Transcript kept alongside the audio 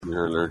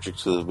You're allergic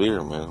to the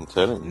beer, man. I'm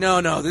telling you.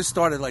 No. This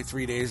started like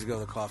 3 days ago.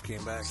 The cough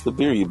came back. It's the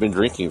beer you've been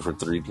drinking for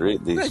 3 days.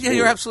 Yeah,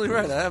 you're absolutely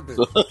right. I have been.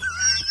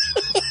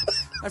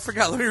 I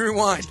forgot. Let me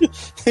rewind.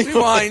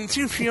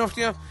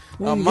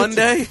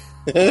 Monday.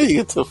 You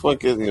get to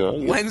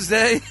fucking,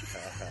 Wednesday.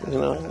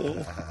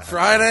 Yeah.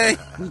 Friday.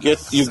 You get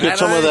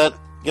some of that.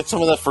 Get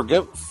some of that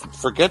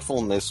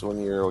forgetfulness when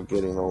you're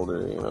getting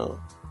older.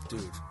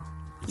 Dude.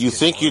 You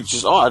think you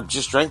I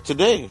just drank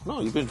today.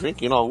 No, you've been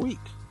drinking all week.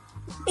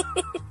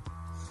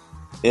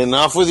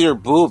 Enough with your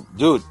boob,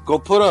 dude. Go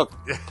put a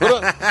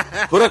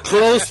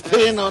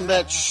clothespin on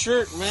that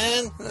shirt,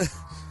 man.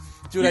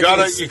 Dude, you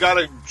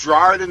gotta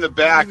draw it in the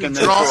back and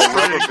then throw a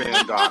rubber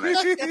band on it.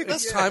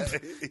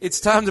 It's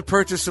time to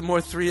purchase some more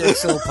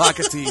 3XL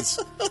pocket tees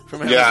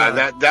from Amazon.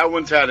 Yeah, that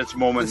one's had its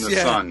moment in the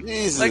sun.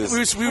 Jesus. Like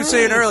we were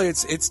saying earlier,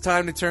 it's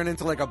time to turn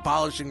into like a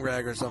polishing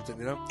rag or something,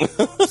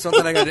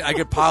 something I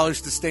could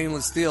polish the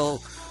stainless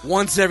steel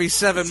once every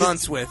 7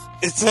 months with.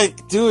 It's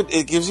like, dude,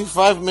 it gives you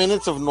 5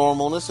 minutes of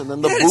normalness, and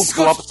then the boob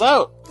flops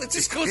out. It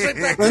just goes right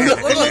back.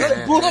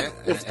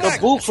 The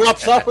boob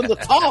flops up in the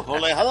top. I'm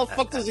like, how the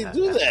fuck does he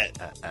do that?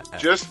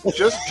 Just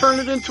turn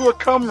it into a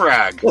cum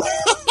rag.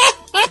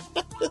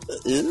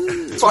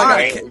 That's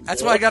why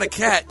I got a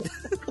cat.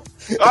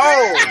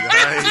 Oh,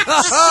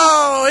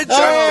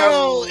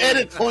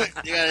 edit point.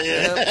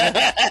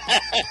 Yeah.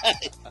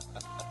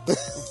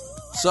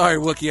 Sorry,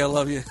 Wookie, I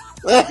love you.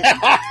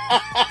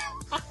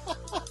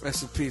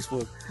 Rest in peace,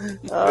 Wook.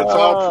 It's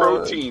all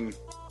protein.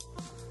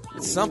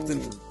 It's something.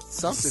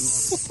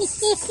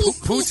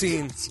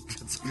 Poutine.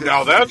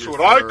 Now that's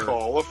what I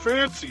call a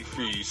fancy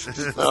feast.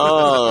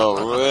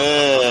 Oh,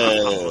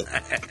 man.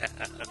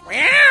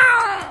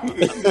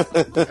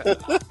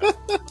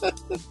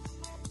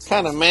 What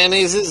kind of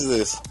mayonnaise is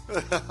this?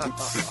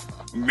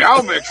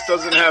 Meow Mix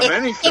doesn't have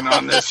anything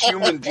on this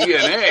human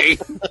DNA.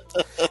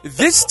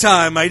 This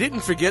time, I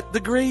didn't forget the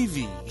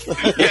gravy.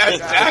 Yeah,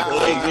 exactly.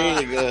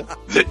 There you go.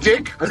 The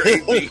dick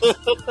gravy.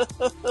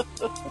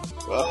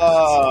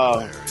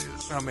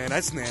 Oh, man,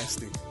 that's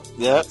nasty.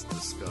 Yeah. That's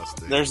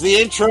disgusting. There's the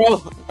intro.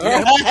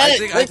 Yeah,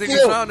 Right. I think we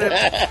found it.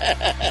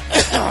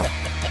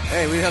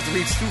 Hey, we didn't have to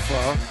reach too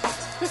far.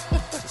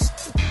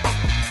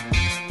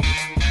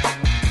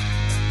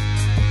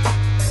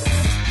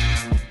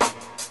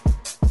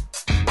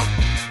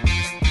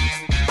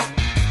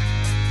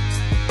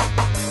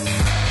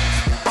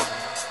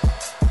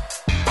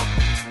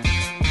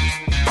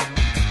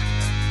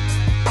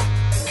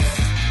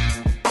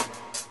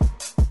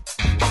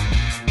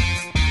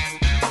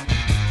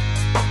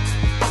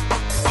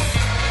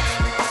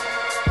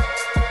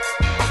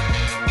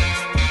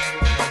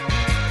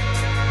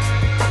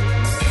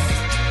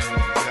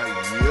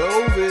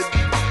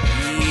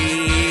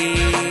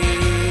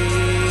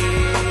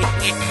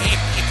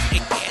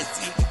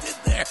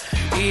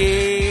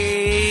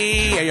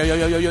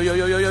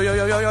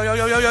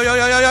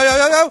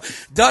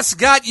 Dust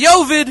got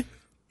Yovid.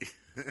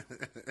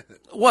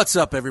 What's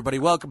up, everybody?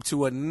 Welcome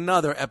to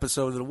another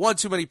episode of the One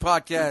Too Many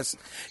Podcast.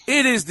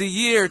 It is the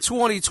year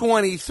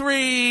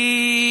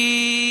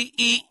 2023.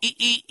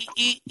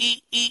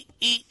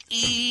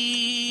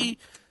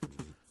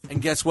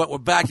 And guess what? We're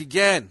back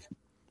again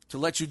to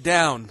let you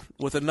down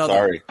with another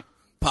podcast.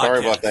 Sorry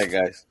about that,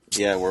 guys.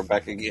 Yeah, we're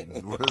back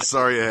again. We're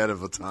sorry ahead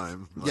of a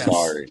time. Yes.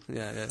 Sorry.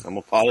 Yeah. I'm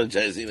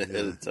apologizing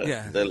ahead of time.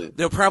 Yeah.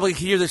 They'll probably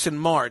hear this in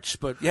March,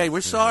 but yeah, we're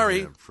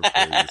sorry.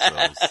 Prepare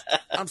yourselves.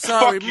 I'm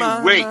sorry, Fuck you,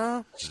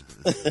 Mama.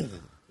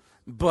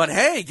 But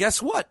hey,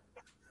 guess what?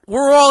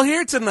 We're all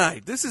here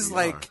tonight. This is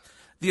like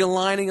the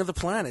aligning of the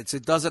planets.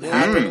 It doesn't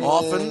happen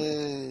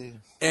often.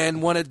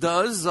 And when it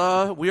does,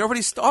 we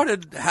already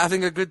started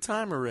having a good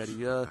time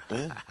already. All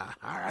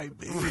right,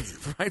 baby.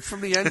 Right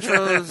from the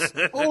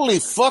intros. Holy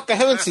fuck, I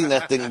haven't seen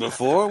that thing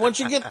before. When'd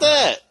you get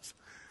that?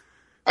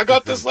 I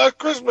got this last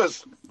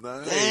Christmas.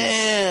 Nice.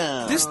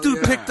 Damn. This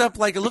dude picked up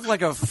it looked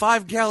like a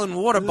 5-gallon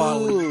water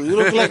bottle. Ooh, you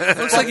look like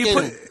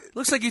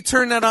Looks like you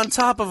turned that on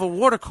top of a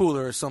water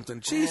cooler or something.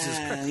 Jesus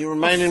Christ. You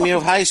reminded me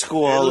of high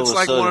school It all looks of a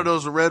like sudden. one of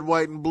those red,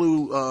 white, and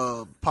blue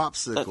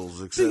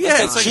popsicles. Except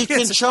Yeah, It's like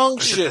Cheech and Chong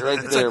shit right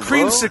It's there, a bro.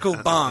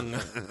 creamsicle bong.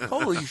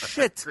 Holy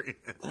shit.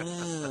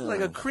 Like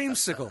a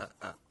creamsicle.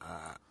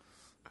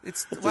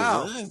 It's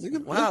wow.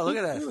 Wow, look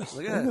at that.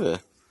 Look at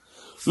that.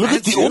 Look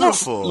at the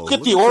beautiful. Look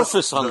at the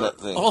orifice on that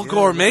thing. All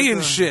gourmet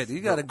and shit. You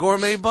got a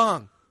gourmet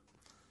bong.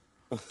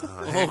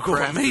 All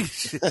gourmet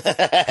shit.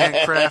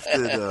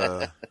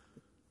 handcrafted.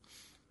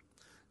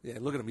 Yeah,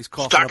 look at him. He's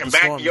coughing Stocking up a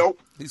back, storm. yo.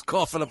 He's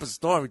coughing up a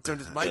storm. He turned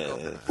his mic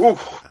over.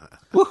 Oof.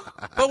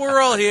 But we're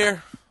all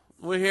here.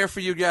 We're here for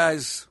you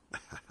guys.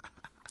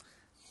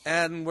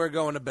 And we're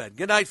going to bed.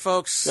 Good night,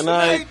 folks. Good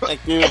night.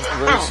 Thank you.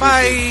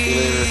 Bye.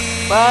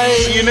 Bye.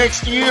 See you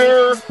next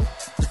year.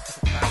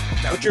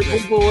 Put your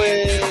poop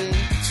away.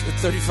 It's a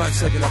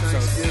 35-second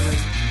episode.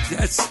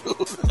 Yes.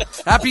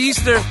 Happy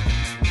Easter.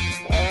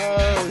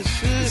 Oh,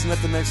 shit. Isn't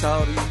that the next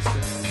holiday,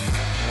 Easter?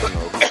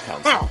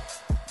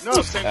 No,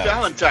 St.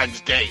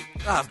 Valentine's Day.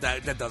 Ah,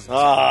 that doesn't.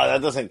 Ah,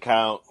 that doesn't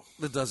count.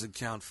 That doesn't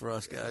count for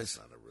us, guys.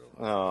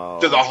 Oh,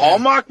 To the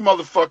Hallmark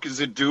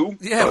motherfuckers, it do.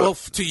 Yeah, well,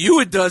 to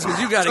you it does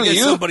because you got to get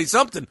somebody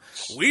something.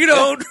 We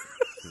don't.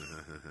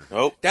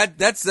 Nope.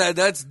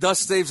 That's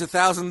Dust Saves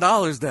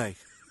 $1,000 day.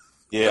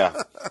 Yeah.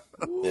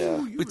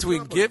 Yeah.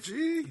 Between gift,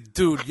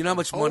 dude, you know how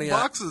much money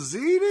box of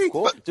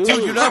ziti? Dude,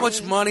 you know how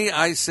much money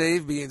I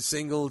save being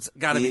single? It's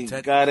got to be 10.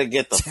 You gotta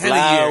get the 10 a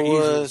year,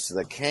 flowers,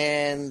 the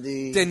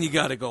candy. Then you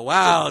got to go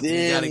out. The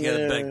Then you got to get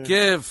a big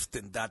gift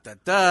and da. Then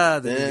you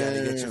got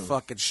to get your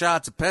fucking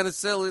shots of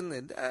penicillin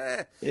and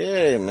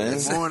Yeah, man.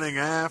 The morning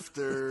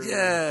after.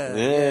 yeah.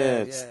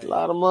 It's a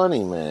lot of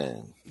money,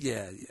 man.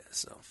 Yeah.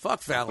 So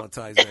fuck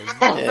Valentine's Day.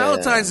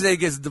 Valentine's Day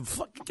gets the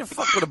fuck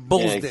with a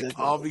bull's dick.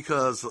 Exactly. All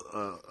because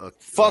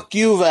Fuck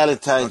you,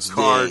 Valentine's a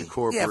card Day.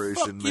 corporation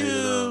fuck made it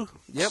you. up.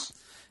 Yep.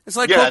 It's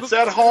like Yeah, it's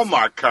that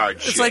Hallmark card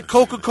It's shit. like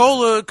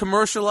Coca-Cola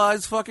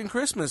commercialized fucking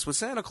Christmas with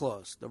Santa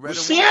Claus. The red and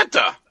white.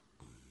 Santa.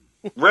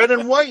 Red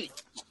and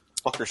white.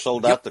 Fucker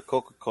sold out the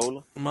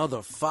Coca-Cola.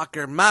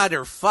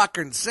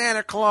 Motherfucking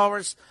Santa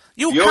Claus.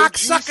 You The OG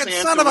cocksucking Santa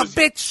son of a was-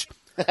 bitch.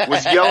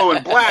 Was yellow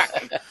and black.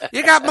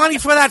 You got money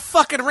for that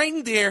fucking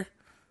reindeer,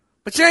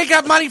 but you ain't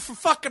got money for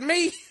fucking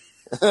me. You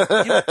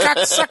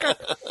cocksucker.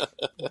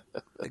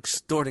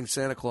 Extorting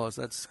Santa Claus.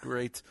 That's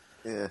great.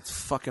 Yeah. It's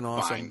fucking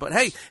awesome. Fine. But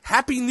hey,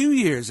 Happy New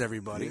Year's,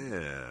 everybody.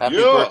 Yeah. Happy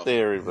Yeah.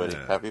 birthday, everybody.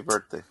 Happy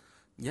birthday.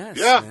 Yes,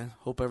 Yeah. man.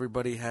 Hope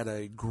everybody had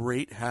a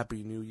great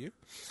Happy New Year.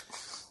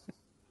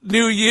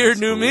 New Year,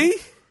 new me?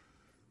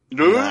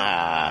 Dude.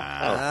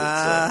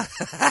 I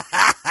don't think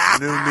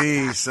so.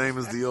 New me, same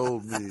as the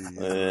old me.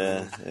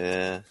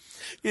 Yeah.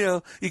 You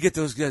know, you get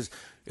those guys,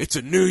 it's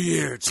a new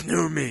year, it's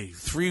new me.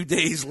 3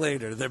 days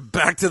later, they're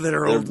back to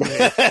their old me.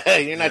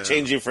 You're not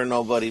changing for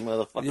nobody,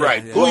 motherfucker. Yeah,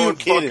 Right. yeah. Who you Blowing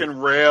kidding? fucking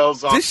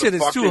rails off This shit the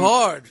is fucking too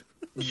hard.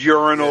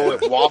 urinal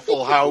at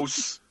Waffle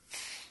House.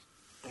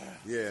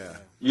 Yeah.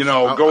 You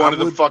know, I going to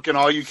the would- fucking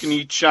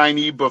all-you-can-eat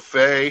Chinese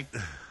buffet.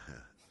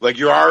 Like,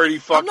 you already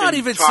fucking not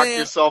even talked saying-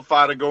 yourself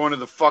out of going to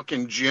the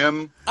fucking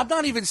gym. I'm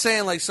not even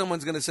saying like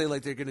someone's going to say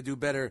like they're going to do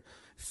better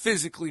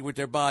physically with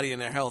their body and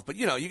their health, but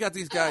you know, you got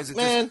these guys that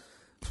Man,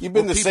 you've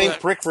been Well, the people same that-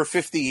 prick for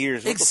 50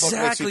 years. What exactly, the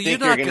fuck makes you you're think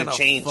not you're going going to to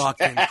change?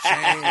 fucking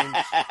change.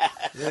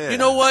 Yeah. You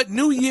know what?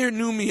 New year,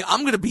 new me.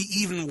 I'm going to be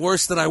even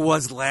worse than I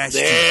was last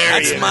year. There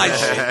That's you my go.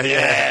 shit.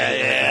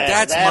 Yeah.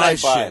 That's That my I buy.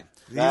 shit.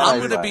 That I'm I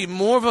going to buy. be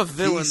more of a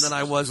villain than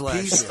I was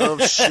last Piece year.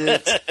 of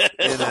shit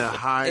in a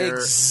higher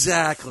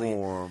Exactly.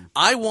 form.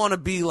 I want to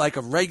be like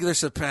a regular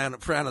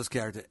Sopranos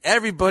character.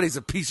 Everybody's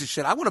a piece of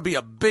shit. I want to be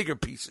a bigger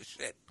piece of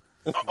shit.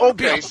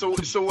 Okay, so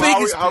biggest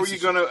how are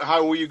piece you of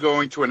how are you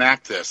going to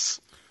enact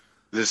this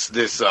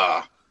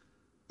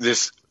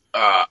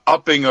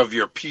upping of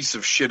your piece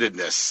of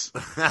shittedness?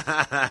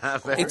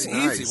 It's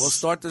easy. We'll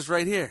start this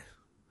right here.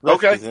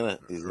 Okay. He's gonna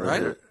Right?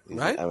 do it.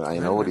 Right? I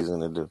know what he's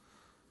going to do.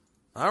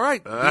 All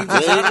right. There you go.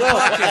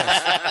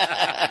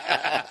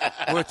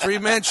 We're a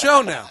 3-man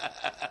show now.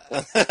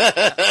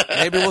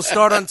 Maybe we'll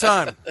start on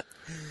time.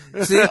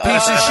 See, a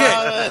piece of shit.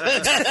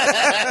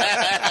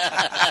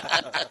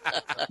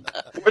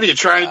 What are you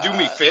trying to do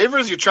me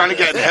favors? You trying to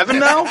get in heaven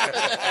now?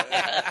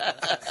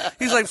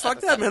 He's like, fuck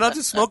that, man. I'll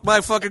just smoke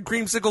my fucking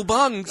creamsicle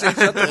bong and say,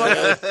 shut the fuck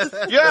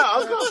up. Yeah,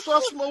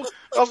 I'll smoke.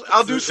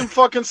 I'll do some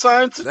fucking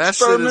science That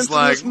shit experiments is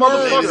like- in this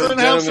motherfucker and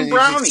have some Gentlemen, you should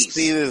brownies.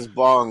 see this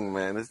bong,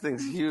 man. This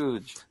thing's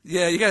huge.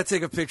 Yeah, you got to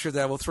take a picture of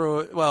that. We'll throw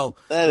it. Well,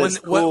 That is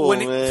cool, for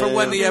man.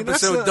 when the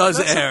episode does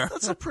air.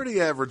 That's a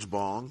pretty average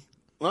bong.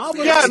 No,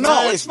 but Yeah, it's no,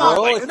 nice, it's not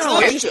bro. like It's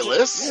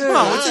ridiculous. No,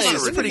 nice.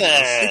 it's Look pretty. at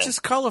that. It's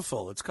just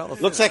colorful. It's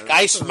colorful. Looks like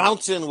Ice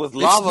Mountain with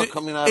lava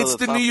coming out It's of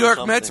the the top New or York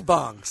something. Mets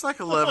bong. It's like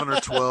 11 or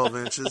 12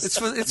 inches. It's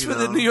for you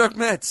the know. New York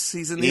Mets.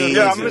 He's a New York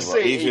Yeah, Mets. I'm gonna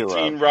say Easy,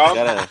 18, Rob.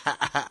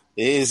 Rob.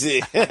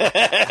 Easy.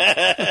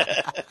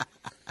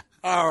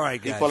 All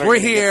right, guys. People are We're gonna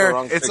get the here.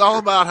 wrong It's picture. all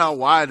about how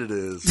wide it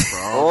is, bro.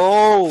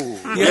 Oh.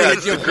 Yeah,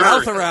 it's get your the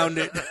mouth girth. around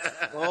it.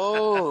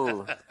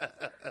 Oh.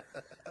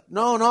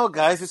 No,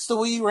 guys. It's the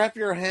way you wrap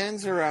your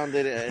hands around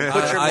it and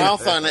put your I-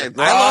 mouth on it.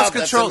 I lost Rob,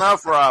 that's control.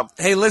 enough, Rob.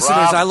 Hey, listeners,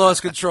 Rob. I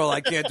lost control.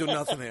 I can't do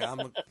nothing here.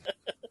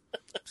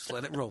 Just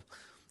let it roll.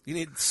 You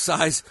need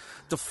size.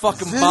 The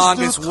fucking This bong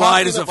dude's as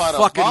wide as a talking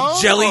about fucking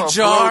bong jelly or a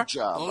jar.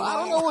 blowjob? I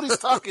don't know what he's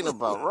talking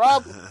about,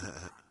 Rob.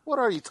 What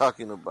are you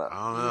talking about? I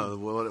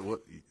don't know. What,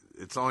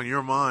 it's on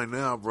your mind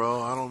now,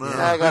 bro. I don't know.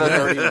 Yeah, I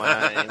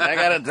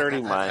got a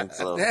dirty mind.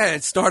 So Yeah,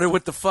 it started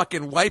with the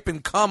fucking wiping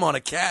cum on a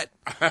cat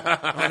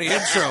on the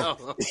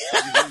intro.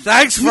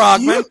 Thanks,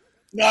 Frogman.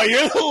 no,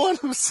 you're the one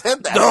who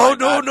said that. No, Oh my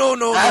God.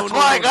 no. That's why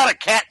I got a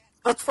cat.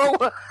 That's for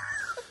what?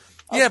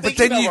 Yeah, but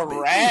then thinking you, of a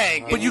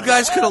rag but and you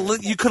guys could have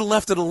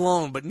left it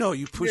alone. But no,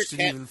 you pushed it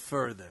cat. even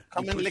further.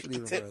 Come You and pushed lick it the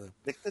even tip. further.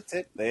 Lick the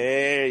tip.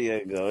 There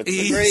you go. It's the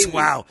Ease, gravy.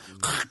 wow.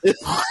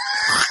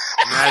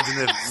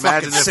 Imagine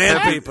Fucking if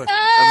sandpaper.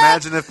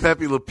 Imagine if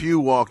Pepe Le Pew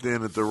walked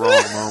in at the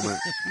wrong moment.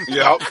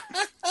 Yep.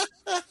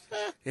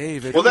 Hey,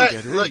 Well,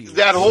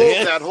 that whole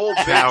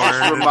bit Tower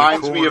just in the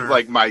reminds me of corner.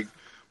 like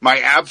my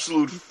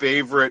absolute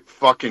favorite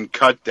fucking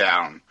cut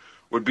down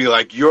would be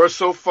like, you're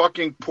so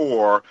fucking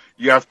poor,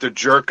 you have to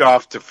jerk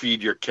off to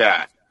feed your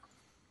cat.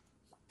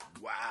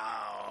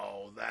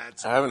 Wow,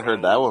 I haven't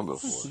heard that one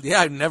before.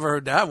 Yeah, I've never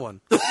heard that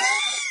one.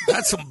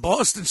 That's some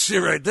Boston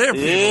shit right there,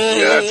 people.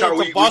 Yeah, that's how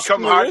we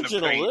come hard in the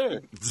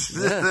paint.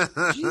 Yeah.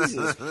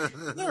 Jesus.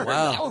 Never heard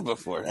that one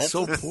before. That's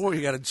so poor,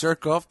 you got to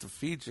jerk off to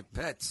feed your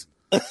pets.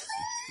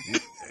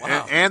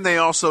 Wow. And they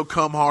also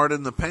come hard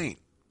in the paint.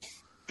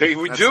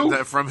 We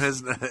do. From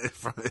his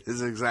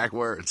exact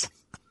words.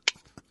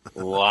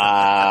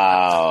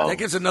 Wow. That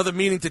gives another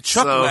meaning to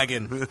Chuck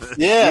Wagon.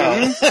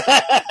 Yeah.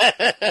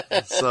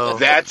 So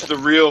that's the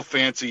real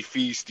fancy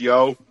feast,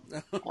 yo.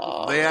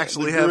 They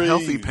actually have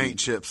healthy paint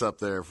chips up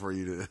there for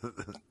you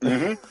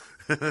to.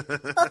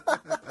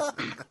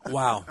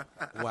 Wow.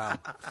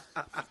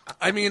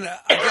 I mean,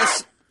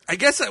 I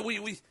guess that we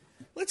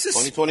let's just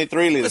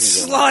 2023. Let's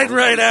slide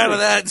right out of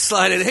that and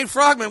slide in. Hey,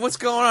 Frogman, what's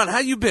going on? How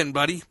you been,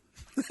 buddy?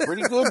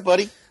 Pretty good,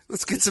 buddy.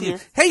 Let's get some.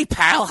 Hey,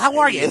 pal, how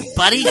are you,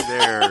 buddy?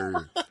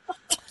 There.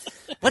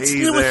 What's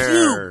new with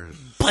you,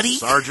 buddy?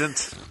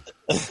 Sergeant.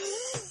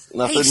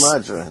 Nothing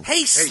much, man.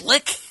 Hey,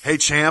 Slick. Hey,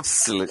 champ.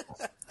 Slick.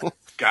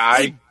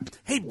 Guy.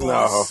 Hey,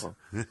 boss.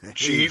 No.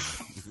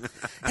 Chief.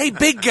 Hey,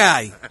 big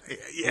guy.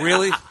 Yeah.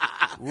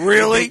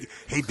 Really?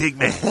 Hey, big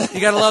man. You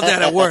gotta love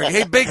that at work.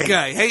 Hey, big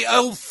guy. Hey,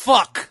 oh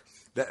fuck.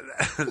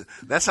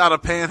 That's how the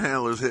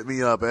panhandlers hit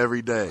me up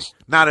every day.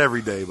 Not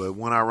every day, but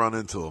when I run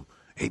into them.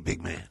 Hey,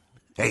 big man.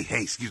 Hey,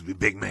 excuse me,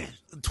 big man.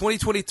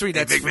 2023,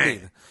 that's big for man.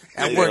 me.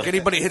 At work,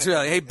 anybody hits me,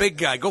 hey, big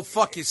guy, go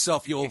fuck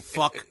yourself, you old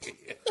fuck.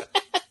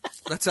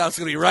 That's how it's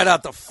going to be right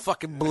out the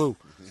fucking blue.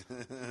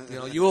 You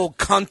know, you old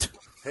cunt.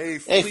 Hey,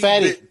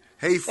 fatty.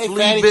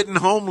 Flea-bitten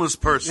homeless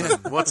person.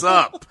 What's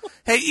up?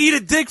 Hey, eat a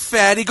dick,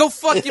 fatty. Go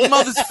fuck your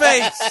mother's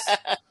face.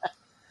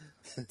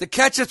 The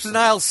ketchup's in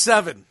aisle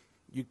 7.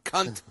 You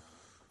cunt.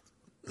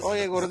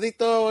 Oye,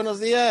 gordito, buenos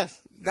días.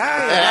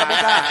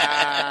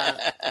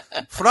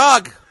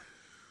 Frog.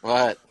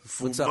 What?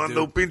 What's up,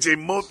 Fumando dude? pinche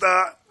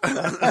mota.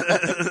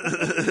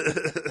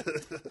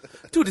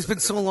 Dude, it's been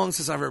so long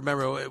since I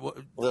remember.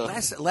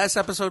 Last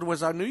episode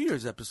was our New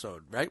Year's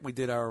episode, right? We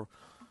did our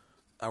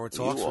talks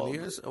for New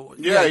Year's.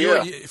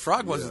 Yeah.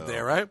 Frog wasn't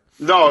there, right?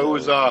 No, it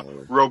was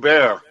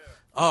Robert.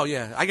 Oh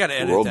yeah, I got to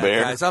edit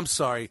that, guys. I'm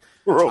sorry.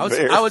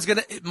 Robert. I was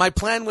gonna. My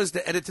plan was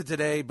to edit it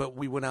today, but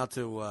we went out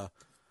to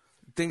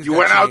things. You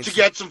went out to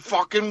get some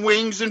fucking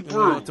wings and We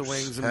went brews. out to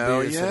wings and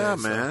Hell beers yeah,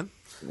 today, so- man.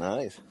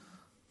 Nice.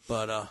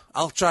 But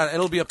I'll try.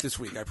 It'll be up this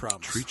week, I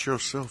promise. Treat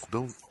yourself.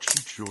 Don't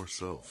cheat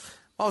yourself.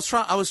 I was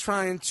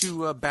trying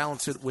to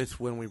balance it with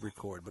when we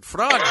record. But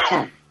Frog,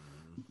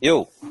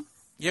 Yo.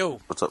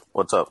 What's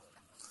up?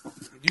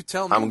 You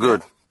tell me. I'm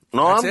good.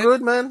 No, That's I'm it?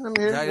 good, man. I'm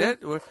here. Is that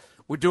it?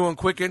 We're doing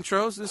quick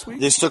intros this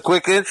week. Just a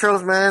quick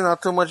intros, man.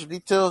 Not too much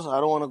details.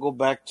 I don't want to go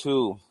back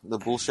to the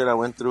bullshit I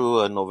went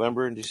through in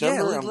November and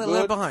December. Yeah, I'm let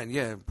good. behind.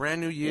 Yeah, brand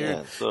new year.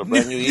 Yeah, so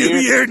brand new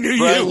year. New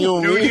Brand you.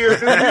 New Year.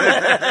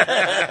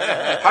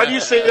 How do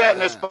you say that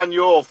in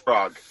Espanol,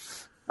 Frog?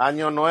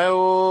 Año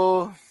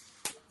Nuevo.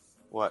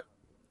 What?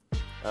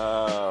 New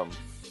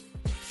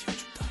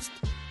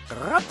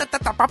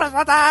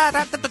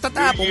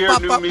year,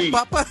 new me.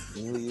 Come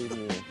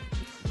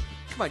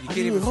on, you can't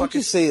even How would fucking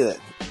you say that?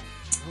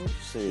 How would you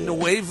say that?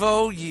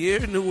 Nuevo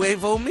year,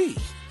 nuevo me.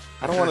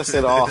 I don't want to say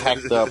it all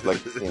hacked up like,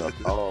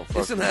 all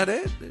fucking. Isn't that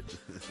it?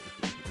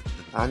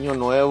 Año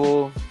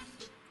Nuevo.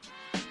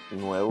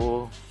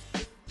 Nuevo.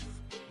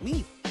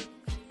 Me.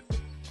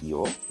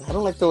 Yo? I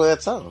don't like the way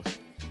that sounds.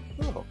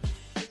 No.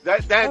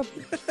 That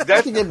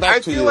to get back I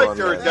to feel you like on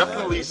there are that.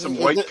 definitely some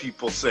white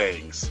people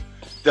sayings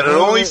that it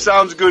only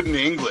sounds good in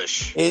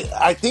English.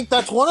 I think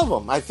that's one of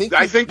them. I think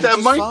that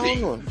just might found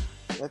be. one.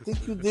 I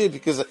think you did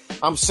because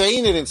I'm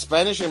saying it in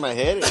Spanish in my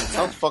head and it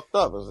sounds fucked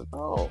up. I was like,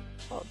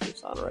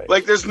 it's not right.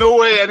 Like, there's no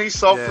way any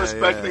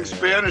self-respecting Yeah.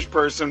 Spanish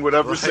person would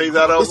ever say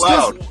that out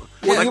loud.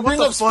 When like, you what bring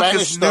the up fuck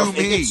Spanish is stuff,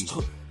 new it gets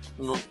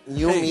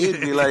new me would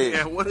be like,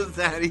 yeah, what does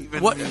that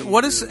even What mean?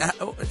 what is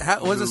how,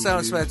 what does it sound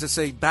in Spanish to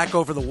say back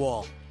over the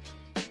wall?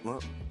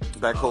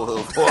 back over the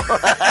wall.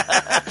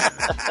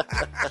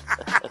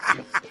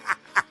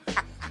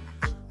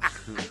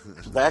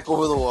 Back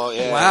over the wall,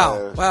 yeah.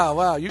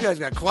 Wow. You guys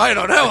got quiet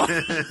on that one.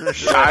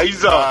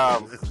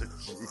 Shiza.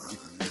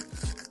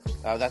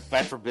 That's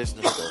bad for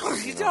business, though.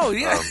 Oh,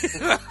 yeah.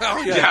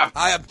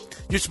 Yeah.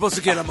 You're supposed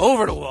to get them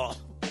over the wall.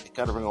 You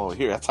gotta bring them over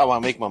here. That's how I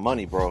make my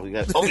money, bro. You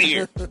got over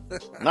here.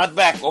 Not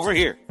back, over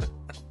here.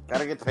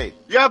 Gotta get paid.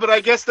 Yeah, but I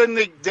guess then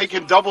they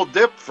can double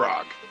dip,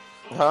 Frog.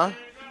 Huh?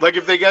 Like,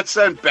 if they get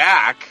sent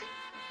back,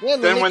 Yeah,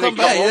 then when they come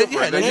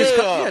over, They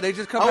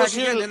just come back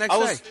again the next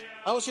day.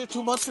 I was here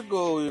 2 months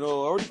ago. I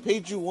already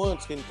paid you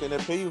once. Can I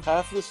pay you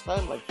half this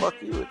time? Like, fuck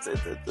you.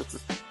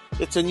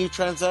 It's a new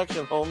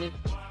transaction, homie.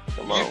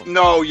 Come on.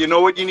 No, you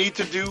know what you need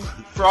to do,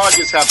 Frog,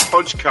 is have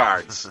punch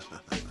cards.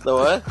 The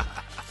what?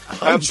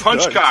 Have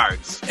punch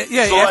cards.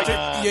 Yeah, So, after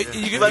like,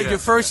 you get your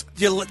first,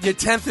 your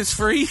 10th is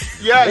free.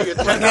 Yeah, your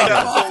 10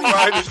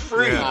 ride is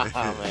free.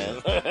 Ah,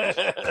 man.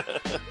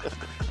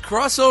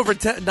 Cross over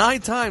 9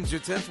 times,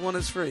 your 10th one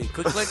is free.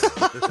 Click, click.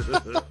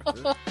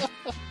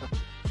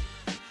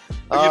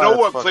 But you know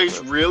what that's place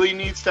fucked up. really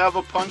needs to have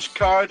a punch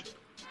card?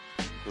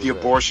 The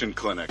abortion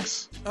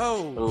clinics.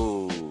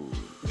 Oh, Ooh.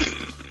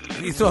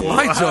 You thought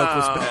my joke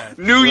was bad.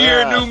 New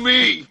year, new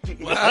me.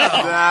 Wow.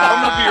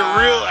 I'm gonna be a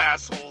real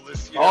asshole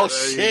this year. Oh,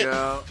 There shit. you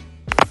go.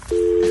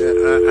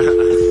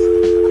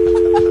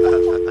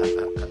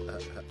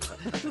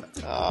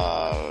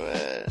 Oh,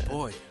 man.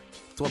 Boy,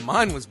 thought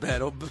mine was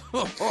bad. Oh,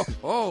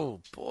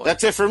 boy.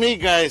 That's it for me,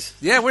 guys.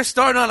 Yeah, we're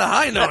starting on a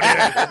high note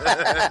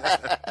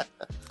here.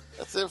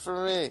 That's it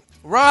for me.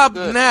 Rob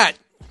Good. Nat.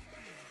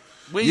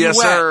 Where Yes,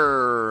 you at?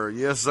 sir.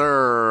 Yes,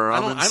 sir.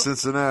 I'm in I don't-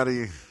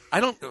 Cincinnati I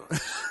don't.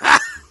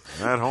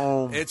 at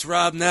home. It's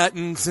Rob Nat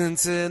in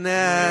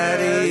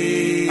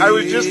Cincinnati. I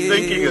was just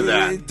thinking of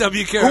that.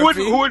 WKRP.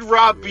 Who would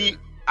Rob be?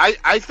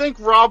 I think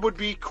Rob would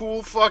be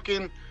cool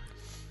fucking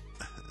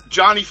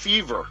Johnny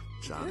Fever.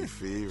 Johnny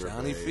Fever.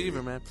 Johnny baby.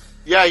 Fever, man.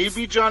 Yeah, he'd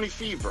be Johnny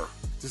Fever.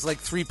 There's like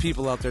 3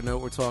 people out there know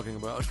what we're talking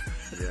about.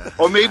 Yeah.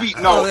 Or maybe,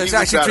 no, Oh, there's he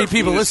was actually at 3 a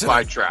people Venus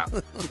listening. Flytrap.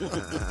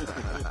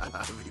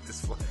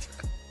 Venus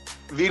Flytrap.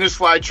 Venus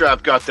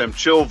Flytrap got them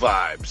chill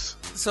vibes.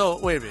 So,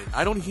 wait a minute.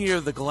 I don't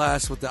hear the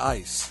glass with the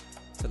ice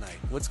tonight.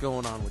 What's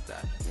going on with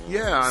that?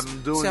 Yeah, I'm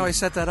See how I doing.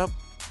 set that up?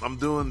 I'm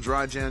doing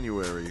dry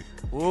January.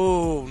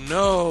 Oh,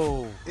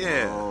 no.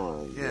 Yeah.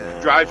 Oh,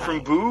 Yeah. Dry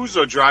from booze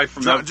or dry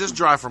from Just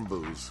dry from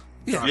booze.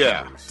 Yeah.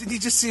 Yeah. Did you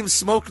just see him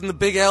smoking the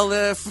big L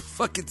there for a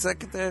fucking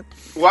second there?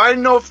 Well, I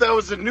didn't know if that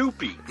was a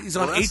Noopy. He's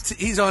on Well, that's-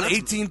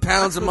 18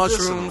 pounds of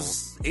medicinal.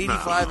 mushrooms,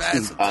 85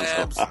 acid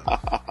tabs,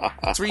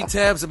 pounds. 3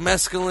 tabs of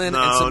mescaline,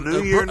 No, and some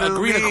New Year,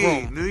 new me.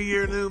 adrenochrome. New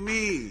Year, new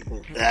me.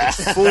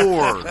 It's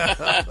 4.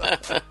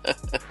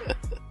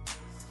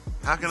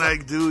 How can I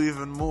do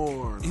even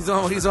more? He's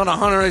on a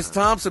Hunter S.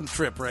 Thompson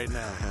trip right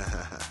now.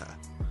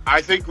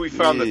 I think we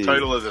found the Yeah.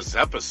 title of this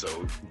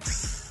episode.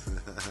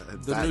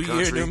 The New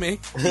Year, New Me.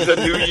 The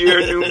New Year,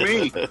 New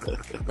Me.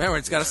 Remember,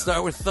 it's got to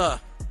start with the.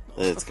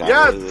 It's got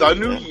Yeah, it, the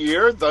New yeah.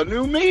 Year, the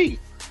New Me.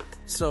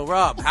 So,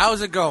 Rob,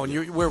 how's it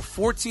going? We're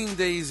 14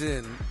 days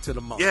in to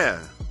the month. Yeah,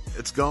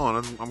 it's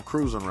going. I'm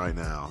cruising right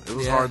now. It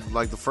was Yeah. hard.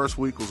 Like the first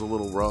week was a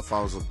little rough.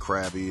 I was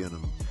crabby and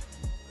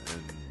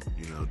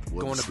you know wasn't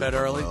Going to bed sleeping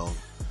early? well.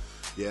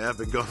 Yeah, I've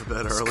been going to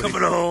bed early.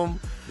 Coming home,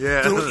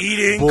 Yeah, doing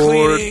eating,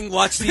 Bored. cleaning,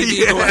 watch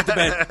TV, go back to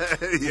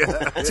bed.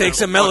 yeah. Take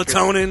some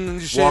melatonin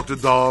and shit. Walk the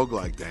dog.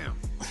 Like damn.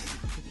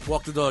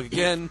 Walk the dog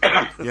again.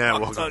 Yeah,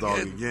 walk the dog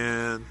Again.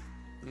 again.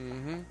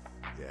 Mm-hmm.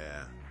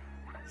 Yeah.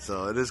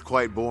 So it is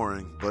quite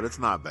boring, but it's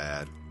not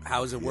bad.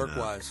 How's it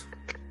work-wise?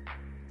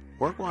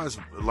 Work wise,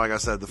 like I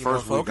said, the You more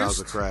first week I was a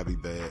focused? crabby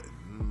bed.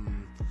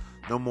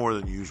 No more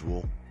than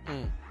usual.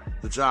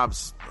 The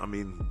jobs, I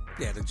mean,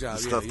 Yeah, the job.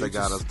 the yeah, stuff you're they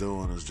got just- us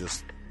doing is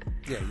just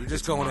Yeah, you're just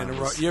it's going in and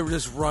mindless. you're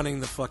just running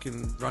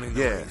the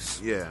yeah,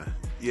 race.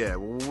 yeah.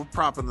 Well, we're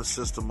propping the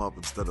system up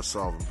instead of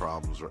solving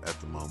problems at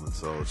the moment,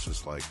 so it's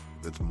just like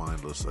it's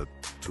mindless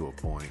to a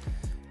point.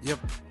 Yep.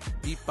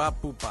 Beep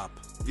bop boop bop.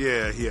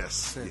 Yeah.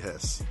 Yes.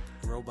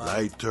 Robot.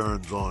 Light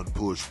turns on,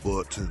 push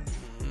button.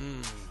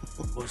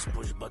 Push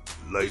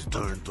button. Light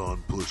turns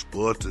on, push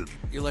button.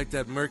 You like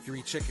that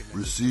Mercury chicken? that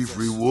Receive says-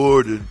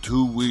 reward in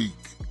 2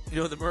 weeks. You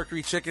know the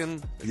Mercury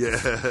chicken? Yeah,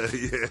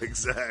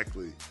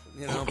 exactly.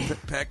 You know,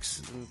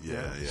 pecks. And,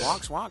 Yeah.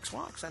 Walks,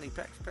 and he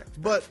pecks.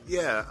 But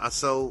yeah,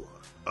 so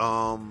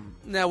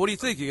Now, what do you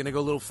think? You're going to go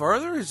a little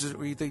further?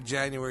 Or you think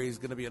January is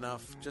going to be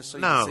enough? Just so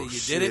you no can say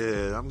shit. you did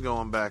it? I'm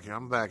going back.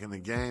 I'm back in the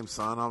game,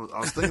 son. I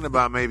was thinking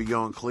about maybe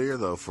going clear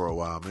though for a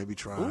while. Maybe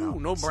try. Ooh,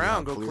 out, no see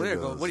brown. how Go clear.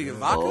 Go. goes, What do you yeah. get?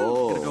 Vodka?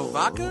 Oh. Gonna go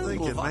vodka? I'm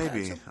thinking Little vodka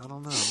maybe. action? I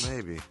don't know.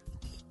 Maybe.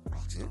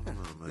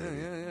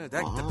 Yeah.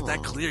 That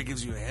clear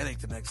gives you a headache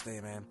the next day,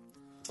 man.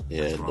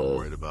 Yeah, That's it what I'm does.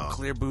 worried about.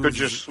 Clear booze. Could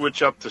just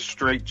switch up to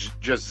straight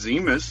just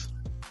Zimas.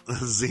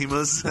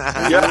 Zimas.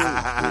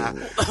 Yeah.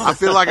 I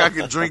feel like I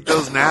could drink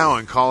those now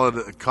and call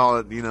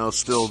it,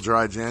 still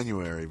dry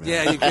January, man.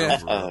 Yeah, you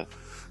can.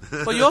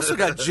 But you also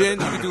got gin.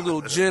 You can do a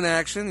little gin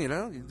action, you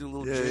know? You do a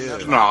little gin. yeah.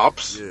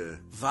 Schnapps. Yeah.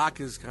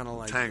 Vodka's kind of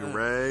like...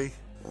 Tanqueray,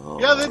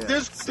 Yeah,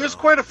 there's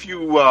quite a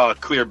few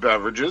clear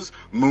beverages.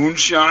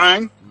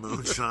 Moonshine.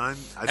 moonshine.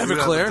 I do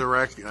Everclear? have a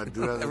direct. I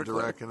do have a Everclear?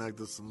 direct connect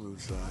to some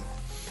moonshine.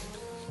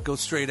 Go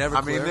straight Everclear.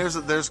 I mean,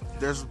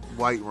 there's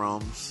white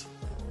rums.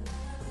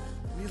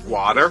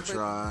 Water.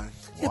 Try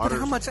Yeah, but water.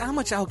 how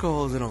much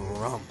alcohol is in a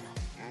rum?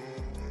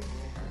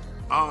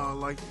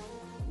 Like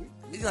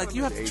Like,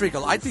 you have to drink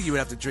I think you would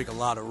have to drink a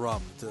lot of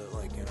rum to,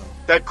 like, you know...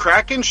 That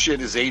Kraken shit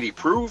is 80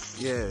 proof.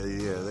 yeah.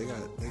 They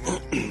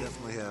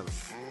definitely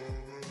have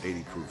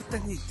 80 proof.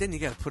 Then you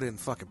got to put in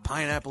fucking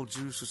pineapple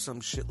juice or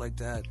some shit like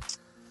that.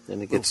 Then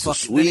it Little gets too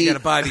fucking- then you sweet. got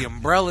to buy the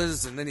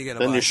umbrellas, and then you got to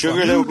Then buy... your sugar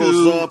fucking- level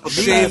goes up. With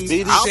the Shaved-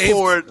 diabetes. I'll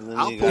pour it. And then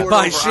I'll you pour got- it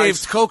buy over shaved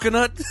ice.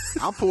 coconut.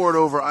 I'll pour it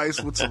over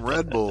ice with some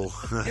Red Bull.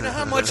 You know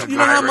how much? That's You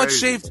know how much crazy.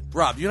 shaved?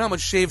 Rob, you know how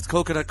much shaved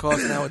coconut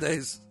costs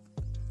nowadays?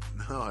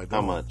 No, I don't.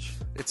 How much?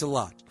 It's a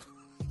lot.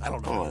 I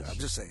don't know. How much? I'm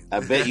just saying. I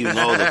bet you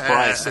know the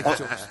price.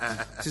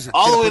 Just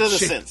All the way put to the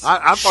shaved- cents.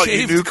 I thought you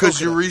Shaved knew because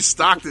you coconut.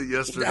 restocked it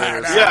yesterday.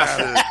 or some Yeah.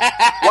 shit.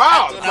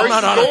 Wow, the price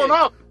not is on going it.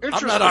 up.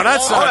 I'm not on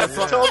that side of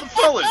the Tell the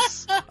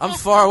fellas. I'm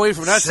far away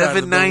from that side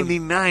of the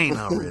building. $7.99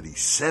 already.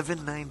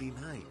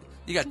 $7.99.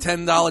 You got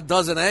 $10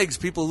 dozen eggs.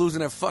 People losing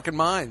their fucking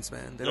minds,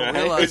 man. They don't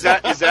realize. Is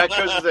that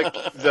because of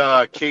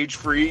the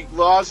cage-free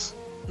laws?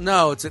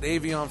 No, it's an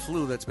avian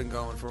flu that's been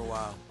going for a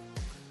while.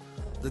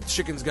 The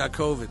chickens got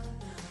COVID.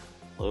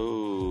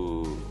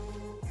 Oh.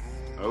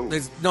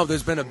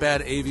 There's been a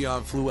bad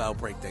avian flu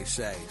outbreak. They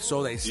say.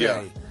 So they say.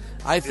 Yeah.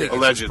 I think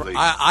allegedly.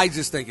 I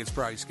just think it's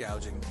probably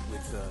gouging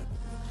with.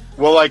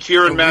 Well, like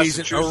here in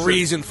Massachusetts, a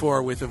reason for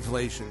it with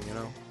inflation, you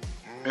know.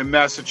 In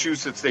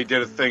Massachusetts, they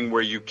did a thing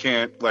where you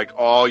can't, like,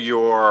 all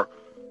your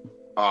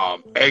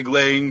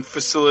egg-laying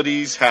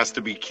facilities has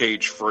to be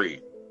cage-free.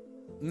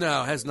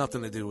 No, it has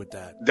nothing to do with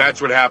that.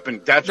 What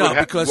happened.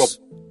 Because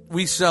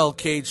we sell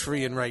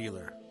cage-free and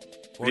regular,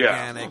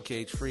 organic,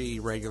 cage-free,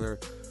 regular,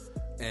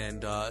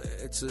 and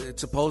it's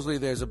supposedly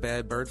there's a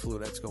bad bird flu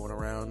that's going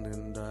around,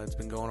 and it's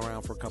been going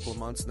around for a couple of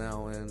months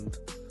now, and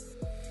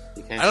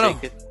you can't I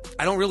don't shake know.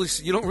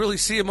 it. You don't really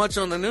see it much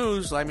on the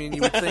news. I mean,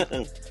 you would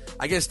think.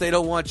 I guess they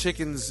don't want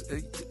chickens,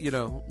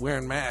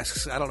 wearing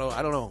masks. I don't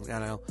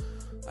know.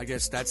 I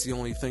guess that's the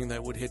only thing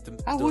that would hit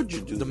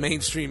the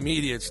mainstream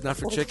media. It's not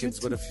for chickens,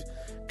 but if,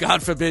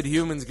 God forbid,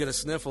 humans get a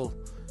sniffle,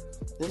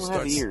 they don't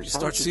have ears. You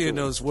start seeing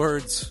those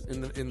words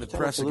in the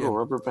press a again. little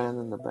rubber band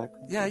in the back.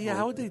 Yeah.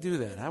 How would they do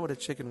that? How would a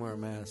chicken wear a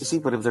mask? You see,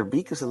 but if their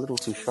beak is a little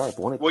too sharp,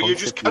 you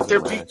just cut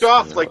their beak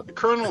off like the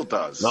Colonel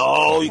does.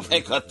 No, you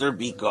can't cut their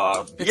beak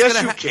off.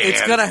 Yes, you can.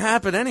 It's gonna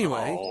happen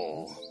anyway.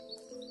 Oh.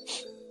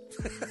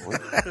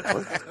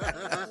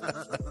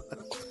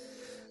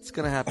 It's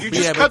gonna happen. You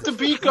just cut the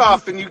beak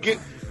off, and you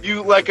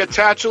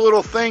attach a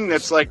little thing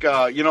that's like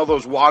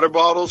those water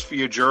bottles for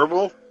your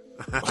gerbil.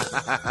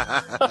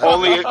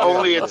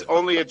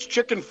 only it's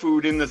chicken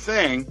food in the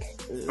thing,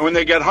 and when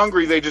they get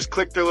hungry, they just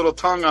click their little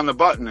tongue on the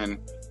button, and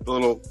the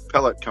little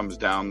pellet comes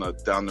down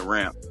the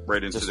ramp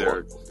right into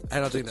their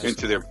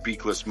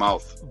beakless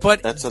mouth.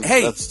 But that's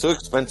too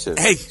expensive.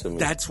 Hey, to me.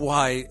 that's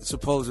why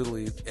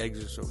supposedly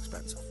eggs are so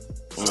expensive.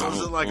 So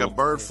is it like a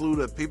bird flu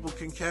that people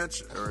can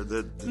catch, or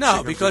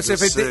no? Because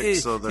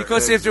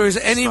if there was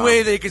any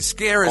way they could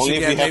scare us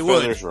again, they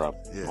would. Feathers, Rob.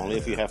 Yeah. Only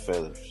if you have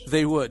feathers.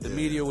 They would. The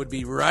media would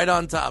be right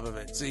on top of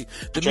it. See,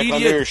 Check under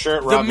your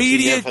shirt, Rob, the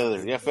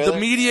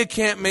media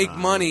can't make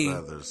money.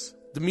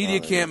 The media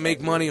can't make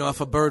money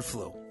off of bird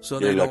flu, so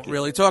they don't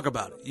really talk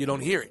about it. You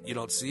don't hear it. You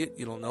don't see it.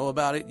 You don't know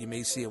about it. You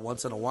may see it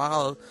once in a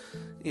while,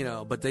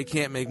 but they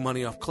can't make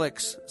money off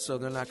clicks, so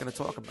they're not going to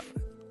talk about it.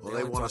 Well,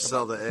 they want to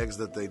sell the eggs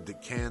that they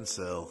can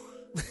sell.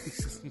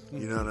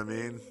 You know what I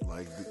mean?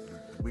 Like,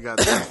 we got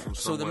that from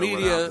somewhere.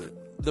 So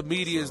the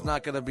media is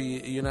not going to be,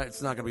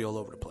 it's not going to be all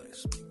over the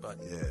place. But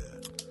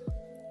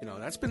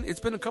it's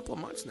been a couple of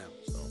months now.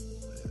 So.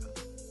 Yeah.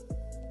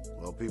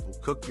 Well, people,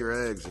 cook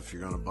your eggs if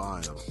you're going to buy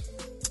them.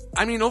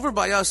 I mean, over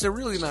by us, they're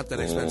really not that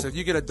expensive.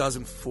 You get a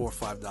dozen for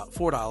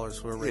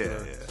 $4 for a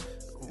regular.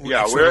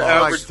 Yeah, we're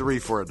like 3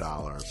 for $1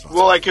 or something.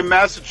 Well, like in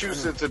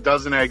Massachusetts, a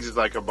dozen eggs is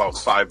like about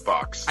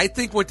 $5. I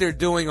think what they're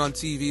doing on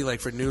TV, like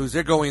for news,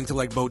 they're going to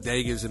like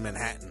bodegas in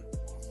Manhattan,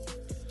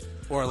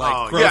 or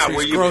like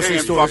grocery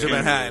stores in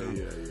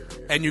Manhattan,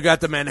 and you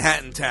got the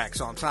Manhattan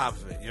tax on top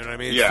of it. You know what I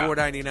mean? It's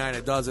 $4.99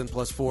 a dozen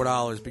plus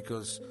 $4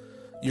 because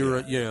you're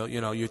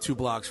you're 2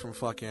 blocks from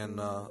fucking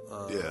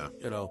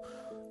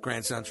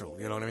Grand Central,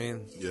 you know what I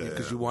mean? Yeah.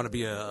 Because you want to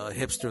be a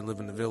hipster and live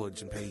in the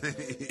village and pay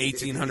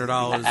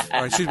 $1,800,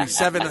 or excuse me,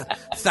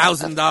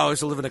 $7,000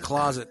 to live in a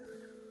closet.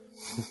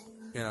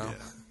 You know.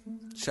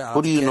 Yeah.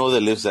 Who do you know that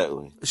lives that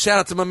way? Shout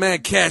out to my man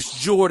Cash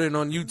Jordan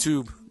on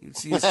YouTube. You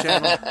see his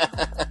channel?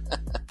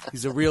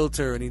 He's a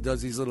realtor and he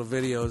does these little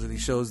videos and he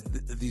shows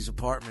these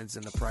apartments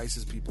and the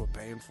prices people are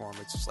paying for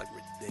them. It's just like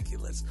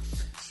ridiculous.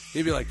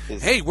 He'd be like,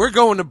 "Hey, we're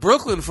going to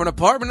Brooklyn for an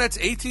apartment that's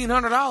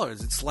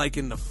 $1,800." It's like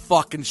in the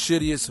fucking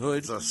shittiest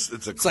hood.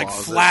 It's like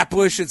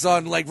Flatbush. It's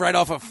on like right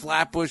off of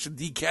Flatbush and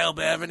DeKalb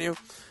Avenue.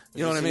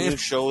 You know what I mean? New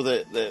show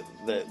that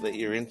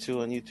you're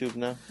into on YouTube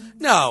now?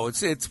 No,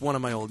 it's one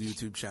of my old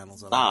YouTube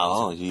channels.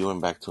 You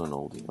went back to an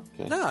oldie.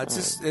 Okay. No,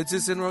 it's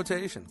just in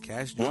rotation.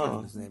 Cash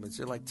Jordan, his name. It's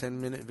like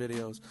 10-minute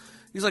videos.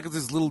 He's like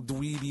this little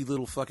dweeby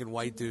little fucking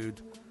white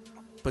dude.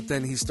 But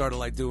then he started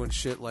like doing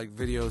shit like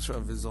videos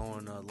of his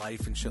own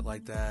life and shit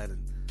like that,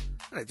 and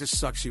it just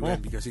sucks you in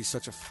because he's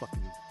such a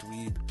fucking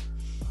dweeb.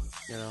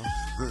 You know,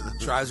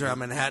 drives around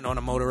Manhattan on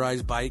a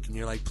motorized bike, and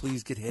you're like,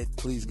 "Please get hit,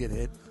 please get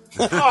hit."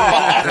 He's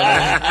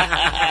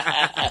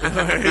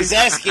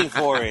asking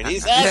for it.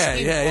 He's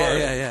asking for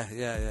it.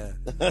 Yeah.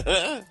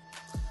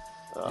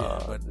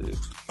 But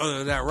other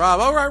than that, Rob.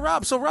 All right,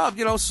 Rob. So, Rob,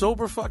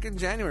 sober fucking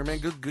January, man.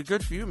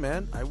 Good for you,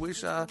 man. I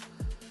wish I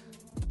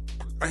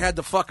had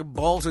the fucking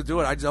balls to do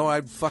it. I know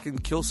I'd fucking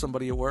kill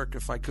somebody at work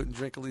if I couldn't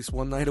drink at least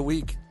one night a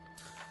week.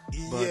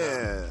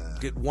 But,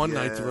 get one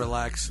night to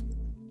relax.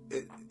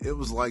 It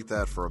was like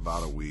that for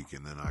about a week,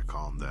 and then I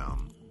calmed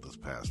down this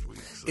past week.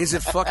 So. Is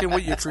it fucking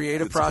with your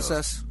creative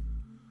process?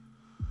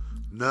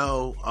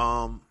 No.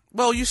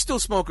 Well, you're still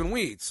smoking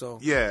weed, so.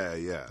 Yeah.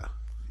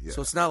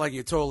 So it's not like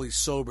you're totally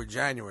sober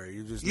January.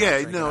 You just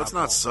it's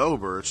not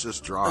sober. It's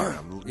just dry.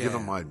 I'm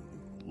giving my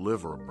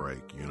liver a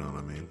break. You know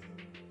what I mean?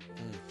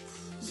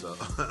 So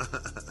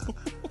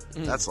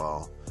that's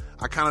all.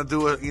 I kind of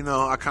do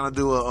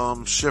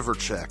a shiver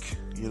check.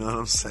 You know what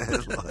I'm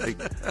saying?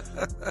 Like,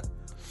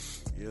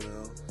 you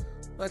know.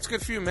 That's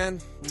good for you,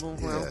 man. We'll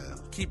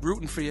keep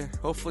rooting for you.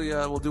 Hopefully,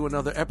 we'll do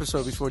another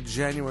episode before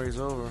January's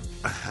over.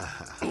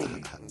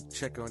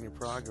 Check on your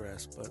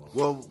progress, but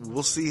well,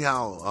 we'll see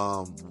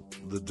how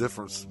the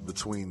difference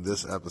between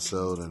this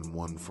episode and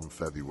one from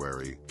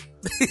February.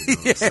 You know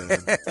what I'm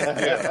saying?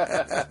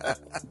 Yeah.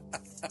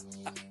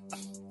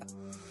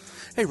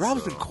 Hey,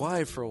 Rob's been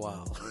quiet for a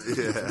while.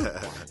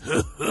 Yeah.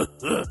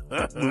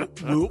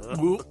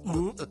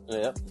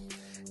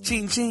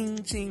 Ching,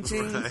 ching, ching,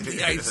 ching. Right.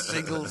 The ice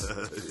singles.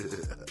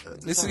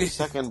 This is the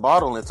second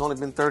bottle, and it's only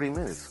been 30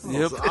 minutes.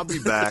 Yep. So I'll be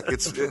back.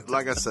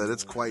 Like I said,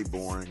 it's quite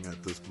boring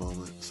at this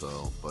moment.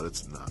 So, but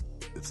it's not.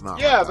 It's not.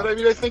 Yeah, but I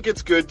mean, I think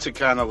it's good to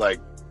kind of like.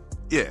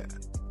 Yeah.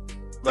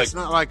 Like, it's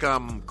not like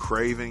I'm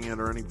craving it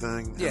or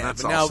anything. Yeah. And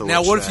that's but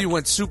now, what if you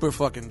went super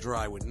fucking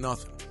dry with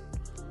nothing?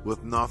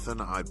 With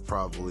nothing, I'd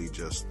probably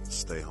just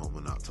stay home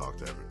and not talk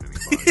to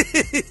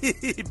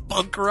anybody.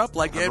 Bunker up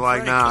like I'm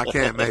like, nah, I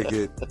can't make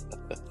it.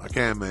 I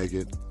can't make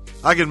it.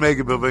 I can make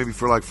it, but maybe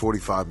for like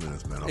 45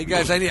 minutes, man. Hey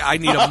guys, I need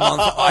a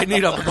month. I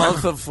need a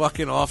month of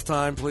fucking off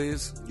time,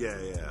 please. Yeah,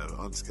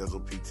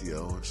 unscheduled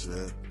PTO and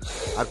shit.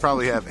 I'd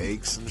probably have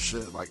aches and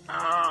shit, like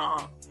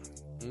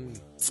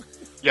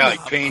Yeah,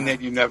 like pain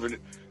that you never.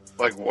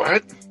 Like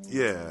what?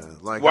 Yeah,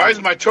 like why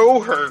does my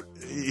toe hurt?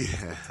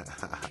 Yeah.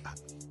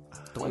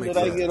 When did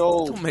I get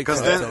old?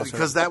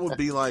 Because that would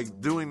be like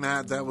doing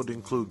that. That would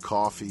include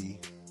coffee.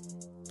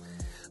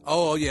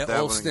 Oh yeah,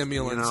 all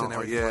stimulants and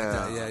everything like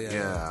that.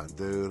 Yeah,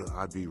 dude,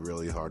 I'd be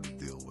really hard to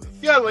deal with.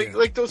 Yeah,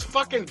 like those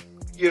fucking,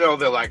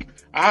 they're like,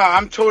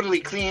 I'm totally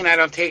clean. I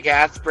don't take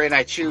aspirin.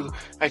 I chew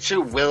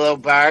willow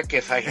bark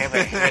if I have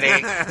a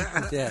headache.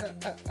 Yeah.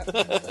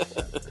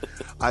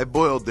 I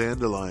boil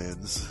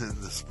dandelions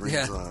in the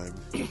springtime.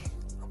 Yeah.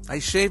 I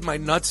shave my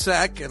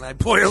nutsack and I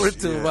boil it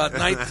to about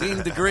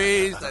 19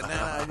 degrees. And then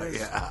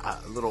a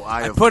little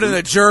eye of put in a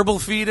gerbil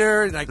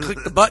feeder and I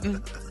click the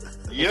button.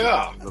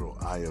 Yeah. Little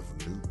eye of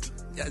newt.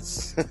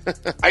 Yes.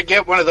 I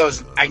get one of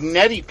those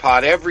neti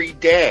pot every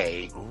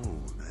day. Oh,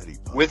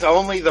 neti pot. With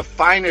only the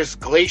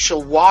finest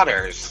glacial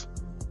waters.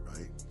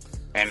 Right.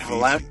 And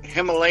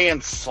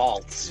Himalayan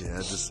salts. Yeah,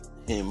 just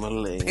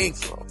Himalayan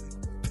salt.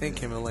 Pink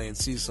Himalayan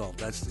sea salt.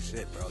 That's the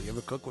shit, bro. You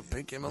ever cook with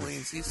pink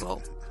Himalayan sea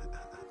salt?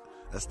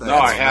 That's that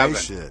I haven't.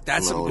 Shit.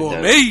 That's some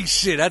gourmet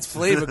shit. That's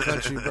flavor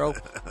country, bro.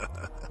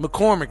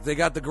 McCormick, they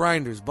got the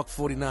grinders,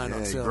 $1.49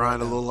 on sale. You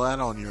grind a little of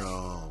that on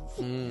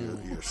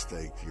your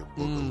steak, your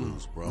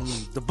boogaloos, bro.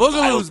 The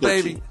boogaloos,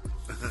 baby.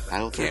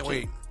 I can't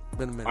wait.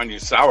 Been a minute. On your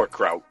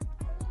sauerkraut.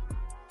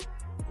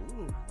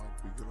 Ooh,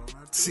 might be good on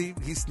that. See,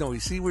 you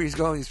see where he's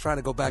going. He's trying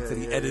to go back to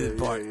the edited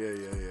part. Yeah.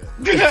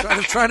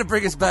 trying to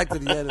bring us back to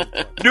the edited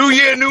part. New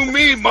year, new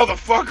me,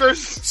 motherfuckers.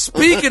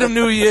 Speaking of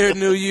New Year,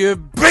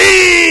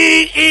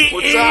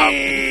 What's up?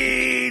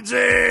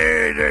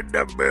 in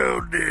the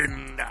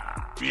building.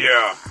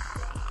 Yeah.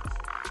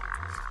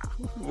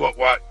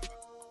 What?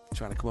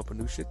 Trying to come up with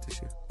new shit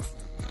this year.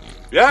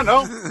 Yeah,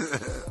 no.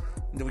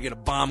 Then we get a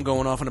bomb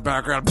going off in the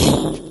background.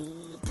 Birds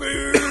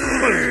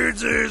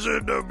is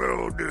in the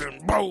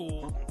building.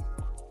 Boom.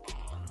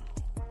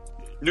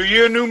 New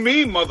year, new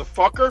me,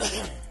 motherfucker.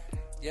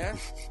 Yeah?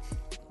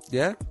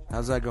 Yeah?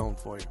 How's that going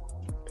for you?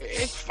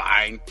 It's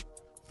fine.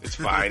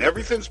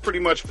 Everything's pretty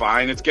much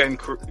fine. It's getting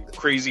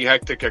crazy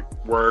hectic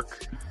at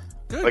work.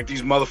 Good. Like,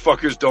 these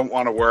motherfuckers don't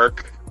want to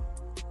work.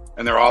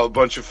 And they're all a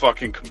bunch of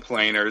fucking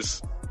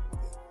complainers.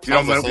 You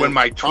know, when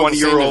my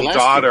 20-year-old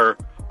daughter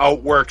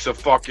outworks a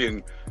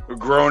fucking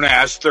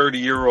grown-ass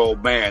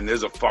 30-year-old man,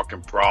 there's a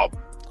fucking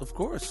problem. Of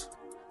course.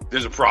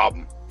 There's a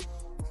problem.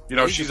 You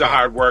know, she's a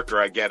hard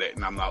worker, I get it.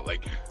 And I'm not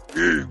like,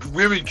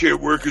 women can't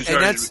work as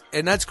hard as...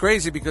 And that's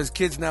crazy because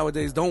kids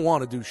nowadays don't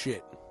want to do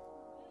shit.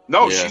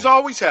 No, she's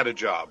always had a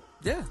job.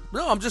 Yeah.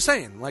 No, I'm just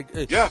saying. Like,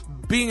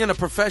 being in a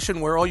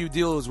profession where all you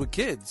deal is with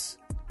kids,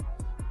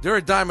 they're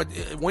a dime.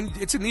 When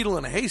it's a needle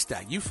in a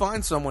haystack, you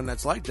find someone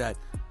that's like that.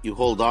 You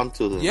hold on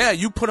to them. Yeah,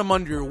 you put them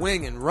under your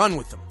wing and run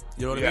with them.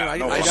 You know what I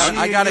mean? No,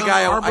 I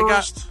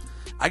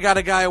got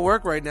a guy at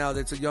work right now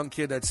that's a young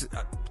kid that's,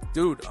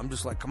 dude, I'm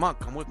just like, come on,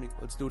 come with me.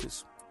 Let's do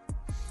this.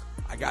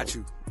 I got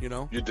you, you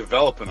know? You're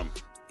developing them.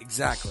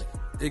 Exactly.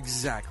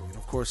 And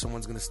of course,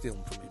 someone's going to steal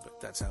them from me, but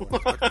that's how it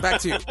works. But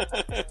back to you.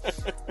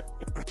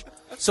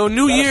 So,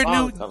 new year,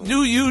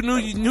 new year, new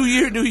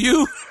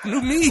you,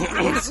 new me.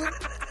 What is it?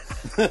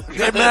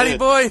 Hey, Matty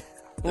boy.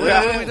 What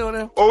are we doing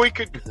now? Or we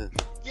could...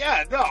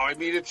 Yeah, no, I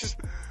mean, it's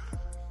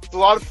a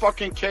lot of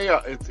fucking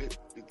chaos.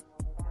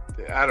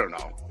 I don't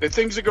know.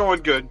 Things are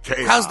going good.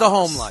 Chaos. How's the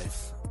home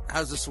life?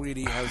 How's the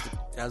sweetie?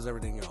 How's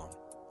everything going?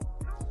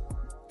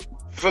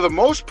 For the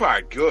most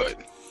part, good.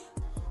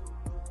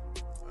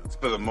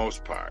 For the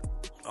most part.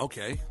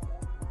 Okay.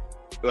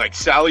 Like,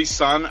 Sally's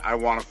son, I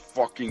want to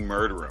fucking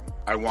murder him.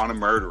 I want to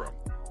murder him.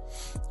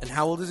 And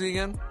how old is he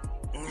again?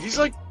 He's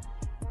like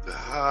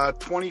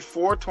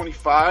 24,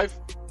 25.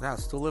 Now,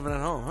 still living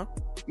at home, huh?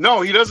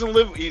 No, he doesn't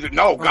live either.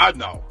 No, God,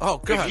 no. Oh,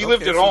 God. If he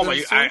lived at home,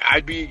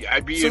 I'd be.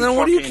 So then,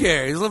 what do you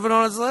care? He's living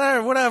on his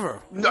land,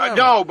 whatever.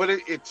 No, but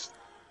it's.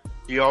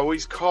 He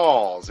always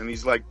calls, and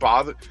he's like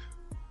bothered.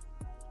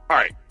 All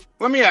right,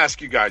 let me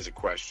ask you guys a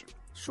question.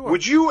 Sure.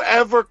 Would you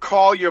ever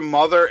call your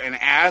mother and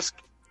ask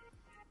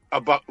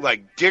about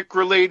like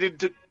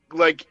dick-related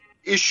like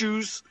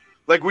issues?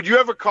 Like, would you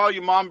ever call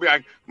your mom and be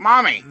like,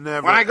 Mommy,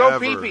 Never, when I go ever.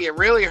 pee-pee, it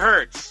really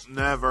hurts?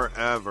 Never,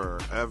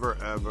 ever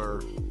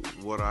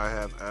would I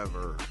have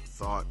ever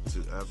thought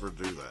to ever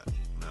do that.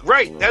 Never.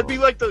 Right. That'd be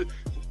like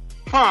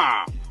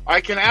I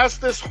can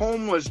ask this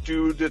homeless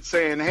dude that's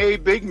saying, hey,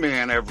 big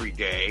man, every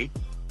day.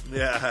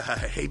 Yeah.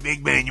 Hey,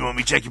 big man, you want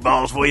me to check your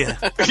balls for you?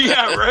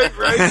 Yeah, right.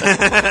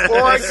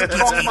 Or I could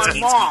call my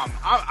mom.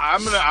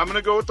 I'm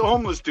gonna go with the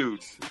homeless dude.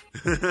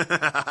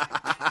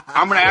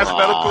 I'm gonna ask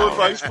medical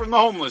advice from the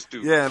homeless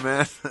dude. Yeah,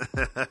 man.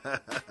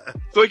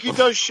 So like he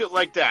does shit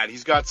like that.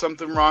 He's got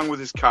something wrong with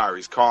his car.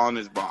 He's calling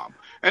his mom.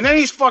 And then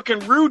he's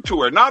fucking rude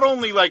to her. Not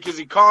only like is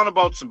he calling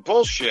about some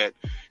bullshit,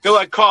 he'll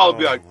like call and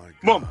be like,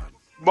 Mom.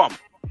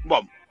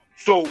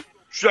 So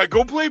should I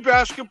go play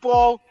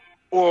basketball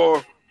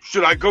or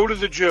should I go to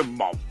the gym,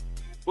 Mom?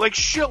 Like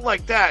shit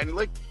like that. And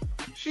like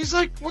she's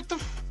like, what the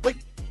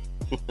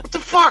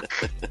fuck?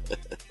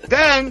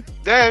 Then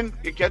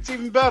it gets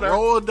even better.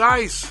 Roll a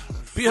dice.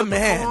 Be a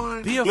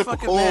man. Be a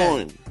fucking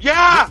man.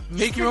 Yeah.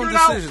 Make your own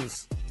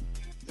decisions.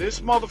 This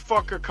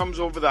motherfucker comes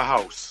over the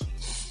house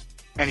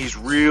and he's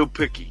real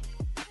picky.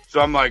 So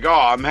I'm like,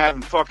 I'm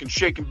having fucking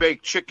shake and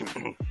bake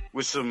chicken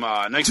with some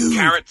nice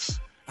carrots.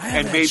 I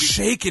haven't had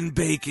shake and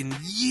bake in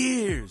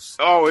years.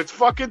 Oh, it's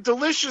fucking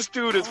delicious,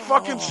 dude. It's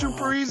fucking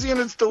super easy and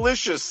it's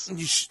delicious. And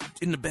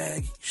in the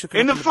bag.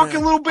 In the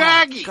fucking little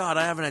baggie. Oh, God,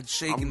 I haven't had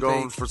shake and bake. I'm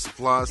going for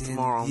supplies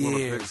tomorrow. I'm going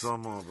to pick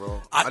some up,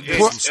 bro. I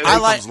did some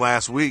Steakums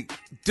last week.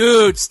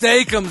 Dude,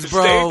 Steakums,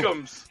 bro.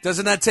 Steakums.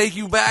 Doesn't that take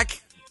you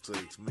back?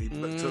 Took me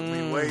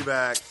way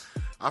back.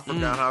 I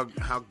forgot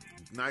how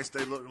nice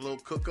they look, a little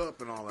cook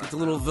up and all that. Get the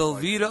little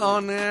Velveeta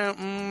on there.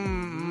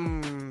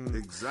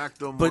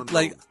 Exacto. But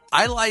like,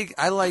 I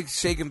like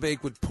shake and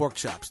bake with pork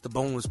chops, the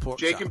boneless pork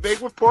chops. Shake and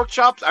bake with pork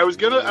chops. I was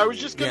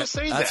just gonna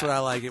say that. That's what I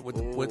like it with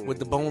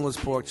the boneless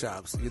pork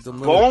chops. You get the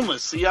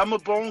boneless. See, I'm a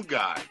bone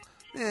guy.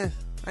 Yeah,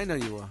 I know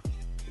you are.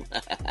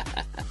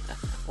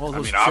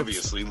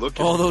 Obviously, look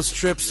at all those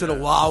trips to the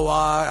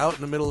Wawa out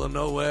in the middle of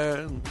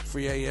nowhere,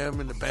 3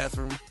 a.m. in the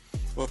bathroom.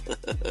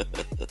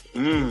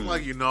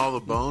 Like all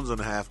the bones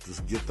and have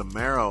to get the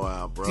marrow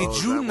out, bro.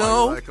 Did you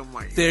know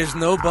there's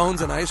no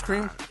bones in ice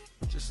cream?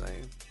 Just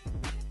saying.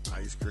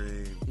 Ice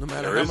cream. No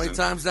matter how many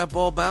times that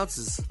ball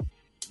bounces,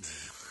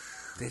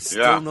 there's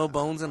still no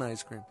bones in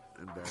ice cream.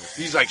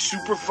 He's like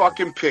super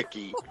fucking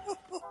picky.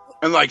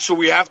 And like, so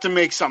we have to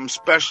make something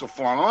special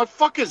for him. I'm like,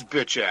 fuck his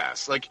bitch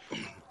ass. Like,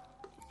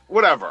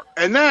 whatever.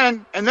 And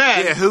then.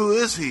 Yeah, who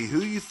is he?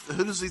 Who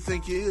does he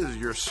think he is?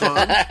 Your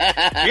son?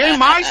 He ain't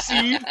my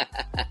seed.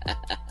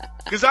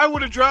 Because I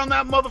would have drowned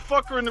that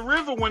motherfucker in the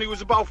river when he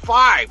was about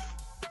 5.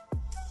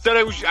 Said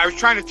I was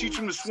trying to teach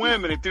him to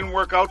swim and it didn't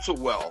work out so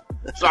well.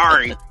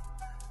 Sorry.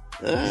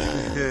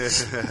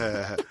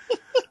 The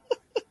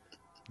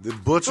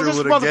butcher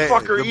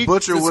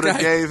would have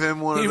gave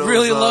him one of those. He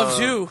really loves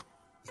you.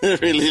 He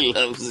really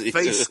loves you.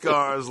 Face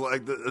scars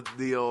like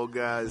the old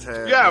guys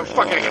had. Yeah,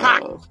 fucking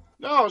hot.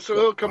 No, so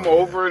he'll come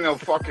over and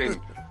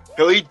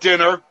he'll eat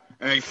dinner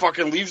and he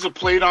fucking leaves a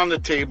plate on the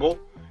table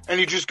and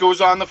he just goes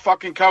on the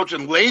fucking couch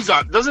and lays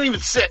on. Doesn't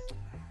even sit.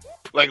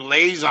 Like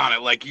lays on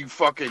it like you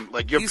fucking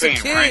like you're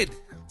paying rent.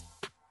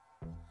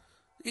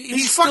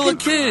 He's still a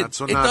kid.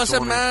 It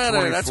doesn't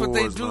matter. That's what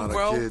they do,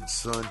 bro. Kid,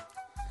 son.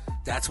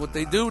 That's what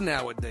they do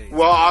nowadays.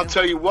 Well, I'll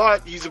tell you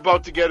what. He's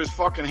about to get his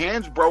fucking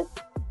hands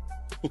broke.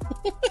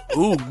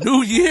 Ooh,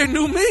 new year,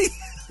 new me.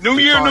 New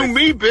year, new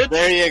me, bitch.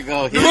 There you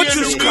go. New year,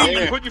 new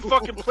me. Put your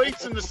fucking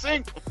plates in the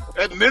sink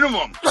at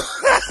minimum. God,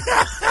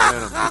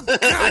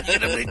 you're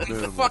gonna make me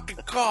fucking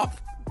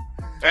cough.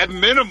 At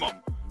minimum.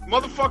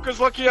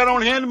 Motherfucker's lucky I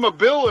don't hand him a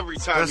bill every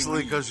time.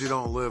 Especially because you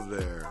don't live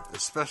there.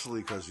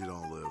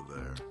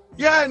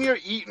 Yeah, and you're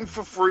eating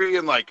for free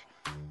and like.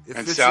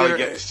 If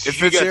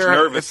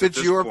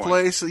it's your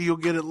place, you'll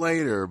get it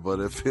later.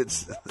 But if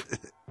it's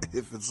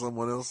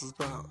someone else's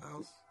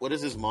house, what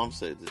does his mom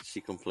say? Did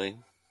she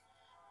complain?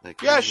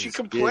 Like, yeah, she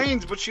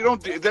complains, but she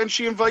don't. Then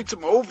she invites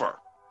him over.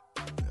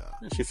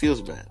 Yeah. She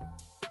feels bad.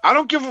 I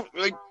don't give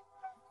like.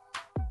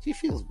 She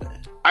feels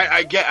bad.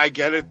 I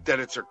get it that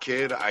it's her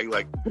kid.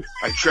 I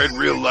tread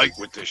real light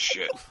with this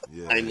shit.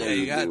 Yeah. I know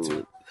you got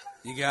to.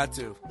 You got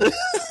to.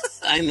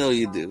 I know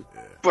you do.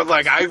 But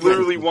like, I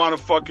literally want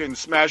to fucking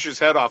smash his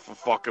head off a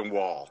fucking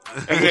wall.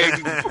 And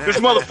this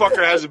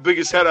motherfucker has the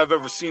biggest head I've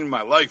ever seen in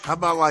my life. How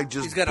about like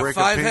just break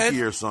a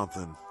pinky or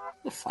something?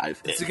 A 5 head.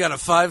 Has he got a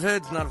 5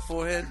 head, not a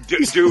 4 head?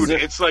 Dude,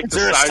 it's like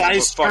the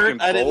size of a fucking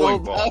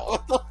bowling ball.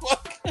 What the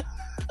fuck?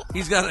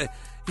 He's got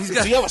do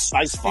you have a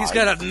size 5? He's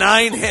got a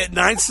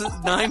 9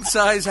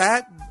 size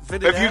hat.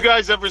 Have you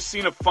guys ever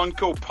seen a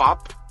Funko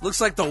Pop?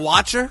 Looks like the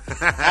Watcher.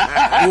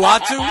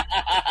 Uatu?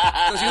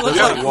 Does he look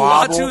like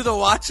Uatu the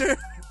Watcher?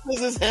 Does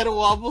his head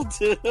wobble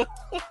too?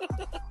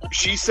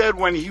 She said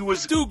when he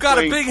was dude got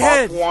a big Pop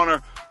head.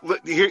 Warner,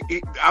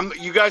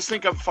 you guys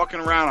think I'm fucking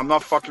around? I'm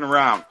not fucking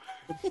around.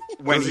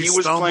 When he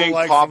was playing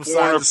like Pop from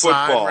Warner side to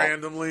side football,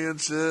 randomly and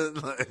shit.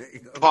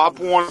 Like, Pop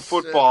Warner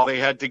football, they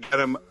had to get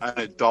him an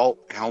adult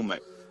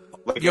helmet,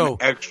 like Yo, an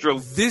extra.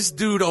 This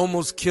dude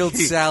almost killed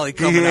Sally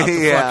coming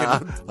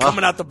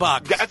out the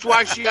box. That's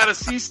why she had a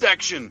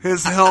C-section.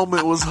 his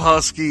helmet was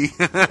husky.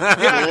 Yeah,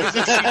 because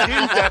if she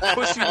didn't, that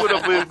pussy would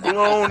have been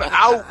blown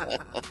out.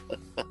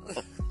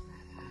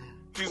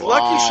 She's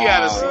lucky she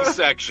had a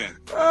C-section.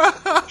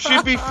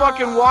 She'd be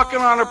fucking walking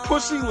on her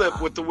pussy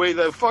lip with the way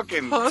the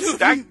fucking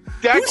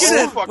that Who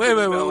said, fucking wait,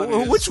 melon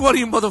is. which one of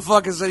you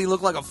motherfuckers said he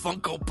looked like a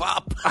Funko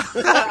Pop?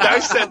 I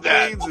said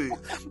that.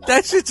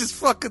 That shit just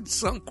fucking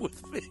sunk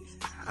with me.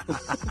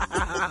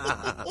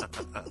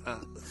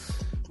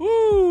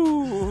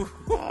 Woo.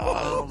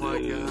 Oh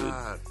my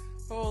god.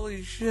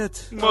 Holy shit.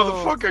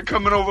 Motherfucker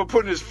coming over,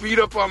 putting his feet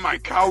up on my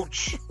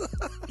couch.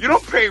 You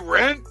don't pay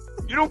rent.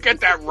 You don't get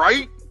that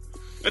right.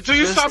 Until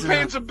you start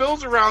paying some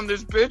bills around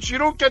this bitch, you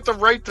don't get the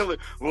right to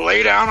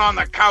lay down on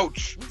the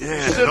couch.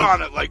 Yeah, Sit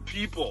on it like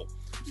people.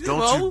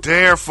 Don't you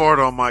dare fart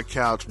on my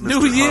couch, Mr.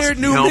 New year,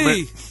 Husky new helmet.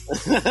 me.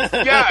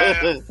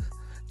 Yeah.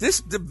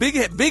 The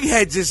big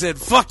head just said,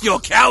 "Fuck your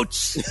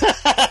couch."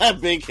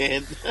 Big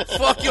head.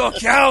 Fuck your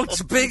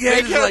couch. Big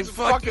head is like,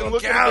 "Fuck fucking your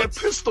looking to couch." get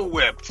pistol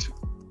whipped.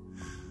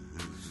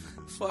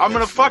 I'm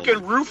gonna fucking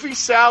roofie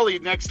Sally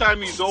next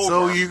time he's over.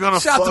 So you're gonna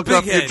Shout fuck to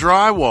up Big your Head.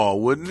 drywall,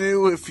 wouldn't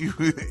you? If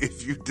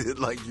you did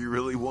like you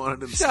really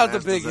wanted him, Shout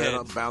to smashed Big his head Head.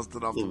 up, bounced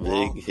it off The the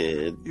wall. big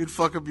head. You'd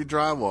fuck up your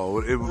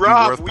drywall. It would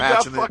Rob, be worth we got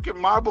patching it. fucking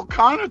marble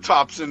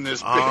countertops in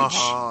this bitch.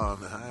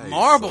 Nice.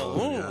 Marble.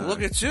 So, Ooh, yeah.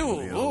 look at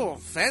you. Yeah. Oh,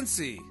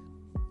 fancy.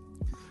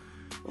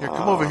 Here,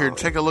 come over here and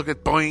take a look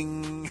at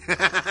boing.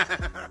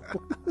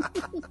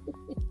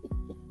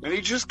 And he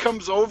just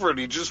comes over and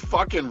he just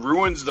fucking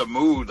ruins the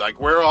mood. Like,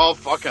 we're all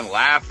fucking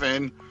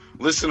laughing,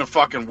 listen to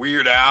fucking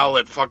Weird Al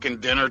at fucking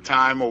dinner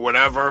time or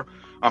whatever.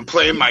 I'm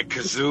playing my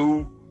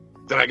kazoo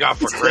that I got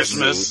for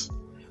Christmas.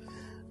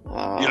 You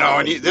know,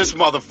 and this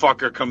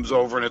motherfucker comes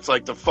over and it's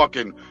like the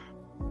fucking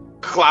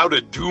cloud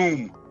of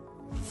doom.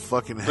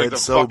 Fucking It's head like the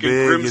so fucking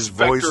big, Grim his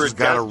voice Spectre has of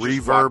got a Death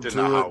just reverb walked in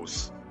the to it.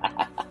 house.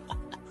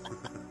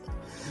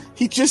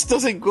 He just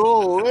doesn't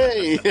go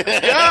away.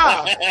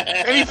 Yeah,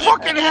 and he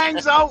fucking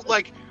hangs out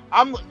like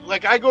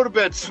I go to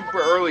bed super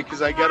early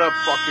because I get up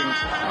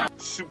fucking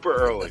super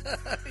early.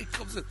 he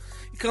comes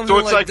So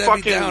in it's like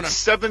Debbie fucking Downer.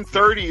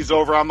 7:30 is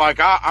over. I'm like,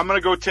 I'm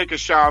gonna go take a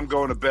shower. I'm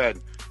going to bed.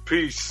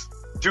 Peace,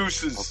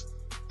 deuces.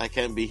 I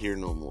can't be here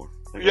no more.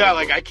 Yeah,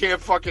 like I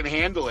can't fucking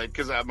handle it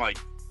because I'm like,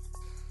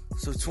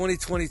 So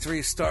 2023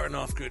 is starting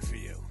off good for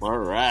you. All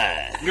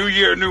right. New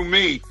year, new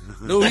me.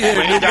 New year, new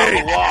Laying down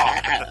me. the law.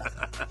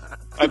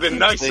 I've been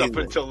nice up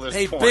until this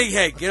Hey, point. big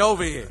head, get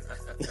over here.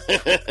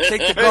 Take the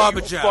Hey,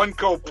 garbage you out.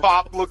 Funko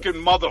Pop looking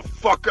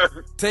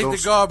motherfucker. Take Don't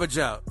the garbage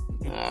out.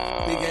 Big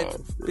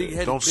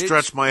head. Don't bitch.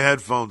 stretch my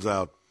headphones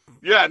out.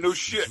 Yeah, no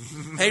shit.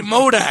 Hey,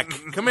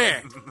 Modak, come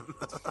here.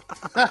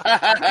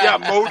 Yeah,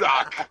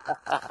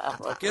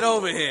 MODOK. Get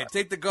over here.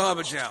 Take the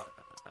garbage out.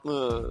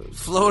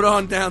 Float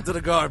on down to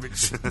the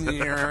garbage.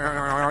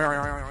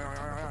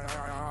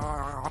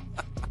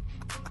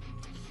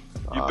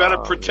 You better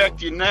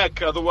protect your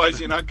neck, otherwise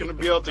you're not going to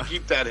be able to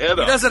keep that head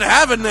He up. doesn't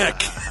have a neck.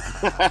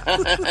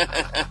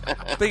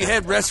 Big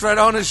head rests right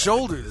on his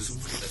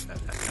shoulders.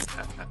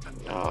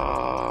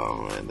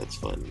 Oh man, that's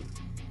funny.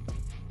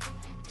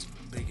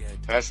 Big head.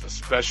 That's the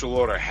special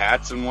order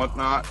hats and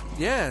whatnot.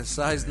 Yeah,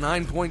 size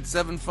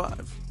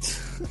 9.75.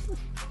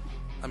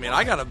 I mean,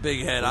 I got a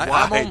big head. I'm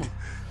Wide.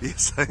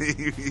 Yes,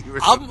 you were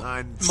I'm-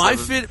 nine, my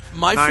seven- fit-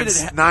 my nine,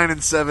 fitted ha- 9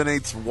 and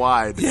 7/8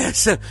 wide.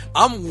 Yes,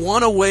 I'm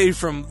one away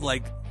from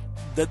like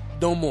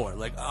no more.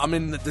 Like I'm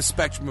in the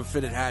spectrum of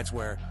fitted hats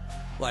where,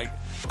 like,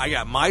 I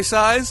got my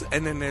size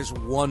and then there's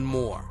one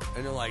more,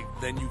 and you're like,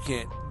 then you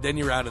can't, then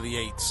you're out of the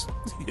 8s.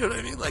 You know what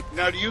I mean? Like,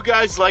 Now, do you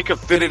guys like a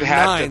fitted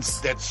hat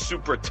Nines. that's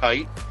super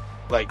tight?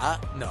 Like,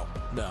 no.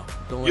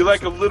 Don't you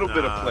like it. a little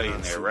bit of play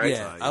in there, right?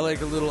 Yeah, I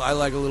like a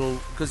little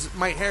because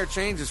my hair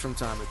changes from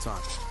time to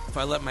time. If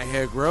I let my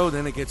hair grow,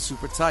 then it gets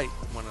super tight.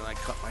 When I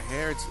cut my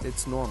hair,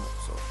 it's normal.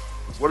 So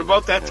What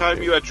about that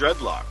time you had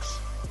dreadlocks?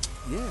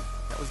 yeah,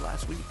 that was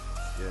last week.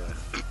 Yeah.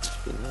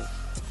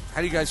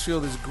 How do you guys feel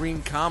this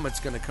green comet's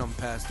going to come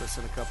past us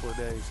in a couple of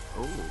days?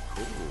 Oh,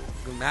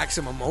 cool.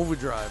 Maximum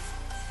Overdrive.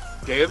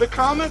 Day of the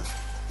Comet?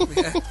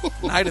 Yeah.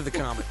 Night of the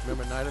Comet.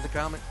 Remember Night of the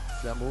Comet?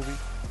 That movie?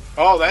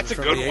 Oh, that's a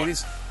From good the one.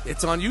 80s?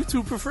 It's on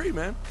YouTube for free,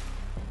 man.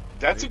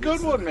 That's a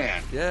good one,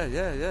 man.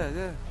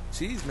 Yeah.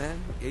 Cheese, man.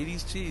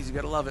 80s cheese. You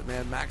got to love it,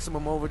 man.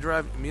 Maximum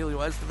Overdrive. Emilio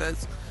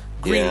Estevez.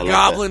 Green I like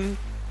Goblin.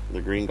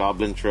 The Green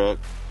Goblin truck.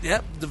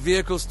 Yep. The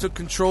vehicles took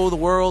control of the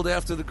world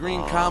after the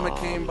Green Comet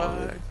came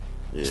by.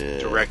 Yeah.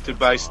 Directed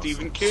by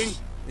Stephen King.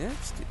 Yeah.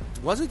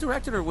 Was it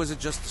directed or was it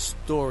just a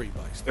story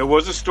by Stephen? It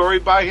was a story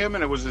by him,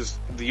 and it was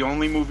the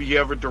only movie he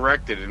ever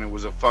directed, and it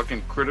was a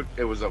fucking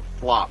it was a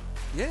flop.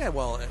 Yeah,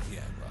 well, yeah.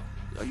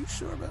 Well, are you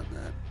sure about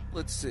that?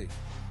 Let's see.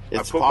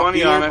 It's put money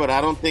popular, on it. but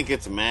I don't think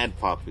it's mad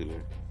popular.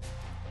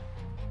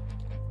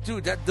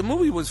 Dude, the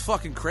movie was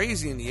fucking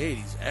crazy in the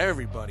 80s.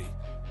 Everybody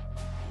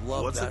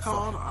loved What's that. it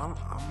called?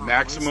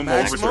 Maximum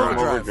Maximum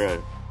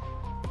Overdrive.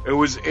 It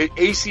was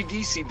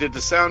AC/DC did the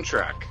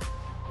soundtrack.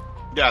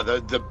 Yeah,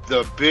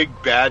 the big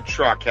bad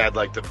truck had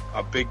like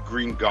a big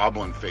green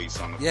goblin face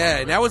on the Yeah,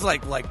 and that was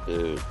like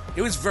Dude.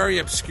 it was very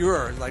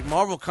obscure. Like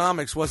Marvel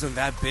Comics wasn't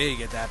that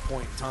big at that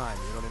point in time.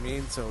 You know what I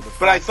mean? So,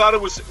 but I thought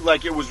it was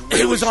like it was.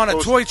 Really it was on a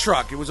supposed- toy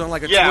truck. It was on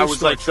like a Yeah, toy it was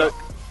store like truck.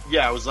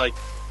 it was like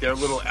their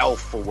little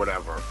elf or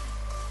whatever.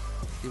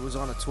 It was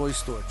on a toy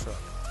store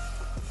truck.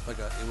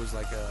 It was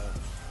like a.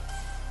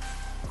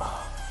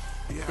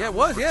 Yeah, it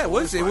was. Yeah, it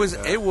was.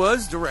 It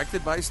was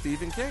directed by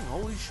Stephen King.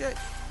 Holy shit!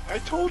 I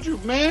told you,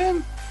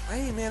 man.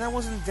 Hey, man, I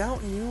wasn't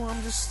doubting you.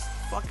 I'm just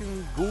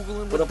fucking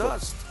Googling with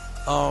dust.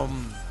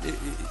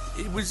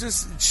 It was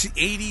just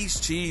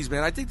 80s cheese,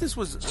 man. I think this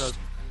was.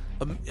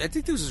 I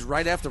think this was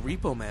right after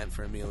Repo Man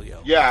for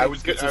Emilio. Yeah, I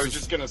was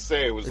just gonna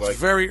say it was It's like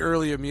very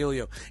early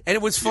Emilio, and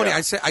it was funny.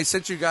 Yeah. I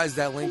sent you guys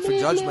that link for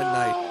Judgment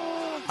Night.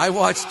 I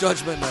watched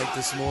Judgment Night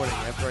this morning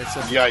after I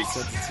sent it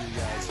to you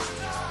guys.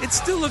 It's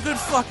still a good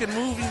fucking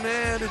movie,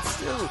 man.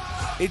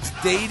 It's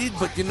dated,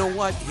 but you know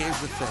what? Here's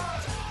the thing.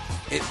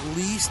 At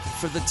least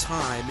for the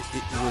time,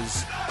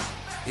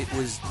 it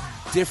was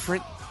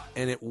different,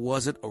 and it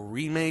wasn't a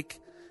remake.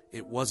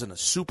 It wasn't a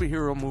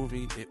superhero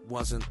movie. It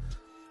wasn't,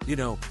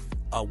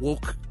 a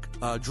woke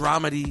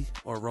dramedy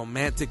or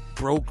romantic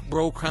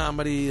bro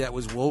comedy that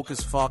was woke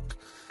as fuck.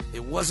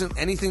 It wasn't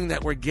anything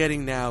that we're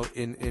getting now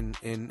in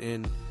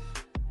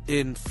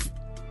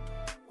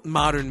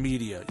modern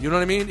media. You know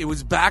what I mean? It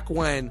was back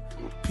when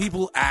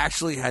people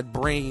actually had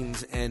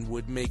brains and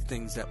would make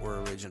things that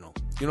were original.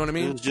 You know what I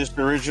mean? It was just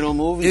original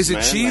movies. Is it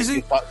man.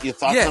 cheesy? Like you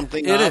thought Yeah,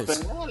 something it up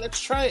is. and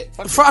let's try it.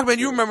 Frogman,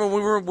 you remember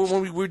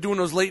when we were doing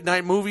those late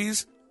night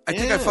movies? I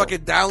think I fucking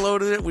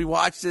downloaded it. We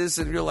watched this,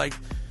 and you're like,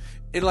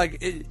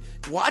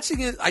 watching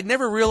it. I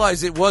never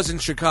realized it was in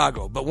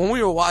Chicago, but when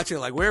we were watching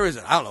it, like, where is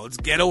it? I don't know. It's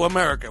ghetto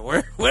America,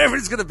 wherever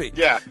it's gonna be.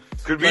 Yeah,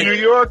 could be New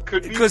York.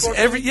 Could be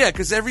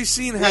because every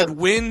scene had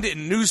wind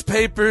and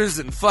newspapers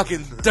and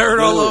fucking dirt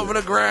all over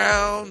the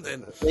ground.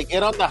 And they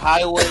get on the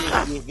highway.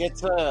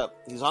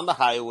 He's on the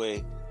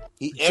highway.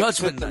 He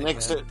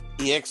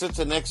exits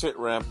an exit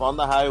ramp on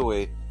the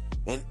highway,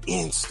 and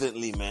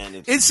instantly, man,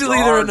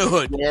 they're in the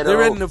hood.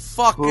 They're in the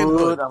fucking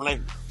hood. I'm like,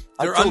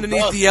 they're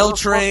underneath the L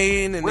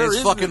train, and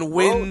there's fucking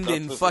wind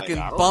and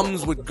fucking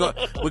bums with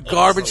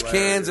garbage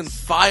cans and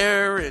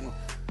fire. And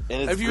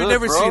if you've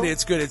never seen it,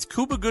 it's good. It's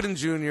Cuba Gooding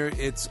Jr.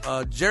 It's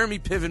Jeremy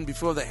Piven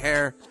before the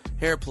hair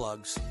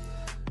plugs.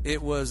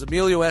 It was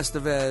Emilio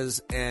Estevez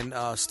and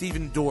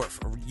Stephen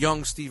Dorff, or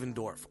young Stephen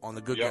Dorff, on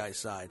the good guy's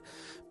side.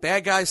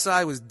 Bad guy's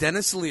side was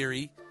Dennis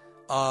Leary.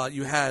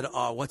 You had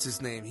what's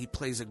his name? He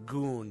plays a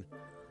goon.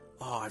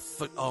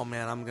 Oh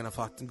man, I'm gonna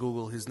fucking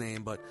Google his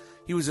name, but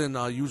he was in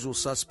Usual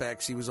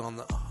Suspects. He was on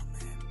the. Oh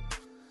man,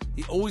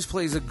 he always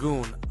plays a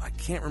goon. I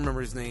can't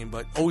remember his name,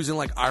 but always in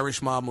like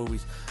Irish mob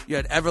movies. You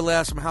had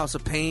Everlast from House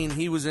of Pain.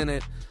 He was in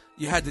it.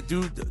 You had the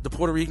dude, the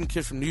Puerto Rican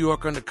kid from New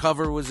York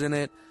Undercover, was in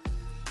it.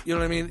 You know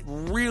what I mean?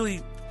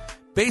 Really,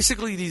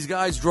 basically, these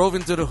guys drove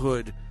into the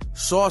hood,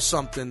 saw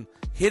something,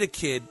 hit a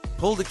kid,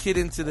 pulled the kid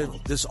into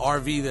this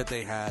RV that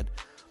they had,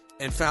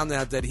 and found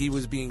out that he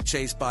was being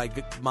chased by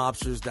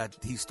mobsters that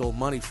he stole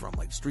money from,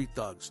 like street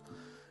thugs.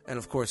 And,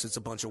 of course, it's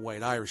a bunch of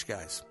white Irish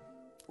guys.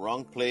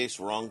 Wrong place,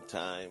 wrong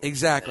time.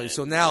 Exactly.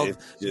 So now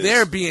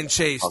they're being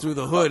chased through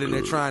the hood, and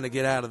they're trying to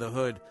get out of the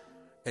hood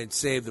and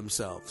save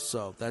themselves.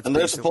 So that's and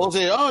they're supposed to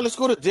say, let's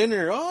go to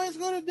dinner. Let's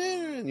go to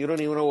dinner. And you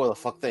don't even know where the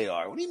fuck they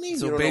are. What do you mean?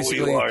 So you don't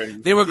basically, know where you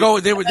are? they were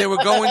going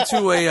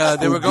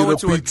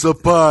to a pizza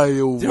pie.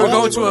 They were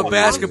going to a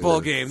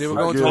basketball game. They were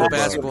going to a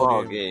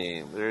basketball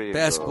game. There you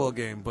basketball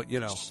game, but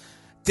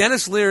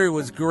Dennis Leary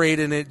was great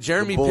in it.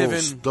 Jeremy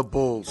Piven. The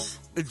Bulls.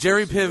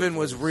 Jerry Piven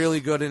was really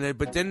good in it.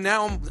 But then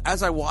now,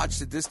 as I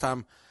watched it this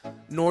time,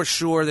 North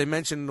Shore, they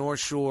mentioned North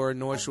Shore.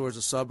 North Shore is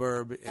a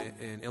suburb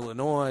in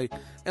Illinois.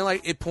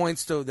 And, it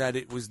points to that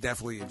it was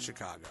definitely in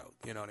Chicago.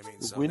 You know what I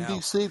mean? So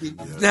Windy City.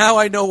 Now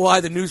I know why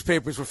the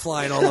newspapers were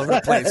flying all over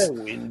the place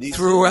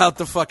throughout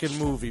the fucking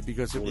movie,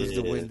 because it was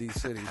the Windy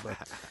City.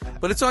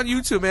 But it's on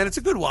YouTube, man. It's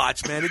a good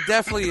watch, man. It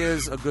definitely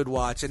is a good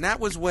watch. And that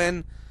was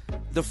when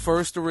the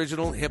first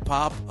original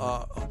hip-hop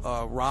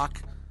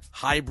rock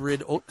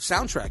hybrid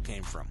soundtrack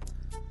came from.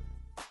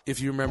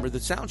 If you remember the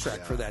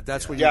soundtrack for that,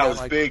 that's when you got it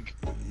was big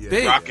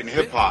rock and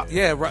hip hop.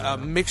 Yeah, a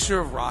mixture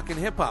of rock and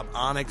hip hop.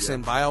 Onyx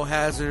and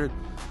Biohazard.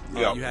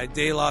 You had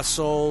De La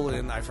Soul,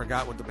 and I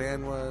forgot what the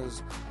band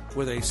was,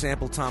 where they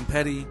sampled Tom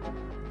Petty,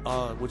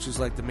 which is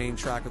like the main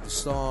track of the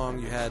song.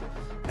 You had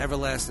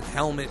Everlasting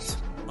Helmet.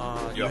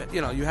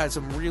 You had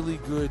some really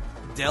good.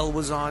 Dell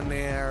was on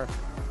there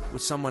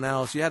with someone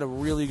else. You had a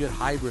really good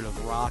hybrid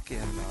of rock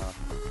and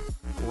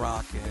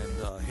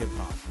hip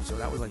hop. So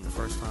that was like the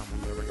first time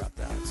we ever got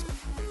that. So,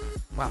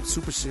 wow,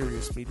 super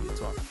serious media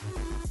talk.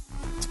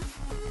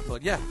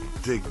 But yeah,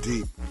 dig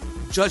deep.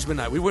 Judgment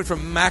Night. We went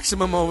from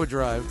Maximum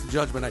Overdrive to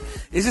Judgment Night.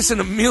 Is this an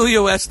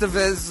Emilio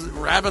Estevez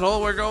rabbit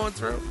hole we're going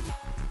through?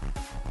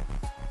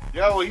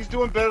 Yeah, well, he's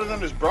doing better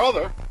than his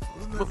brother. I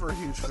was never a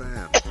huge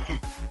fan.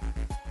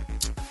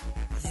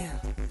 Yeah,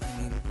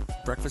 I mean,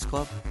 Breakfast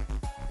Club.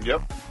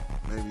 Yep.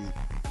 Maybe. Yeah.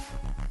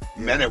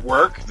 Men at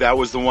Work. That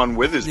was the one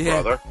with his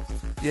brother.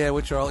 Yeah,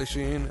 with Charlie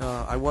Sheen.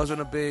 I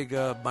wasn't a big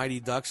Mighty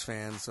Ducks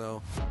fan,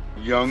 so.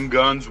 Young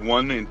Guns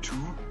 1 and 2.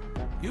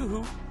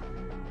 Yoo-hoo.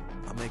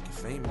 I'll make you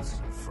famous.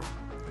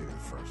 Maybe the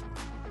first one.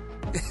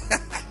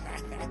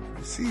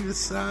 You see the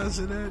size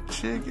of that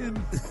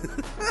chicken?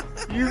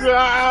 You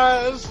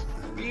guys.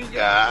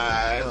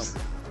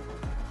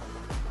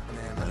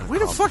 Where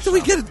the fuck do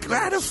we get?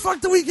 How the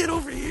fuck do we get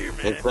over here,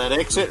 man? It's that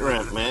exit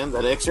ramp, man.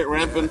 That exit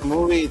ramp in the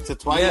movie to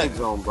Twilight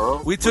Zone, bro.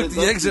 We took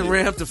the exit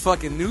ramp to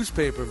fucking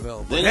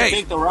Newspaperville. Then you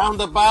take the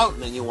roundabout,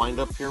 and then you wind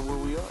up here where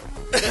we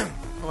are.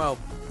 Well,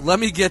 let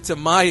me get to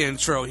my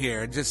intro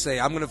here and just say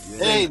I'm gonna.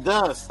 Hey,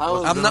 Dust.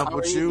 I'm not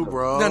with you,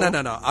 bro.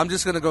 No. I'm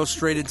just gonna go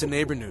straight into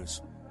neighbor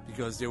news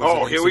because there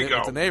was an incident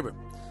with the neighbor.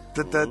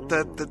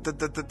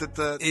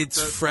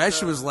 It's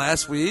fresh. It was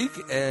last week,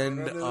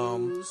 and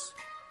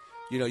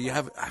you know, I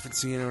haven't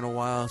seen her in a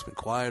while. It's been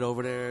quiet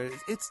over there.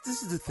 This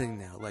is the thing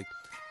now. Like,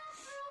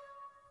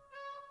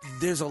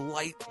 there's a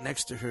light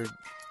next to her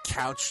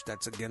couch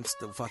that's against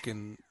the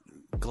fucking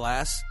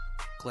glass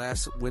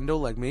window,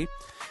 like me,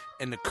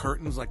 and the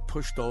curtain's like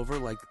pushed over,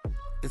 like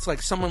it's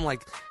like someone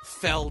like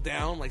fell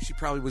down, like she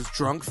probably was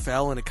drunk,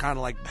 fell, and it kind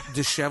of like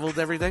disheveled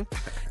everything.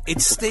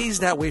 It stays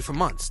that way for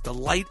months. The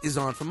light is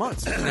on for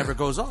months. It never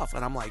goes off,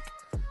 and I'm like,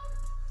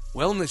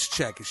 wellness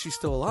check. Is she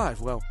still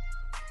alive? Well.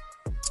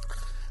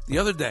 The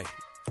other day,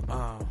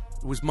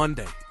 it was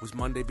Monday. It was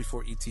Monday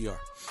before ETR.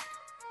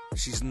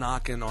 She's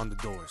knocking on the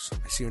doors.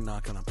 I see her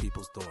knocking on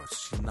people's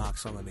doors. She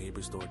knocks on the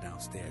neighbor's door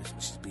downstairs,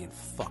 and she's being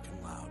fucking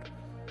loud.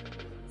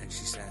 And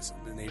she says,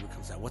 the neighbor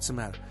comes out, "What's the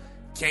matter?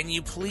 Can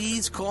you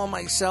please call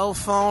my cell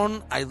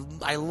phone? I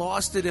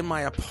lost it in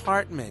my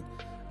apartment.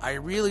 I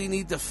really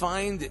need to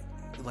find it."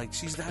 Like,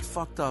 she's that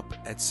fucked up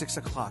at 6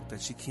 o'clock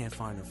that she can't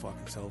find her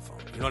fucking cell phone.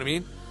 You know what I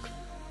mean?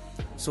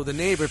 So the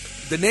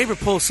neighbor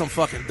pulls some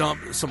fucking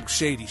some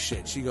shady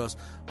shit. She goes,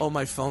 "Oh,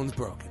 my phone's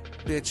broken."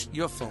 Bitch,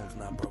 your phone's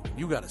not broken.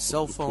 You got a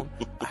cell phone,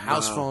 a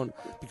house phone,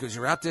 because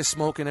you're out there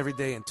smoking every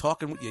day and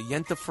talking with your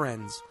yenta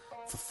friends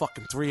for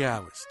fucking 3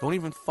 hours. Don't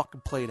even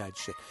fucking play that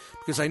shit.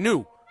 Because I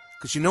knew,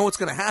 because you know what's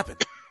going to happen.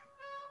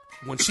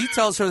 When she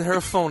tells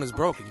her phone is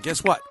broken,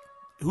 guess what?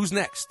 Who's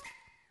next?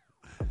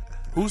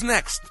 Who's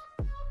next?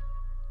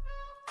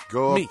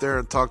 Go up there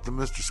and talk to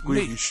Mr.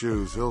 Squeaky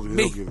Shoes. He'll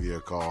give you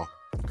a call.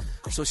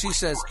 So she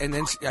says, and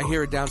then I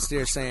hear her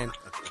downstairs saying,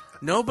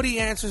 "Nobody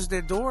answers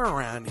their door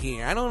around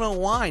here. I don't know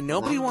why.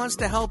 Nobody wants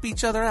to help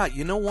each other out."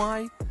 You know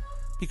why?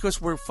 Because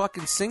we're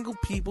fucking single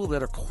people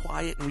that are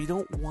quiet and we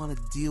don't want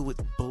to deal with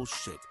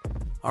bullshit.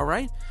 All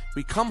right?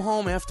 We come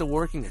home after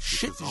working a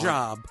shit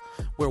job.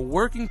 We're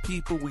working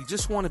people. We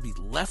just want to be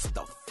left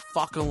the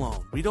fuck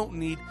alone. We don't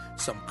need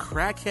some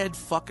crackhead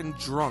fucking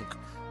drunk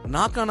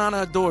knocking on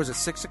our doors at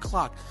 6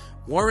 o'clock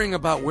worrying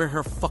about where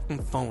her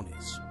fucking phone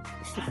is.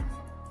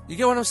 You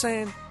get what I'm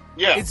saying?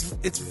 Yeah.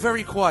 It's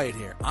very quiet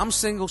here. I'm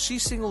single.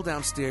 She's single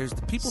downstairs.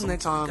 The people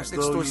next door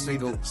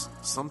single.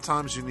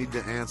 Sometimes you need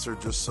to answer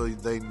just so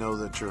they know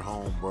that you're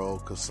home, bro.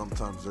 Because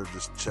sometimes they're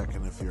just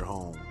checking if you're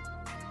home.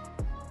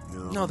 You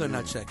know no, they're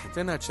not checking.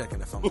 They're not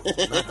checking if I'm home.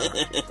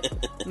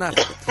 Not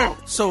her.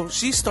 So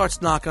she starts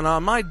knocking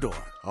on my door.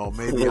 Oh,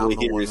 maybe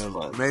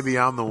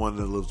I'm the one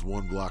that lives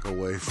one block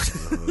away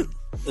from the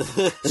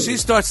hood. She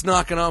starts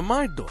knocking on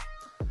my door.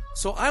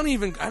 So I don't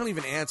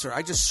even answer.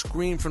 I just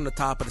scream from the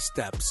top of the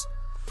steps.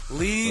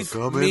 "Leave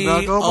me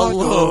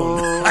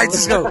alone." I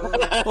just go,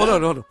 hold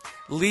on.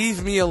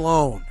 "Leave me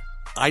alone.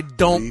 I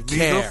don't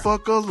care. Leave me the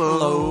fuck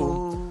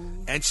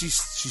alone." And she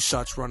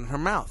starts running her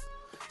mouth.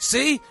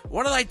 "See?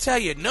 What did I tell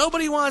you?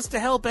 Nobody wants to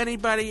help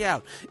anybody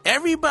out.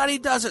 Everybody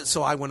does it."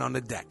 So I went on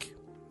the deck.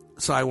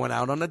 So I went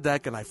out on the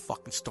deck and I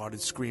fucking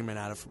started screaming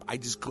at her. I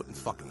just couldn't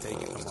fucking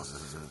take it anymore.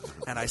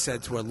 And I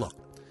said to her, "Look,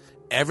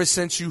 ever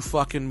since you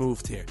fucking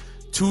moved here,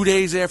 2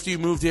 days after you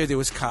moved here, there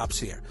was cops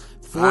here.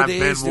 4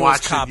 days, there was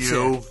cops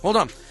here. Hold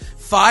on.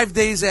 5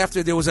 days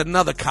after, there was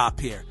another cop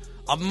here.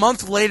 A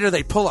month later,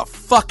 they pull a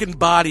fucking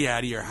body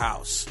out of your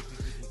house.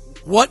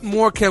 What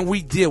more can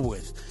we deal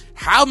with?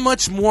 How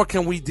much more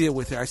can we deal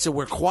with here?" I said,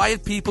 "We're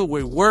quiet people.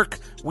 We work.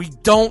 We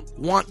don't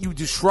want you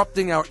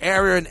disrupting our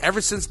area. And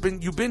ever since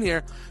you've been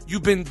here,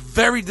 you've been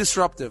very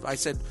disruptive." I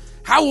said,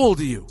 "How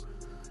old are you?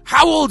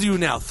 How old are you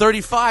now?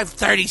 35,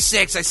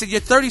 36. I said, "You're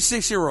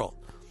 36-year-old.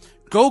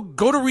 Go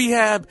to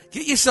rehab.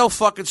 Get yourself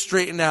fucking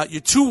straightened out. You're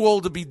too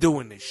old to be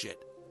doing this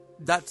shit."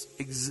 That's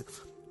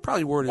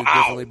probably worded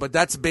differently, but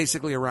that's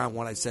basically around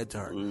what I said to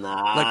her.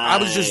 Nice. Like, I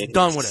was just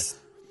done with it.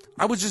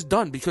 I was just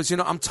done because,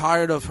 I'm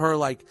tired of her,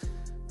 like,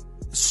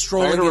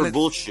 strolling tired of in her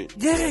bullshit.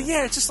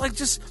 Yeah. It's just like,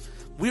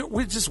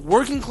 we're just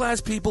working class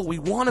people. We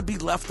want to be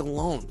left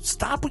alone.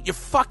 Stop with your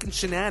fucking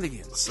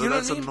shenanigans. So you know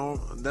that's what I mean?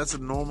 that's a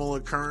normal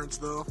occurrence,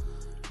 though?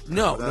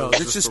 No,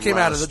 this just came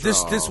out of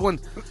this one.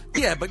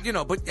 Yeah, but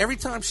but every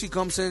time she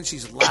comes in,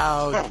 she's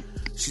loud.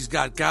 She's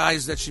got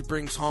guys that she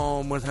brings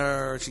home with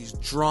her. She's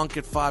drunk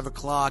at 5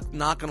 o'clock,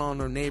 knocking on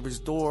her neighbor's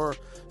door,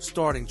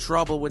 starting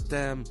trouble with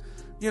them.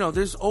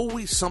 There's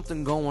always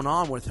something going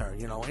on with her,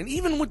 and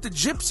even with the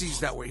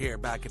gypsies that were here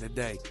back in the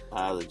day.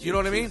 You know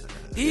what I mean?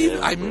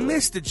 I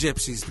miss the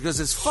gypsies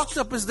because as fucked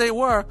up as they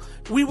were,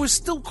 we were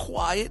still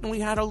quiet and we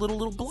had our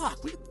little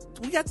block.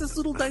 We got this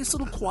nice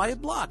little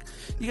quiet block.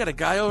 You got a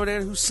guy over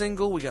there who's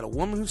single. We got a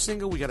woman who's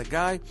single. We got a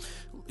guy,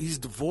 he's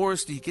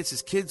divorced. He gets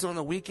his kids on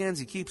the weekends.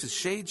 He keeps his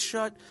shades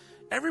shut.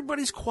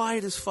 Everybody's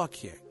quiet as fuck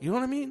here. You know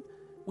what I mean?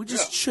 We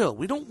just chill.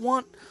 We don't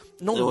want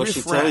no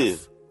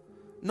riffraff.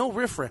 No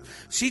riffraff.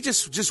 She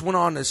just went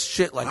on this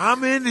shit like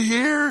I'm in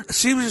here.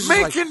 She was just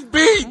making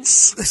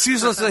beats.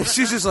 She's just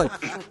like,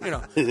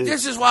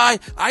 this is why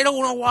I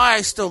don't know why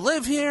I still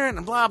live here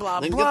and blah blah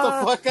then blah. Get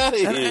the fuck out of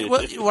here. And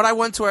what I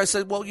went to her, I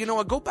said, well,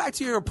 go back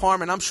to your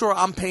apartment. I'm sure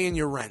I'm paying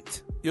your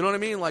rent. You know what I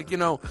mean? Like,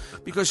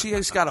 because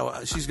she's got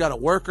a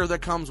worker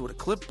that comes with a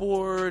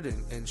clipboard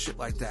and shit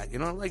like that.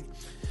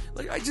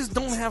 Like I just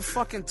don't have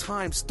fucking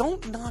time.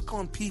 Don't knock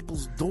on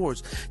people's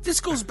doors. This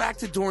goes back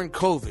to during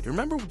COVID.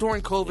 Remember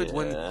during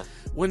COVID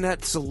when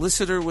that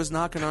solicitor was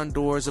knocking on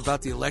doors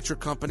about the electric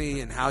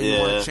company and how you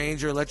want to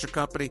change your electric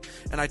company?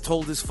 And I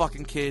told this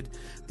fucking kid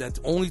that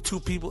only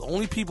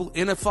people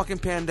in a fucking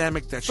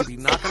pandemic that should be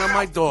knocking on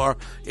my door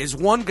is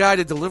one guy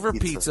to deliver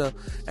pizza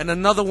and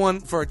another one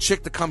for a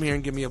chick to come here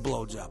and give me a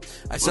blowjob.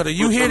 I said, are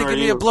you here to give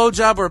me a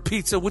blowjob or a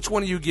pizza? Which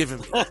one are you giving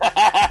me?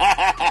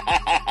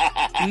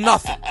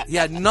 Nothing. He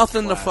had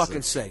nothing to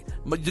fucking say.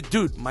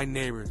 Dude, my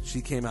neighbor,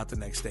 she came out the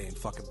next day and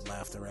fucking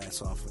laughed her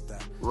ass off with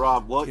that.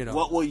 Rob, what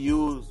would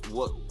you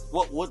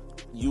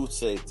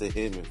say to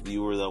him if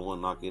you were the one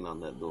knocking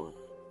on that door?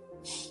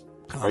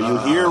 Are you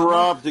here,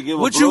 Rob, to give a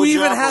blowjob? Would you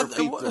even have?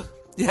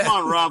 Yeah. Come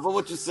on, Rob. What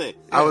would you say?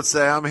 I would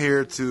say I'm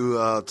here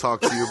to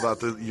talk to you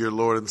about your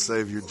Lord and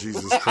Savior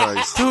Jesus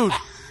Christ,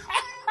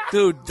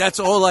 dude.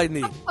 That's all I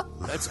need.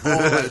 That's all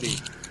I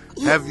need.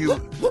 Have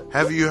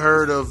you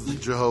heard of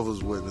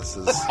Jehovah's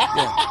Witnesses?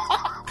 Yeah.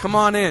 Come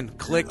on in.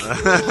 Click. There's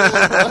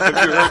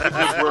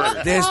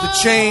the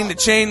chain. The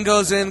chain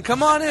goes in.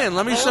 Come on in.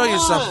 Let me show you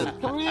something.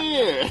 Come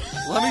here.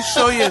 Let me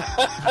show you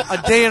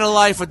a day in the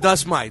life of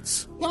dust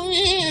mites. Come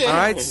here. All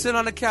right, sit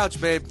on the couch,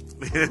 babe.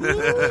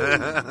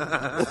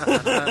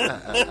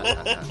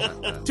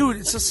 Dude,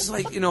 it's just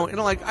like I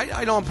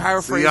know I'm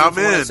paraphrasing.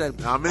 See,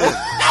 I'm in.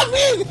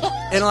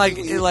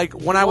 And like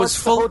when I was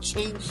full, I'm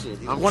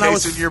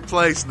casing your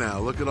place now.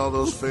 Look at all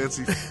those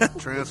fancy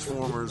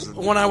transformers.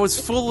 When I was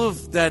full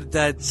of that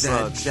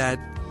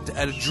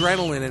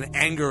adrenaline and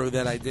anger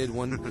that I did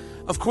when,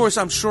 of course,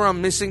 I'm sure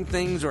I'm missing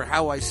things or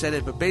how I said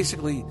it, but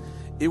basically,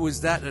 it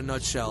was that in a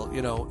nutshell,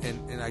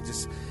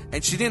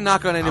 and she didn't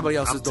knock on anybody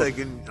else's door.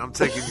 I'm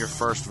taking your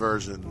first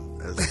version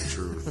as the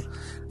truth.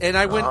 And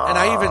I went, and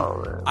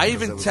I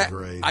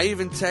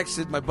even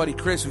texted my buddy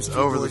Chris, who's two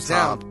doors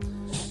down.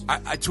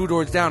 I 2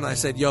 doors down, and I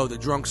said, "Yo, the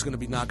drunk's gonna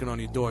be knocking on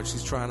your door.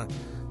 She's trying to,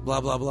 blah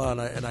blah blah."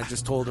 And I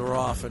just told her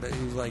off, and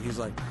he's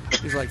like,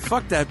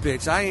 "Fuck that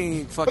bitch! I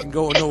ain't fucking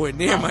going nowhere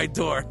near my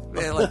door."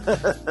 Man,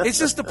 it's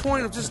just the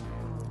point of just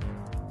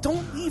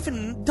don't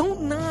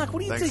knock. What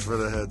do you think? Thanks for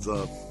the heads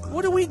up.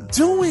 What are we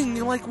doing?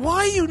 You're like, why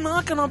are you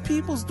knocking on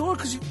people's door?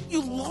 Because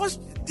you lost.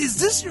 Is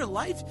this your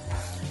life?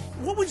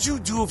 What would you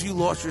do if you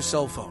lost your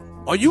cell phone?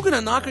 Are you going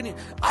to knock on your...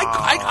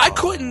 I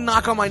couldn't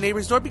knock on my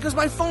neighbor's door because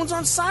my phone's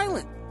on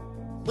silent.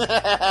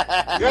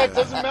 Yeah, it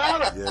doesn't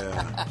matter.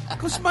 Yeah.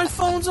 Because my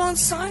phone's on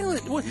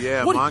silent.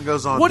 Mine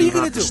goes on what are you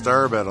gonna do?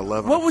 Disturb at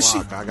 11 what was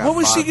o'clock. She, what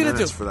was she going to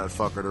do? For that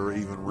fucker to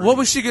even ring. What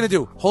was she going to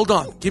do? Hold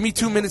on. Give me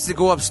 2 minutes to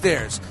go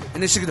upstairs.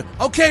 And then she's going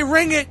to... Okay,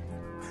 ring it.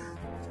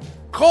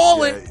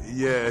 Call it.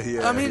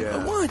 Yeah. I mean,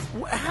 what?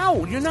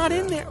 How? You're not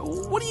in there.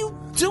 What are you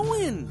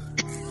doing?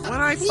 When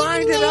I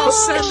find it, I'll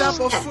send up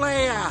a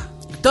flare.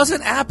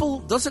 Doesn't Apple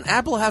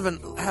have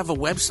a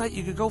website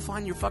you could go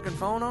find your fucking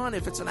phone on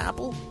if it's an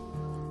Apple?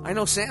 I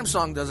know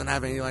Samsung doesn't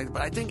have anything like that,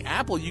 but I think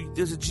Apple,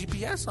 there's a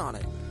GPS on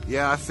it.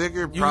 Yeah, I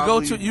figured you could go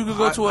to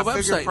a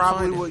website.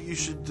 Probably what you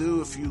should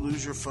do if you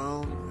lose your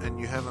phone and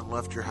you haven't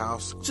left your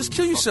house. Just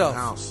kill yourself.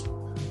 House.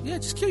 Yeah,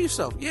 just kill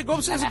yourself. Yeah, go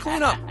upstairs and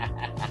clean up.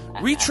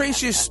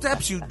 Retrace your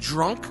steps, you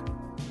drunk.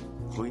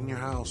 Clean your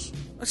house.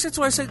 That's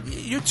why I said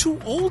you're too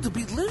old to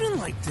be living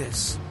like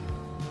this.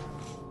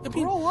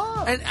 Grow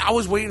up. And I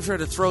was waiting for her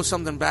to throw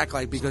something back,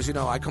 because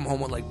I come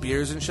home with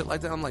beers and shit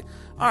like that. I'm like,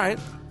 all right,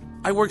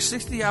 I work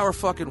 60-hour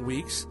fucking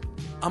weeks.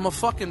 I'm a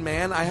fucking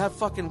man. I have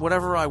fucking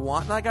whatever I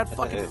want, and I got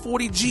fucking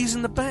 40 G's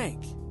in the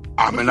bank.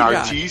 I'm an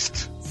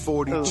artiste.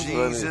 40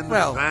 G's in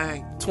the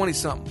bank.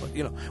 20-something, but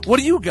what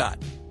do you got?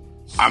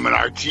 I'm an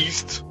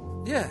artiste.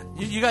 Yeah,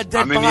 you got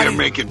dead bodies. I'm in here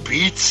making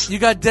beats. You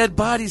got dead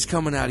bodies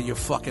coming out of your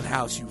fucking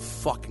house, you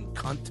fucking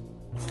cunt.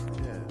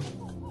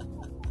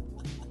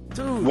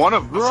 Dude, one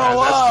of us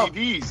has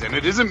STDs, and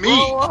it isn't me.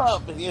 Grow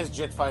up, and he has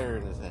jet fire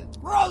in his head.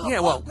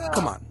 Yeah, well,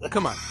 come on.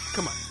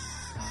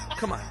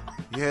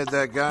 You had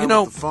that guy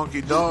with the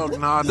funky dog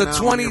nodding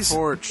out on your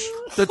porch.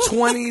 The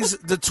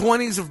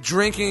 20s of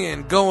drinking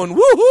and going,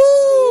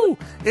 woohoo!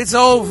 It's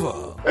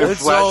over.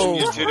 It's flashing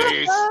your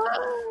titties.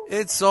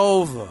 It's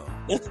over.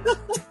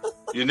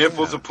 Your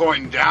nipples are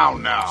pointing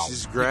down now.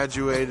 She's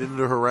graduated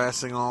into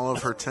harassing all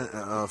of her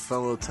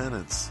fellow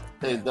tenants.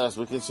 Hey, Dust,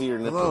 we can see your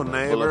nipples. Hello,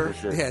 neighbor.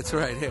 Yeah, it's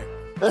right here.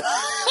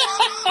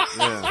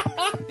 Yeah.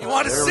 You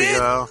want to see it?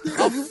 Go.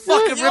 I'll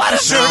fucking rip the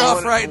shirt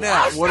off right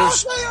now.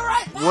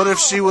 What if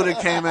she would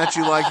have came at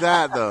you like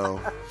that,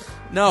 though?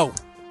 No.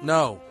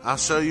 I'll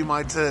show you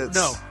my tits.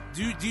 No.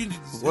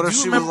 What if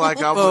she was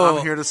like,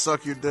 I'm here to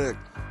suck your dick?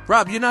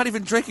 Rob, you're not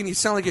even drinking. You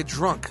sound like you're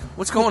drunk.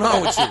 What's going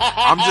on with you?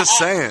 I'm just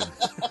saying.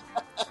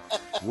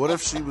 What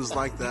if she was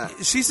like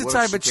that? She's the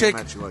type of chick.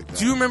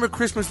 Do you remember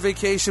Christmas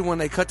Vacation when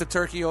they cut the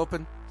turkey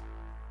open?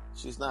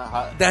 She's not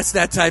hot. That's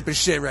that type of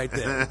shit right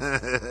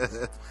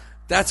there.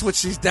 That's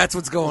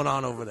what's going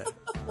on over there.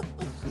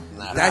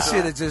 That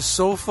shit is just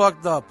so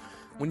fucked up.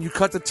 When you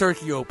cut the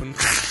turkey open,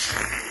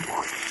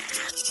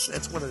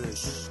 that's what it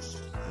is.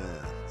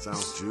 Yeah,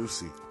 sounds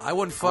juicy. I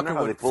wouldn't fucking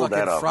with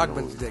fucking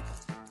Frogman's dick.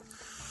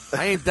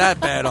 I ain't that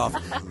bad off.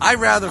 I'd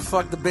rather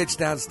fuck the bitch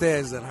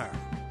downstairs than her.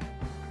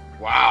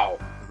 Wow.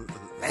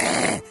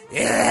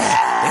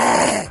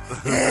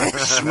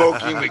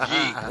 Smokey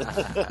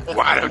McGee.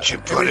 Why don't you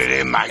put it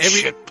in my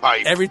shit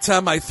pipe? Every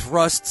time I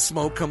thrust,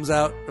 smoke comes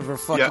out of her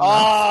fucking mouth.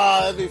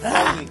 Oh, that'd be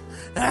funny.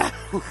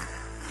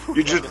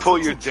 You just pull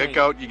your dick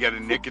out, you get a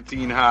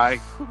nicotine high.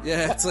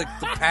 Yeah, it's like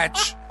the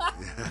patch.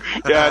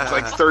 Yeah, it's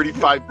like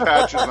 35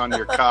 patches on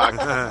your cock.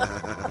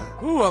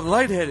 Ooh, I'm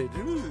lightheaded.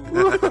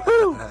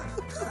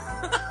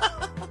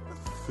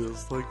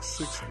 Feels like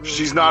 6 minutes.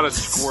 She's not a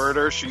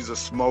squirter, she's a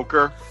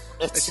smoker.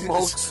 It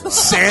smokes.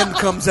 Sand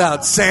comes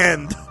out.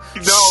 Sand.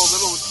 No, little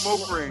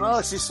smoke rings.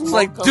 No, she smokes. It's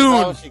like Dune.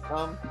 Out, she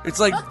come. It's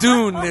like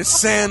Dune. There's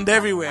sand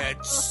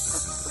everywhere.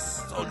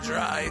 So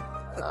dry.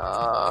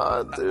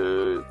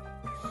 Dude.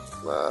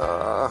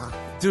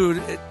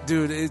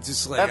 Dude, it's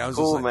just like That's I was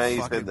cool, just like, man.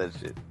 You fucking, said that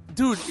shit.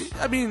 Dude,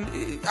 I mean,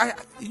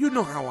 you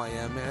know how I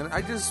am, man.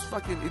 I just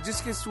fucking, it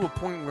just gets to a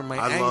point where my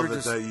anger I love it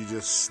just... that you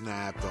just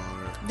snapped on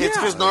her. It's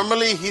because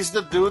normally he's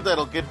the dude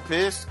that'll get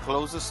pissed,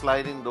 close the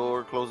sliding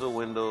door, close the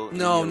window.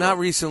 No, not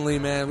recently,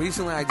 man.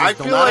 Recently, I just I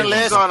don't... feel like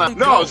he's on a...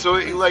 No, so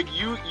like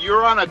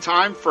you're on a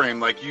time frame.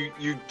 Like you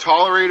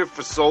tolerate it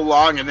for so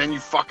long and then you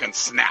fucking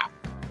snap.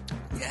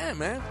 Yeah,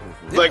 man.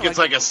 Yeah, like it's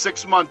like a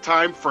 6-month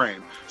time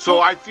frame.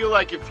 So I feel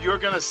like if you're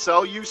going to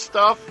sell you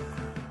stuff...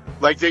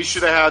 Like they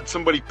should have had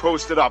somebody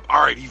post it up.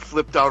 All right, he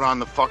flipped out on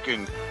the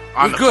fucking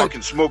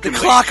fucking smoking. The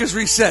clock is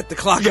reset. The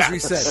clock is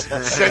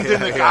reset. Send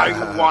in the guy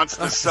who wants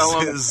to sell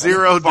him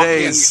 0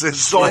 days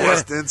since the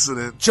last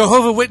incident.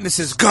 Jehovah's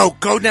Witnesses, go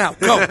now,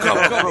 go. You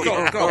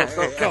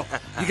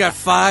got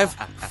 5,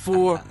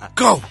 4,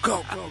 go.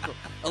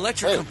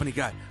 Electric company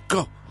guy,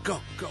 go.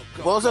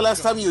 When was the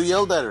last time you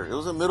yelled at her? It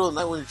was in the middle of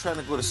the night when you're trying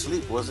to go to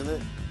sleep, wasn't it?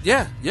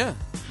 Yeah.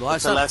 The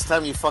last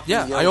time you fucking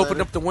yelled I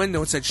opened up the window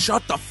and said,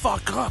 "Shut the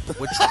fuck up." It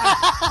was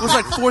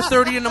like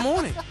 4:30 in the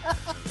morning,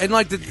 and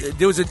like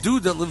there was a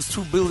dude that lives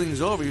 2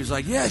 buildings over. He was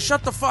like, "Yeah,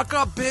 shut the fuck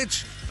up,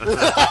 bitch."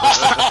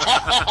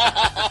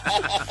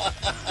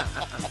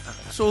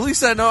 So at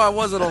least I know I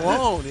wasn't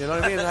alone. You know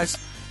what I mean? And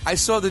I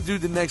saw the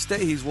dude the next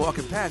day. He's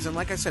walking past, and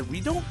like I said,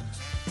 we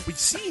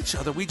see each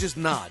other. We just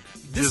nod.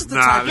 This is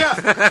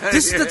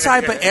the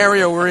type of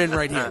area we're in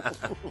right here.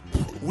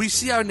 We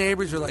see our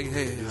neighbors. We're like,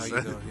 "Hey, how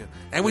you doing?" Yeah.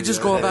 And we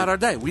just go about our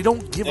day. We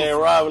don't give a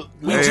Rob,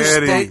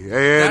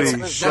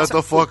 Eddie, shut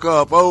the fuck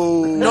up.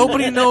 Oh,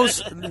 nobody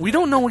knows. We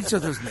don't know each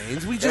other's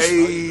names. We just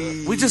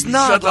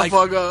nod. Shut the like,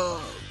 fuck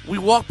up. We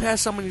walk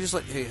past someone, you're just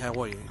like, "Hey, how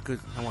are you? Good,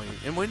 how are you?"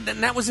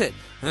 And that was it.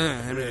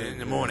 In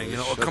the morning,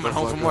 or coming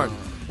home from work.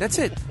 That's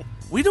it.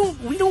 We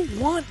don't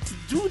want to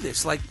do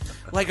this. Like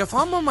if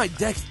I'm on my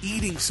deck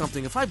eating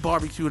something, if I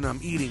barbecue and I'm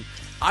eating,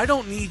 I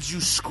don't need you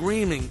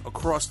screaming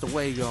across the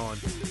way going,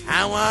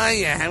 "How are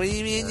you? How are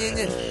you?"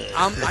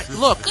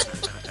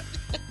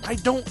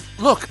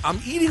 Look,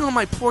 I'm eating on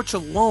my porch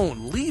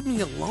alone. Leave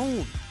me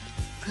alone.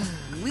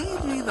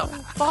 Leave me the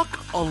fuck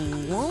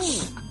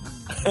alone.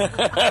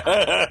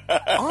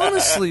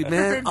 Honestly,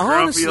 man.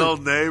 Honestly, grumpy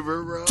old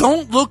neighbor, bro.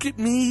 Don't look at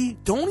me.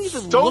 Don't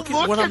even look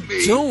at what I'm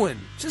doing.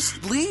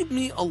 Just leave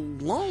me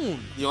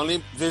alone. The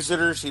only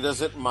visitors he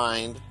doesn't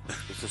mind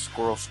is the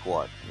Squirrel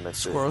Squad.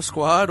 Squirrel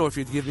Squad, or if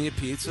you'd give me a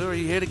pizza, or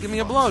you're here to give me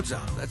a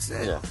blowjob. That's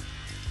it. Yeah.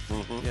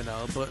 Mm-hmm. You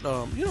know, but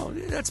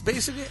that's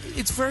basically.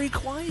 It's very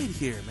quiet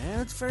here,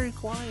 man. It's very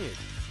quiet.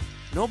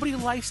 Nobody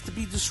likes to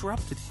be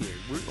disrupted here.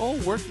 We're all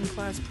working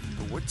class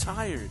people. We're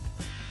tired.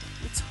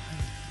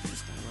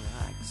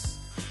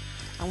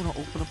 I want to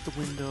open up the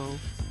window,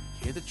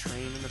 hear the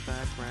train in the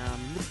background,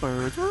 and the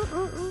birds.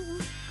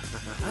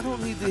 I don't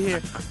need to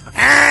hear,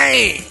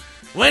 "Hey,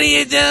 what are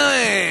you doing?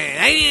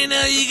 I didn't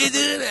know you could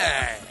do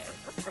that.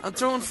 I'm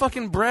throwing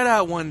fucking bread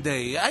out one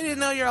day. I didn't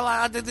know you're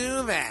allowed to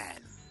do that."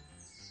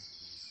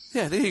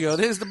 Yeah, there you go.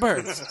 There's the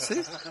birds.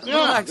 See?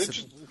 Yeah.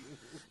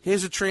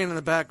 Here's a train in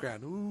the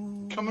background.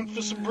 Ooh, coming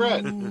for some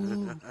bread.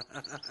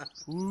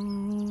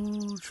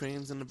 Ooh,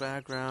 trains in the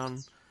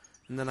background.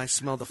 And then I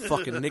smell the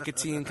fucking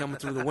nicotine coming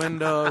through the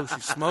window.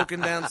 She's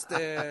smoking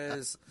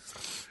downstairs.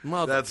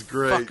 That's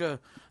great.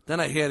 Then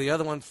I hear the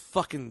other one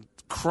fucking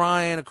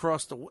crying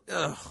across the...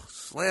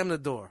 slam the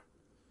door.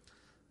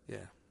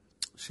 Yeah.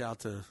 Shout out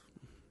to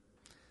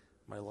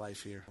my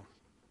life here.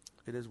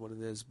 It is what it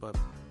is, but...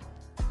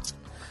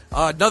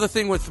 another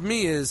thing with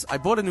me is I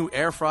bought a new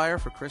air fryer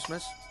for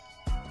Christmas.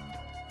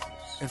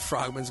 And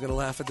Frogman's going to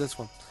laugh at this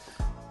one.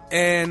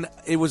 And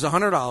it was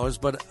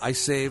 $100, but I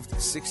saved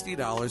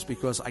 $60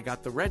 because I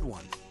got the red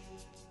one.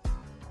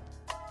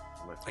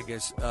 I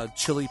guess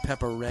chili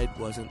pepper red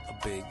wasn't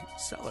a big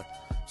seller.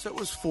 So it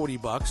was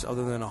 $40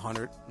 other than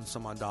 $100 and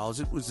some odd dollars.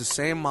 It was the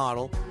same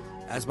model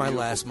as my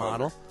last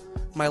model.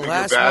 My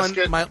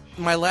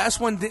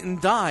last one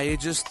didn't die.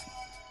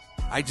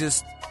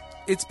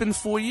 It's been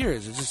 4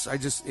 years.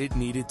 It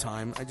needed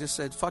time. I just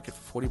said, fuck it,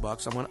 for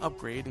 $40, I'm going to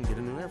upgrade and get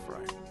a new air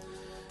fryer.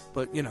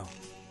 But, you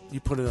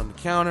put it on the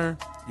counter,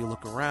 you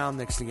look around,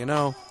 next thing you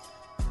know,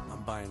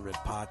 I'm buying red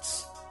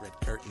pots, red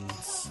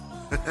curtains,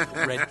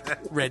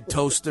 red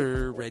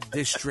toaster, red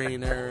dish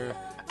drainer,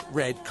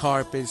 red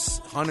carpets,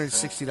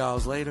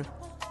 $160 later.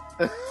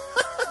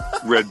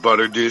 Red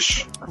butter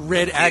dish.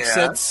 Red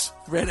accents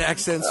for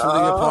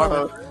the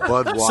apartment.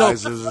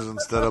 Budweiser's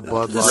instead of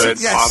Bud Light.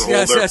 Yes.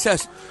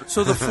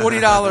 So the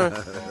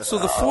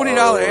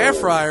 $40 air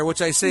fryer,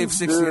 which I saved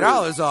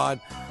 $60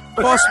 on,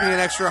 cost me an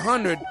extra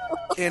 $100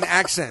 in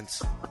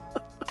accents.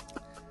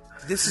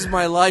 This is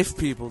my life,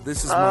 people.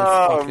 This is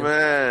my fucking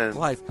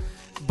life.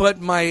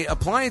 But my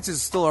appliances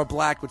still are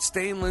black with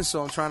stainless,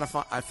 so I'm trying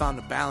to I found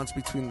a balance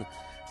between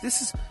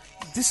this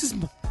is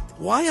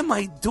why am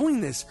I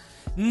doing this?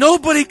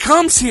 Nobody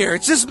comes here.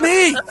 It's just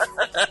me. Well,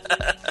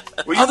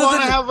 you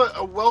want to have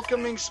a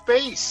welcoming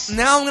space.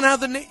 Now I'm going to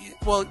have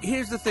well,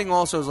 here's the thing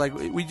also is like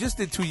we just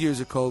did 2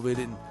 years of COVID,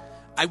 and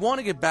I want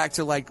to get back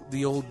to like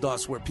the old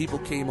Dust where people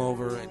came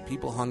over and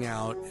people hung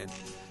out and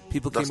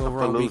people came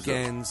over on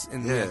weekends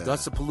and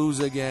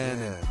Dust-a-Palooza again.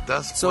 Yeah,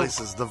 Dust Place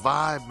is the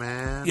vibe,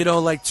 man.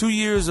 Like 2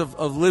 years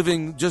of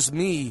living just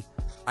me.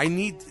 I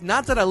need,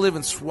 not that I live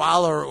in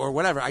squalor or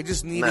whatever, I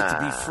just need it to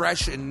be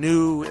fresh and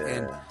new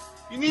and...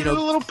 You need a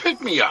little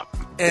pick-me-up.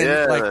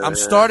 And I'm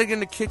starting in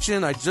the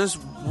kitchen. I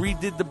just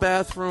redid the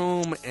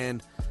bathroom,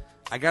 and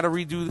I got to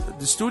redo...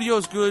 The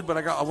studio's good, but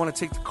I want to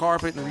take the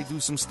carpet and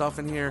redo some stuff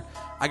in here.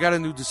 I got a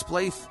new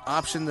display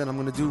option that I'm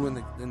going to do in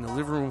the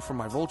living room for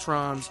my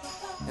Voltrons,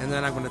 and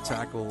then I'm going to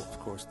tackle, of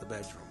course, the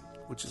bedroom,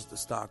 which is the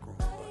stock room.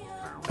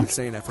 I've been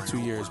saying that for 2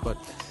 years, but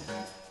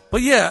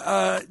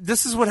yeah,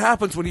 this is what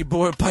happens when you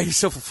buy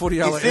yourself a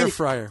 $40 air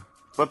fryer.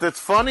 But it's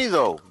funny,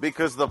 though,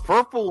 because the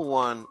purple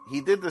one, he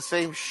did the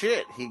same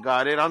shit. He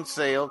got it on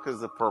sale because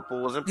the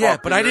purple wasn't popular. Yeah,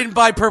 but I didn't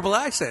buy purple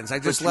accents. I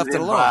just left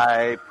it alone.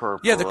 Buy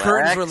purple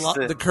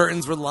the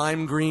curtains were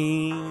lime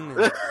green.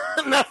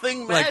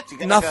 Nothing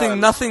matched.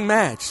 Nothing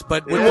matched.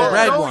 But with the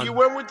red one, you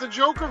went with the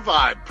Joker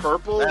vibe: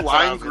 purple,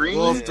 lime green.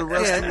 Well, if the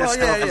rest of the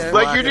stuff is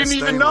like you didn't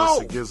even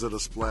know. It gives it a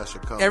splash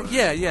of color.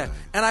 Yeah.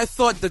 And I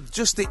thought that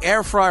just the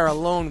air fryer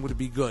alone would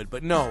be good,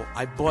 but no,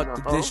 I bought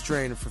the dish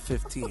drainer for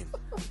 $15.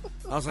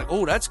 I was like,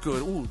 oh, that's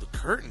good. Ooh, the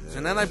curtains.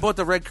 And then I bought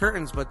the red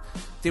curtains, but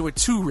they were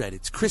too red.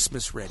 It's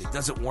Christmas red. It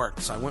doesn't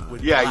work. So I went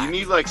with black. You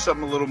need like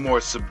something a little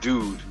more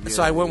subdued.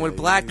 So I went with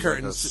black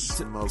curtains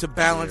to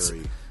balance.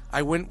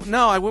 I went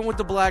with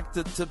the black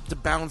to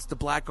balance the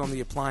black on the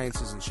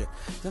appliances and shit.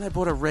 Then I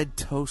bought a red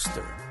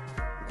toaster.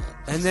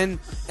 And then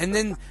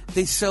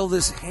they sell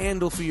this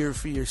handle for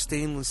your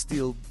stainless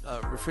steel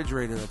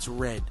refrigerator that's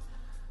red.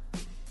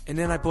 And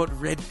then I bought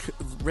red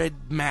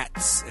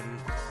mats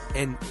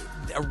and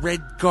a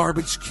red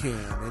garbage can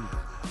and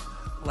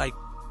like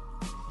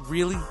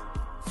really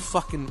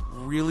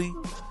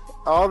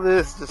all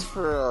this just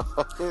for a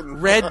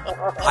fucking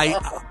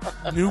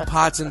new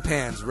pots and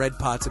pans, red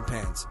pots and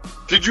pans.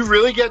 Did you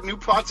really get new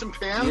pots and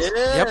pans?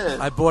 Yeah. Yep,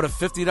 I bought a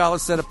 $50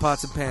 set of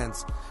pots and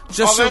pans.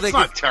 That's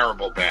not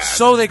terrible bad.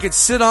 So they could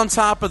sit on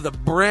top of the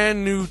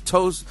brand new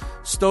toast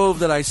stove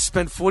that I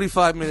spent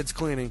 45 minutes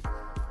cleaning.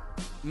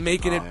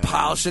 Making it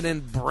polishing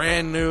and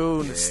brand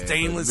new, and the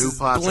stainless the new is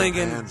pots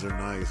blinging. And pans are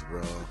nice,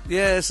 bro.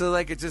 Yeah, so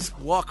they could just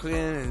walk in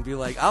and be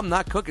like, "I'm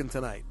not cooking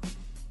tonight."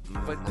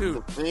 But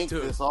dude,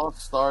 this all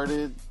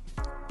started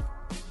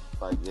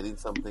by getting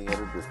something at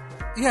a distance.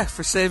 Yeah,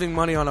 for saving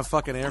money on a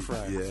fucking air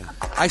fryer. Yeah,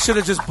 I should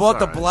have just bought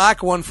the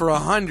black one for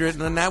 $100,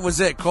 and then that was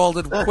it. Called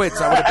it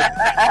quits.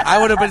 I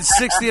would have been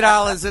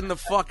 $60 in the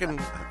fucking.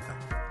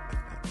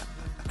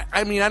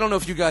 I mean, I don't know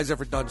if you guys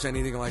ever done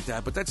anything like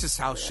that, but that's just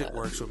how shit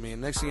works with me.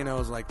 And next thing you know,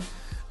 it's like,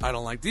 I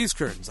don't like these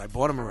curtains. I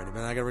bought them already,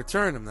 then I got to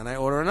return them. Then I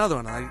order another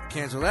one, and I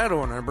cancel that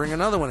order, and I bring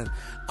another one in.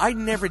 I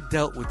never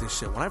dealt with this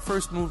shit. When I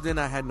first moved in,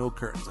 I had no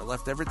curtains. I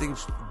left everything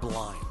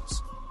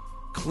blinds,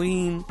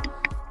 clean,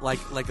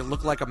 like it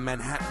looked like a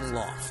Manhattan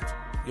loft.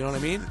 You know what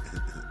I mean?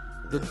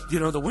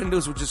 The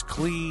windows were just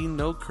clean,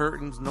 no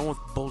curtains, no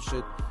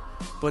bullshit.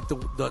 But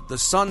the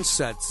sun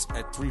sets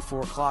at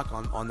 3-4 o'clock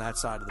on that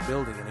side of the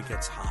building, and it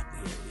gets hot in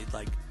here.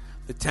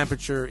 the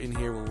temperature in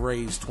here will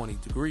raise 20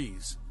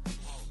 degrees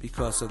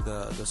because of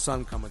the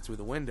sun coming through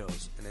the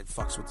windows, and it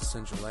fucks with the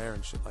central air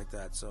and shit like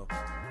that. So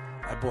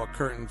I bought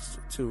curtains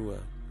to,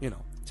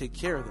 take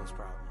care of those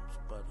problems.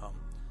 But,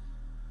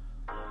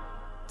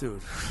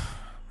 dude,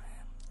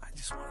 man, I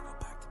just want to go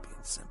back to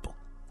being simple.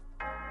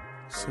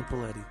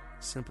 Simple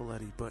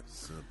Eddie, but...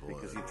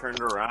 Because you turned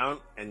around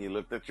and you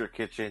looked at your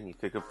kitchen, you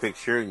took a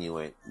picture, and you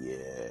went, yeah.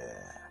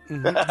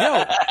 Mm-hmm.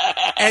 Yo,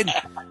 and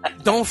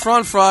don't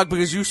front, Frog,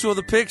 because you saw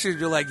the pictures.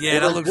 You're like, yeah,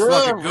 that looks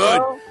fucking good.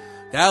 Bro.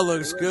 That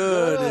looks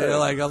good. And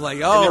I'm like,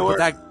 oh, but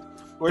that...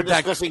 We're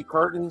discussing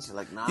curtains. You're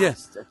like, nah. Yeah,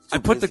 I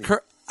put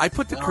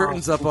the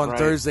curtains up on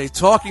Thursday,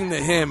 talking to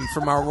him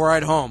from our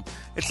ride home.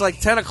 It's like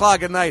 10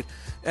 o'clock at night.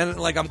 And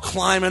like I'm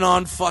climbing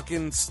on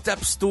fucking step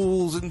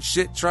stools and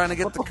shit, trying to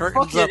get the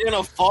curtains up. You're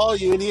gonna fall,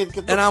 you idiot!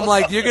 And I'm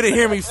like, you're gonna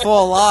hear me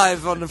fall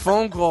live on the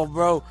phone call,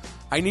 bro.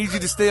 I need you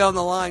to stay on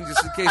the line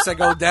just in case I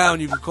go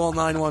down. You can call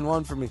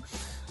 911 for me.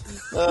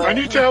 I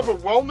need to have a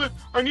wellness.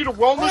 I need a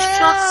wellness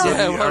check.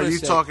 Yeah, are you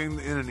talking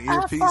in an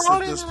earpiece at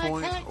this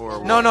point, or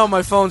what? No,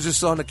 my phone's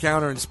just on the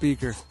counter and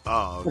speaker.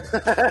 Oh,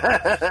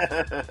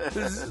 okay.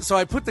 So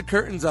I put the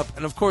curtains up,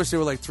 and of course they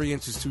were like 3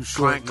 inches too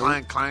short.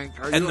 Clank.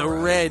 And the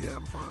red,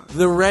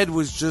 the red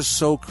was just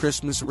so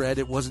Christmas red.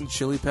 It wasn't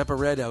chili pepper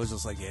red. I was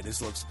just like, yeah,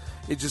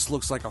 it just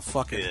looks like a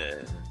fucking,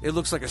 it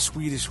looks like a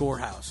Swedish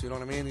whorehouse. You know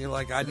what I mean? You're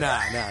like,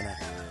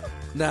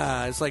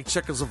 nah. It's like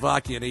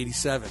Czechoslovakia in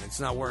 '87. It's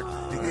not working.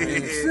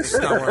 It's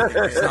not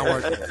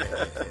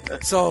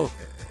working. So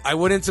I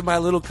went into my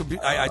little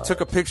computer. I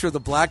took a picture of the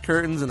black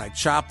curtains and I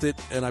chopped it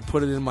and I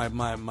put it in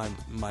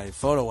my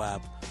photo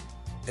app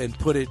and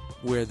put it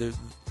where the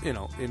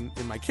in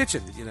my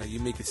kitchen. You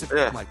make it sit.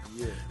 I'm like,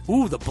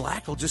 ooh, the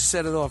black will just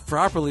set it off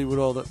properly with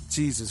all the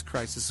Jesus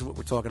Christ. This is what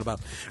we're talking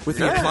about with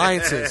the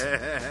appliances.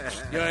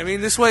 You know what I mean?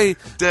 This way,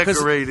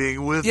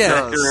 decorating with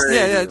dust.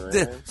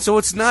 Yeah. So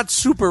it's not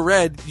super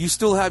red. You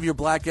still have your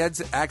black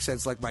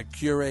accents. Like my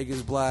Keurig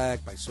is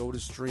black, my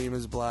SodaStream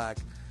is black.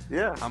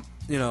 Yeah.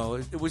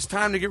 It was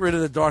time to get rid of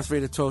the Darth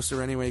Vader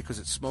toaster anyway because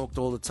it smoked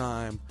all the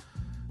time.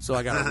 So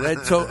I got a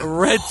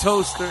red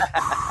toaster.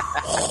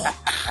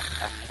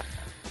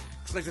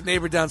 It's like the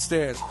neighbor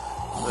downstairs.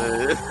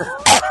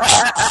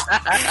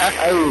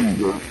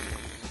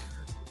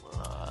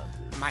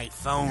 My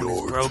phone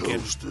is broken. Your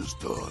toast is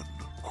done.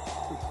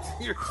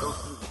 Your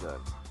toast is done.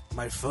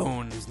 My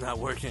phone is not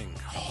working.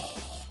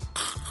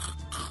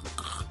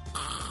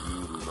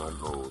 You do not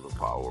know the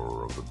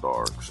power of the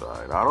dark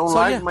side. I don't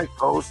like my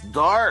toast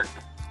dark.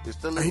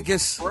 I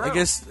guess.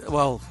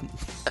 Well,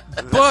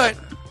 but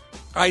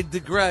I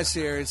digress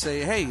here and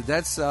say, hey,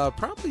 that's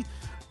probably.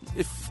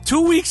 If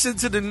 2 weeks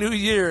into the new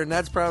year, and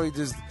that's probably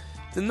just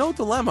no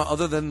dilemma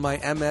other than my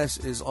MS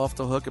is off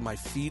the hook and my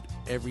feet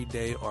every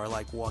day are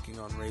like walking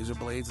on razor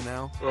blades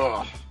now.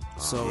 Ugh.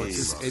 So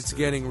it's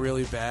getting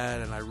really bad,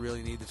 and I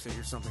really need to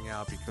figure something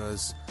out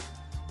because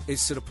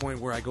it's to the point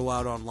where I go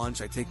out on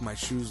lunch, I take my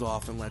shoes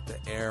off and let the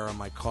air on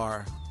my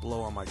car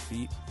blow on my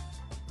feet.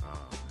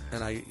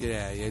 And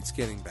it's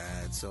getting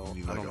bad. So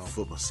you need I don't know. A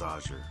foot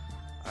massager.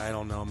 I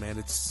don't know,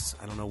 man.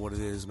 I don't know what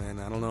it is, man.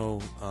 I don't know.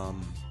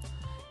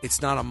 It's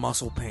not a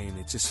muscle pain.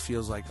 It just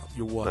feels like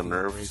you're walking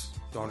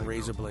on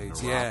razor blades.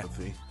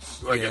 Neuropathy.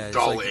 Like a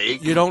dull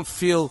ache. You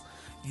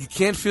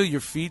can't feel your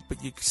feet,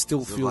 but you can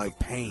still feel the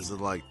pain. Is it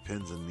like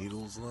pins and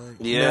needles? Like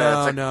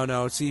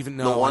no. It's even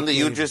the one that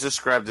you just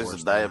described is a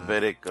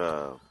diabetic.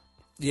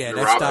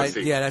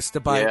 That's the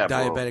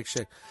diabetic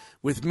shit.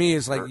 With me,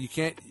 it's like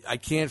I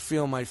can't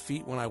feel my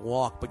feet when I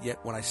walk, but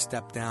yet when I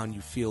step down, you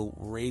feel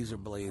razor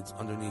blades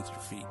underneath your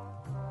feet.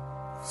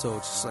 So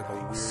it's just like a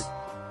weird.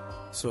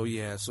 So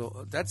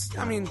that's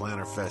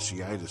plantar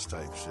fasciitis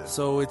type shit.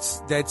 So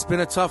that's been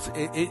a tough.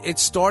 It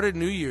started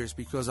New Year's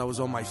because I was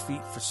on my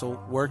feet for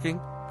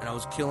working, and I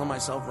was killing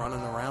myself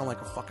running around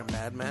like a fucking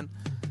madman.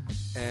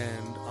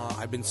 And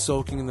I've been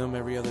soaking them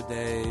every other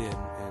day,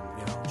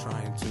 and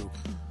trying to.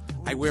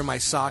 I wear my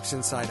socks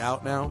inside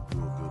out now. Do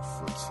a good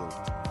foot soak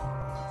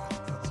tomorrow. I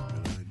think that's a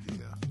good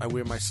idea. I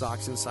wear my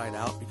socks inside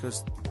out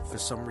because for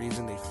some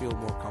reason they feel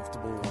more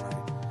comfortable when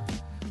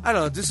I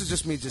don't know. This is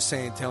just me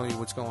telling you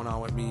what's going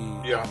on with me.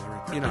 Yeah.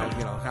 You know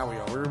how we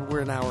are.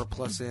 We're an hour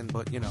plus in,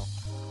 but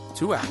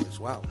 2 hours.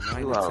 Wow.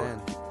 9 to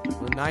 10.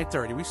 We're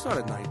 9:30. We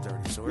started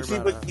 9:30. So we're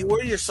but you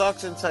wear your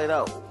socks inside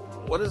out.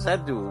 What does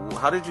that do?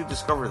 How did you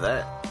discover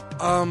that?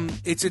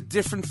 It's a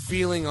different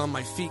feeling on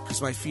my feet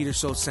because my feet are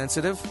so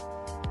sensitive.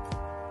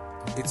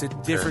 It's a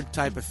different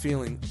type of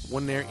feeling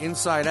when they're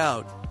inside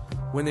out.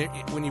 When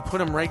you put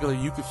them regular,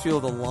 you can feel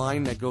the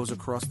line that goes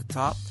across the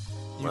top.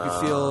 You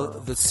can feel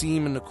the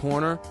seam in the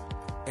corner,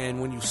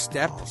 and when you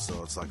step...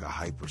 so it's like a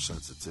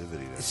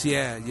hypersensitivity.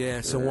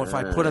 Yeah. So if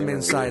I put them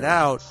inside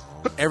out,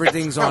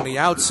 everything's on the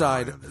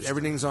outside.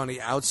 Everything's on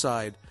the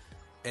outside,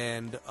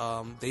 and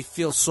they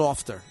feel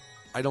softer.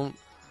 A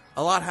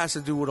lot has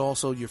to do with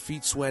also your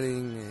feet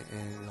sweating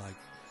and like...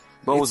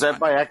 But was that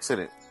by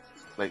accident?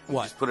 Like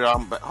what? Just put it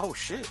on. Oh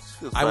shit!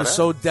 I was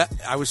so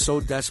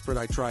desperate.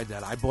 I tried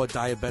that. I bought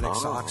diabetic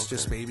socks. Okay.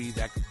 Just maybe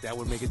that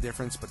would make a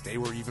difference, but they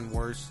were even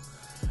worse.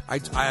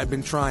 I've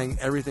been trying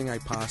everything I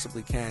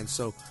possibly can.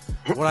 So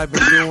what I've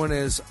been doing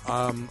is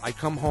I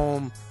come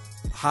home,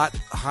 hot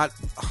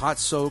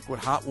soak with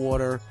hot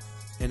water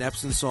and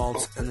Epsom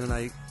salts, and then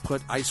I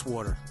put ice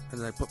water, and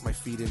then I put my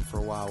feet in for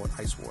a while with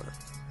ice water,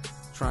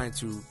 trying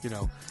to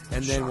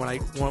and then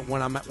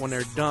when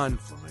they're done,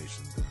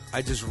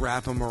 I just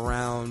wrap them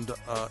around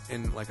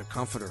in like a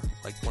comforter,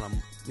 like when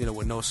I'm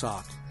with no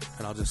sock,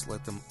 and I'll just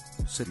let them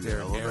sit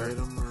there and air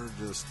them or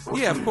just of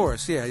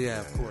course,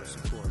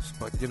 of course.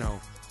 But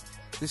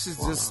this is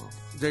just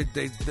they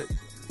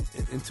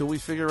until we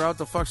figure out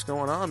the fuck's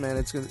going on, man.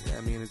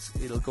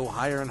 It'll go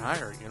higher and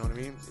higher. You know what I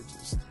mean?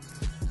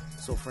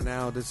 So for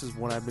now, this is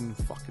what I've been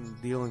fucking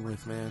dealing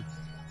with, man.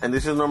 And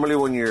this is normally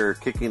when you're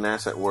kicking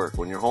ass at work.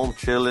 When you're home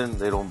chilling,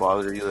 they don't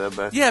bother you that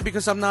bad? Yeah,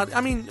 because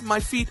my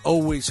feet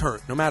always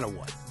hurt, no matter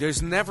what.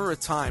 There's never a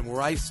time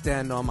where I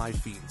stand on my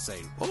feet and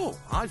say, oh,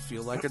 I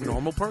feel like a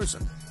normal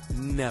person.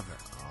 Never.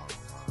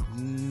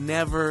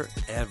 Never,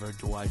 ever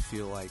do I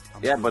feel like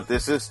I'm but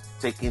this is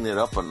taking it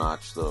up a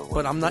notch, though.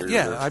 But I'm not,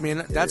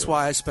 that's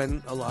why I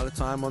spend a lot of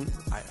time on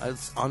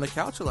the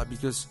couch a lot,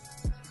 because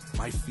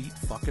my feet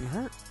fucking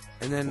hurt.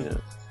 And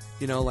then...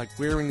 like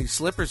wearing these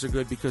slippers are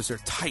good because they're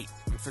tight.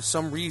 And for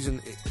some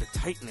reason, the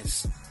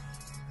tightness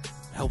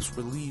helps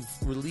relieve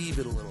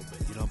it a little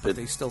bit, but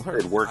they still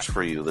hurt. It works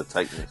for you, the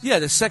tightness. Yeah,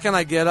 the second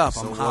I get up,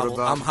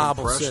 I'm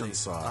hobble sitting.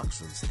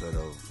 Socks instead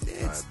of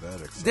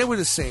diabetic socks. They were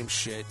the same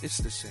shit. It's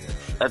the same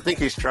shit. I think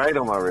he's tried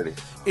them already.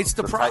 It's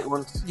the tight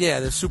ones?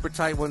 Yeah, the super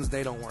tight ones,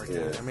 they don't work.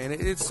 Yeah. I mean,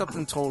 it's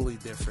something totally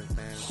different,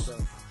 man. So.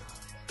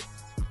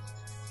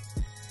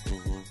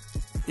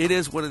 It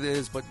is what it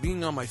is, but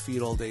being on my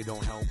feet all day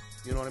don't help.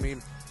 You know what I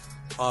mean?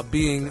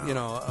 Being,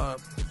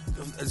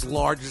 as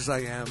large as I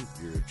am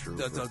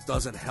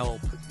doesn't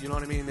help. You know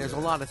what I mean? There's a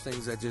lot of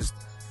things that just,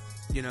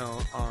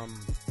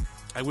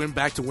 I went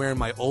back to wearing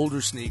my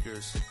older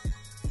sneakers,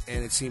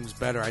 and it seems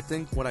better. I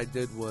think what I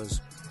did was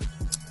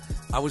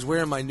I was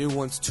wearing my new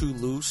ones too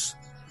loose,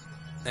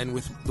 and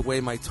with the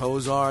way my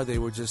toes are, they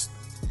were just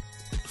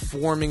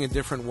forming a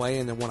different way,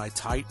 and then when I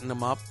tightened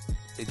them up,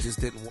 it just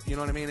didn't, you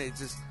know what I mean? It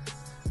just...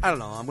 I don't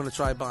know. I'm going to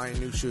try buying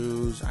new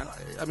shoes.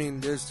 I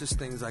mean, there's just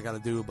things I got to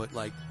do, but,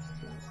 like,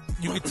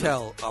 you could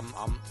tell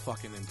I'm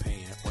fucking in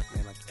pain at work,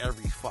 man. Like,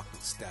 every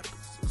fucking step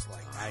is just,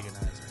 like,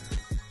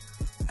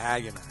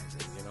 agonizing,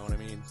 you know what I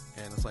mean?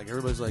 And it's like,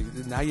 everybody's like,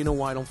 now you know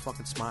why I don't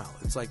fucking smile.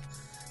 It's like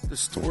the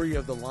story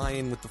of the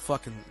lion with the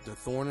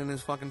thorn in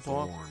his fucking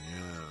paw.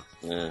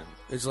 Yeah.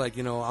 It's like,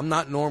 I'm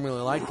not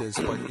normally like this,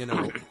 but,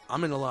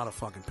 I'm in a lot of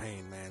fucking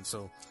pain, man.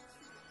 So,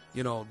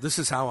 this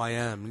is how I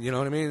am, you know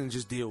what I mean? And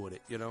just deal with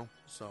it,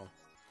 So,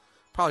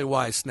 probably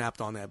why I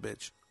snapped on that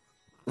bitch.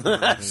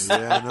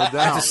 Yeah, no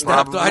doubt.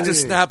 I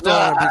just snapped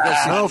on her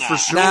because for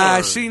sure.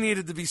 Nah, she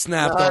needed to be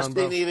snapped on.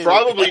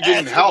 Probably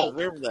didn't help.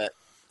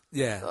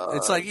 Yeah,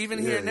 it's like even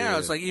here now.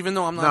 It's like even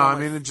though I'm not. No, I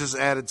mean it just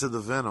added to the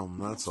venom.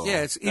 That's all.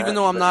 Yeah, it's even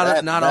though I'm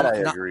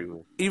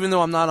even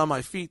though I'm not on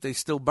my feet, they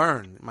still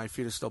burn. My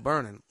feet are still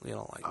burning.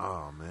 Like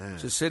oh man,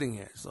 just sitting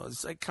here. So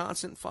it's like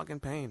constant fucking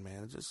pain,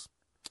 man.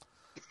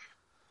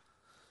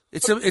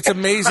 It's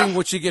amazing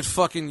what you get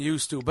fucking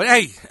used to. But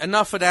hey,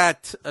 enough of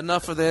that.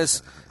 Enough of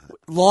this.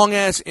 Long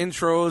ass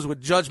intros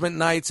with Judgment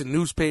Nights and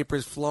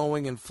newspapers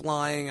flowing and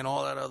flying and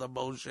all that other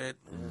bullshit.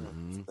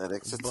 Mm-hmm.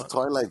 It's the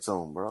Twilight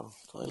Zone, bro.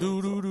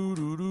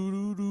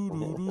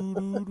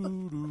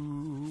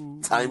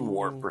 Time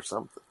warp or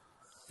something.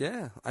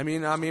 Yeah, I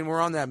mean,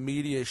 we're on that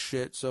media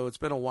shit, so it's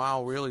been a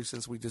while, really,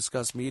 since we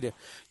discussed media.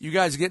 You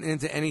guys getting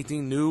into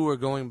anything new or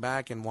going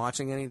back and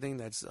watching anything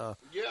that's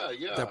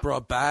that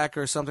brought back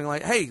or something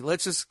like? Hey,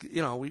 let's just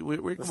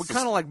we're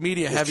kind of like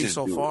media heavy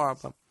so far,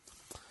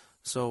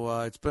 so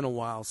it's been a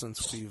while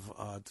since we've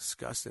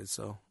discussed it.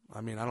 So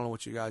I mean, I don't know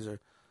what you guys are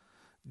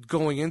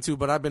going into,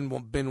 but I've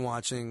been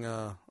watching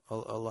a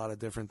lot of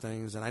different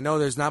things, and I know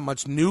there's not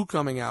much new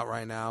coming out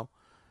right now.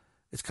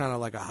 It's kind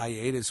of like a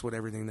hiatus with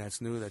everything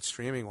that's new, that's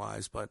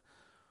streaming-wise, but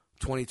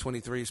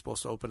 2023 is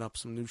supposed to open up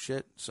some new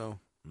shit, so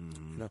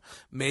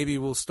maybe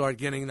we'll start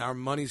getting our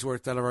money's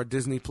worth out of our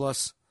Disney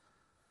Plus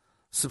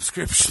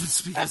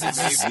subscriptions because it's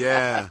just,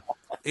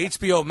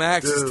 HBO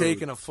Max is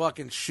taking a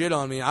fucking shit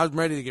on me. I was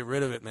ready to get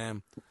rid of it,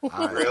 man.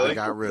 Really? I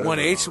got rid of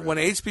it. When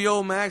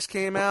HBO Max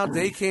came out,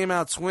 they came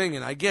out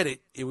swinging. I get it.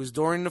 It was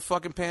during the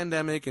fucking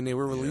pandemic, and they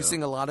were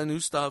releasing a lot of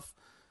new stuff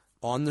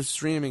on the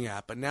streaming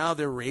app, but now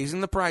they're raising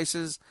the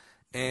prices.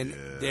 And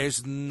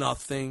there's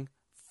nothing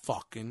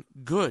fucking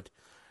good.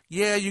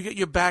 Yeah, you get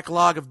your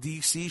backlog of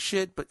DC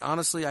shit, but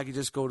honestly, I could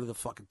just go to the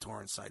fucking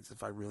torrent sites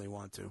if I really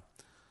want to.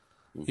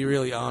 You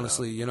really,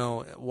 honestly,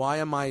 why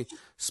am I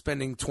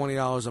spending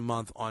 $20 a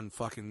month on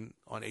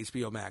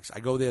HBO Max?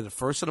 I go there the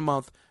first of the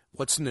month.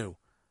 What's new?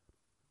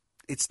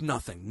 It's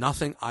nothing.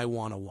 Nothing I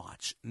want to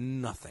watch.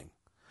 Nothing.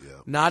 Yeah.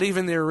 Not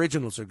even their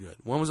originals are good.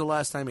 When was the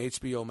last time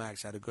HBO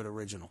Max had a good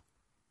original?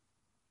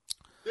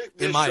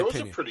 In my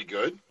opinion, shows are pretty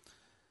good.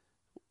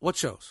 What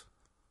shows?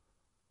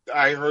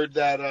 I heard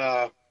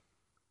that.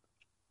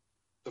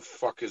 The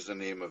fuck is the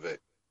name of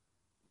it?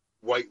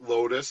 White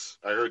Lotus.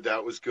 I heard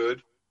that was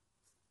good.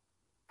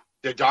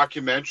 The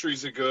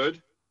documentaries are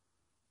good.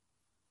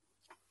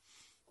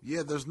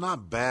 Yeah, there's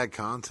not bad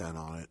content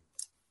on it.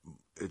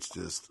 It's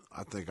just,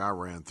 I think I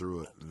ran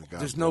through it. And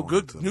there's no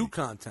good new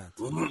content.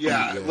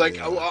 Yeah,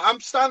 I'm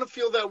starting to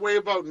feel that way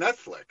about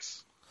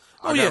Netflix.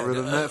 I got rid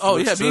of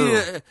Netflix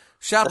too.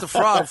 Shout out to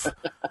Frog.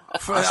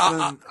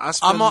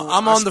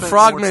 I'm on the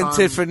Frogman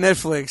tit for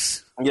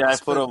Netflix. Yeah, I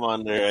put him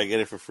on there. I get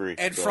it for free.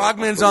 And so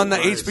Frogman's on the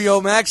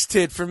HBO Max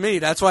tit for me.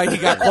 That's why he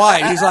got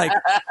quiet. He's like,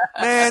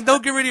 man,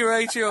 don't get rid of your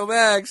HBO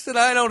Max. And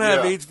I don't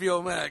have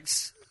HBO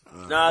Max.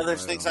 No,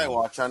 there's things I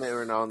watch on it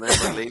every now and then,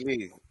 but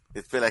lately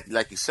it's been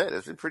like you said,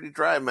 it's been pretty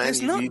dry, man.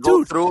 You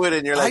go through it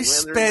and you're like, I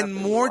spend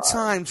more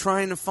time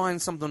trying to find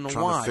something to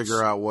watch. To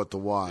figure out what to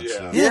watch.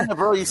 Yeah,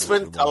 bro, you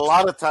spend a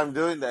lot of time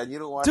doing that and you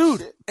don't watch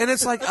shit. And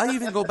it's like, I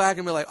even go back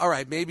and be like, all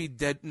right, maybe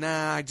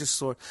I just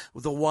saw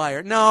The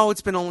Wire. No,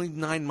 it's been only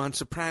 9 months.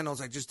 Sopranos,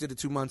 I just did it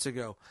 2 months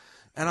ago.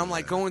 And I'm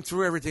like going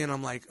through everything and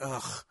I'm like,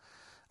 ugh,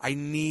 I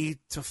need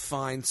to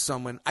find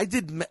someone. I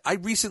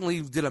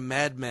recently did a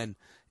Mad Men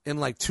in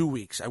like 2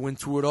 weeks. I went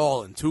through it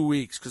all in 2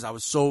 weeks because I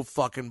was so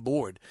fucking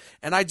bored.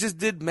 And I just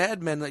did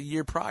Mad Men a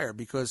year prior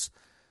because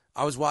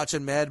I was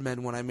watching Mad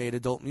Men when I made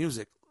Adult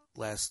Music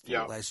last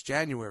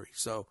January.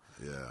 So,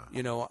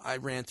 I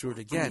ran through it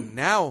again.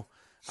 Now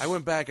I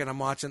went back and I'm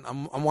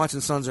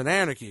watching Sons of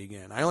Anarchy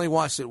again. I only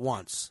watched it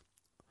once,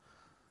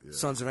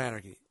 Sons of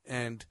Anarchy.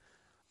 And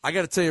I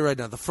got to tell you right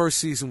now, the first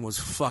season was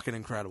fucking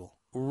incredible.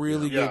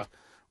 Really good.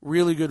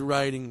 Really good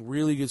writing,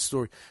 really good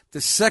story.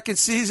 The second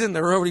season,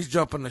 they're already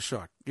jumping the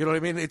shark. You know what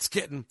I mean? It's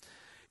getting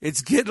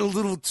a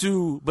little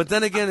too. But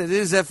then again, it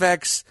is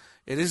FX.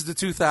 It is the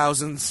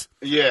 2000s.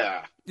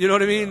 Yeah. You know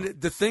what I mean? Yeah.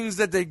 The things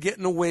that they're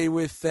getting away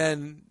with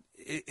then,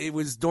 it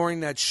was during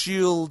that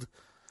Shield,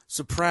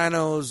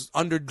 Sopranos,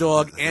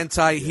 underdog,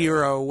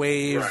 anti-hero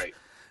wave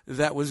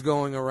that was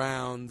going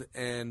around.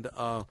 And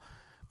I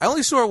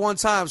only saw it one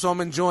time, so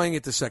I'm enjoying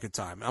it the second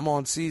time. I'm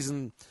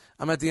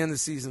at the end of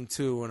season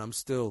 2, and I'm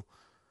still.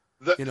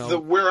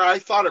 Where I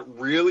thought it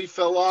really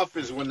fell off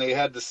is when they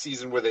had the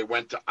season where they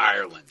went to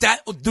Ireland.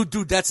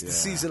 Dude, that's the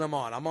season I'm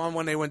on. I'm on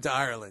when they went to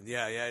Ireland.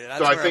 Yeah. That's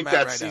so I think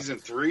that's season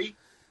 3?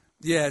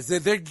 Yeah,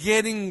 they're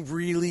getting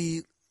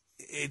really –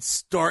 it's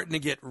starting to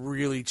get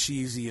really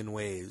cheesy in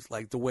ways.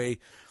 Like the way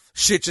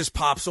shit just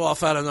pops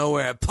off out of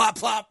nowhere. Plop,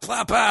 plop,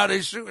 plop out.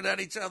 They're shooting at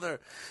each other.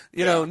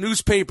 You know,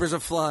 newspapers are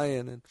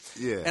flying. And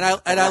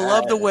I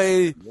love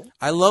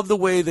the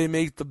way they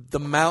make the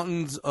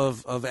mountains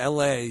of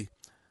L.A.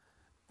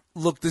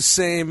 look the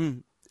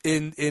same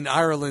in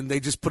Ireland. They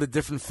just put a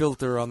different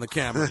filter on the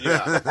camera.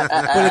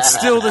 But it's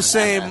still the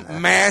same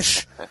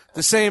MASH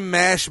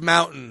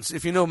mountains.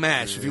 If you know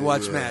MASH, if you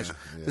watch MASH,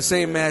 the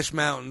same MASH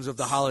mountains of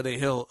the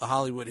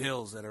Hollywood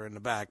Hills that are in the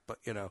back, but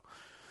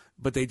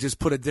they just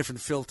put a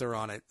different filter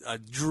on it, a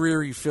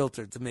dreary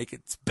filter to make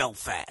it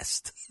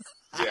Belfast.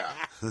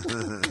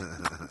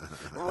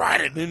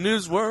 Riding in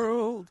this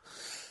world.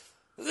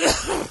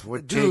 We're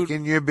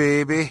taking your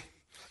baby.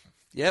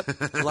 Yep,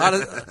 a lot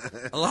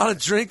of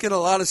drinking, a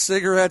lot of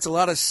cigarettes, a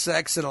lot of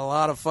sex, and a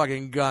lot of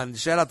fucking guns.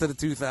 Shout out to the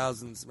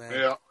 2000s, man.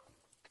 Yeah.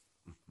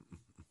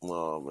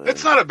 Oh man,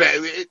 it's not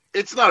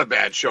a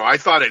bad show. I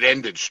thought it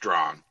ended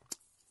strong.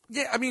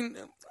 Yeah, I mean,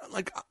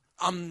 like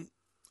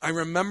I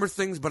remember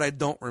things, but I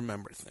don't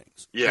remember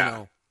things. Yeah. You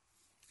know?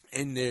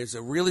 And there's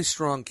a really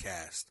strong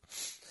cast,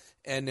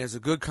 and there's a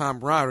good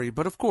camaraderie.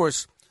 But of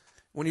course,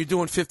 when you're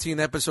doing 15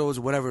 episodes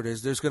or whatever it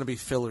is, there's going to be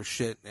filler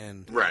shit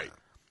and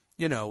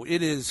You know,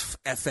 it is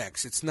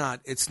FX. It's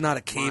not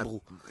a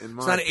cable. It's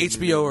not an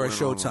HBO or a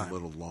Showtime. A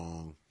little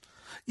long.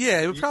 Yeah,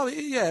 it would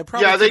probably. Yeah,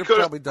 they could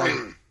have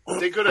done.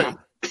 They could have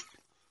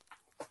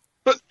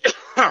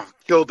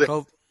killed it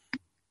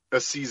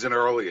a season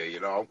earlier. You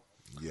know.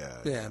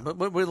 Yeah, but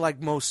with like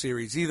most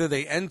series, either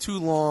they end too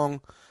long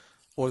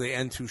or they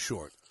end too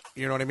short.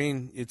 You know what I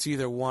mean? It's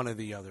either one or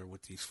the other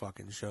with these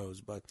fucking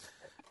shows. But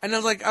and I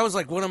was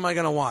like, what am I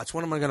gonna watch?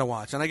 What am I gonna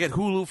watch? And I get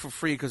Hulu for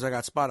free because I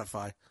got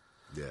Spotify.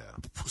 Yeah.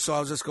 So I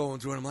was just going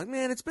through it. I'm like,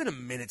 man, it's been a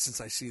minute since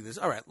I see this.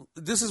 All right,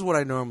 this is what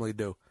I normally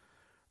do.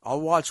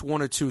 I'll watch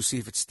one or two, see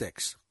if it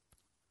sticks.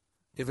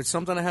 If it's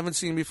something I haven't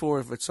seen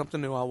before, if it's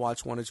something new, I'll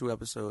watch 1 or 2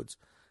 episodes.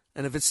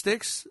 And if it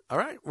sticks, all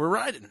right, we're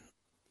riding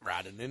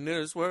in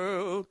this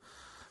world.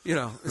 You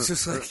know, it's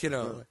just like, you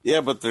know.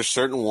 Yeah, but there's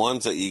certain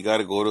ones that you got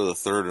to go to the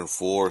 3rd and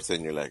 4th,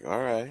 and you're like, all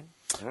right.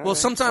 Well,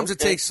 sometimes it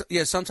takes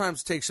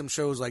some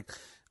shows like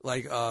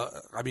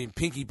I mean,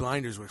 Pinky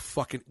Blinders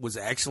was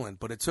excellent,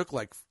 but it took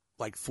like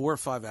 4 or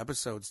 5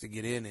 episodes to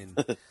get in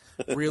and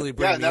really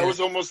bring me that in. was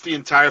almost the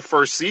entire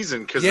first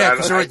season. Because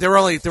there were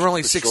only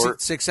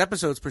six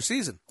episodes per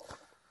season.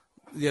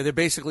 Yeah, they're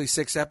basically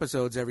 6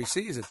 episodes every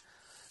season.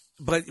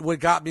 But what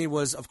got me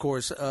was, of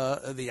course,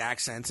 the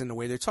accents and the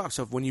way they talk.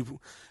 So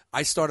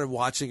I started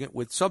watching it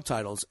with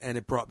subtitles, and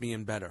it brought me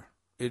in better.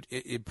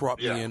 It brought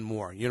me in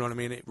more. You know what I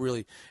mean? It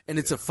really, and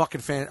it's a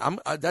fucking fan.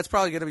 That's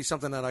probably going to be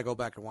something that I go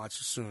back and watch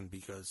soon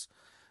because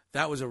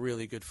That was a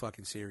really good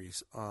fucking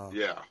series.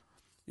 Yeah.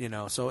 You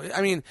know, so,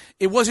 I mean,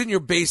 it wasn't your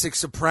basic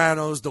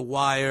Sopranos, The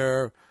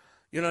Wire,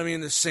 you know what I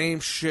mean? The same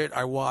shit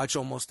I watch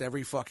almost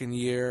every fucking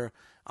year.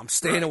 I'm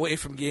staying away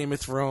from Game of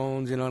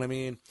Thrones, you know what I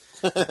mean?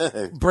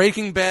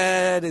 Breaking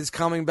Bad is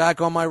coming back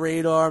on my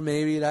radar.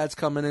 Maybe that's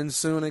coming in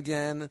soon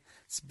again.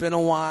 It's been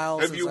a while.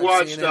 Have you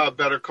watched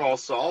Better Call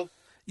Saul?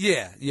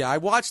 Yeah. I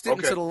watched it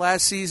until the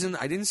last season.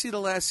 I didn't see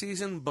the last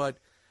season, but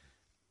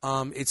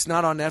it's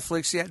not on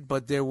Netflix yet.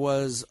 But there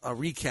was a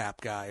recap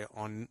guy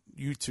on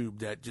YouTube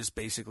that just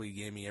basically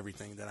gave me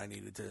everything that I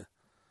needed to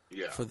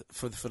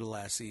for the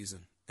last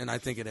season. And I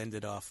think it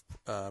ended off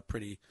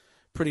pretty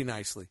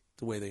nicely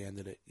the way they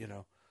ended it, you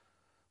know.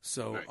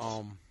 So,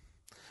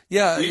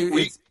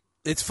 nice.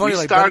 it's funny.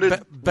 Like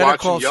Better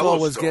Call Saul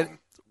was getting.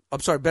 I'm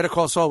sorry, Better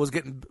Call Saul was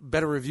getting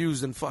better reviews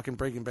than fucking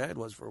Breaking Bad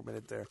was for a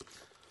minute there.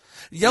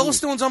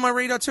 Yellowstone's on my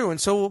radar too, and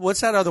so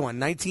what's that other one?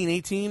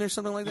 1918 or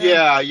something like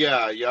that?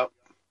 Yep.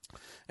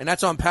 And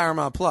that's on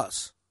Paramount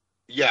Plus.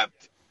 Yep.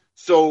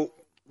 So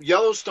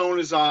Yellowstone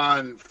is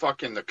on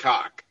fucking the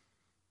cock.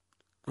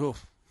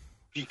 Oof.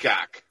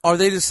 Peacock. Are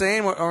they the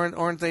same, or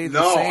aren't they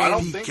the same? No, I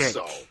don't think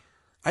so.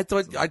 I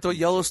thought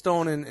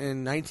Yellowstone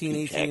in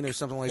 1918 or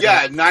something like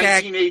that. Yeah,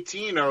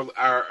 1918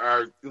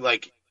 are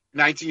like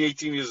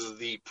 1918 is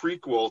the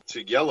prequel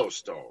to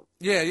Yellowstone.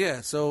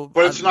 Yeah. So,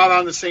 but it's not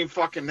on the same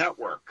fucking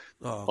network.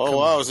 Oh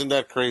wow, isn't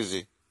that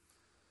crazy?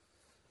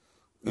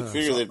 You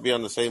figure they'd be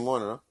on the same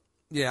one, huh?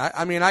 Yeah,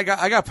 I mean, I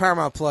got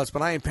Paramount Plus,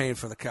 but I ain't paying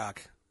for the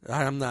cock.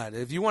 I'm not.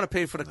 If you want to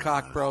pay for the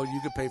cock, bro, you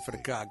can pay for the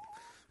cock.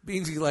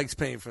 Beansy likes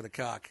paying for the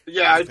cock.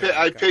 Yeah,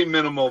 I pay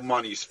minimal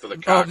monies for the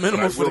cock. Oh,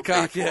 minimal for the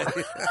cock,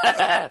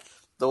 yeah.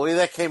 The way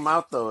that came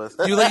out, though.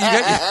 You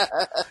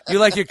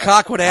like your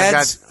cock with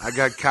ads? I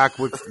got cock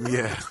with, cock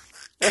with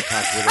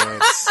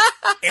ads.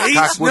 AIDS?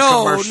 Cock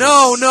with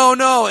No.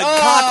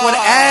 Cock with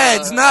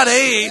ads, not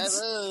AIDS.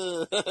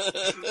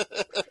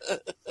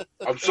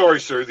 I'm sorry,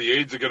 sir. The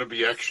AIDS are going to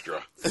be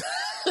extra.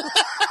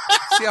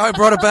 See how I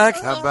brought it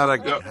back? How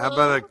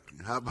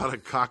about a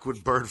cock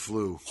with bird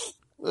flu?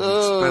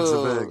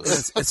 Expensive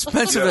eggs.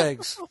 Expensive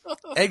eggs.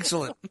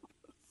 Excellent.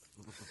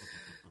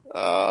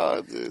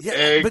 Dude. Yeah,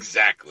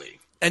 exactly.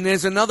 And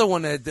there's another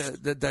one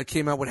that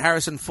came out with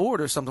Harrison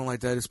Ford or something like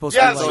that. It's supposed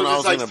to be so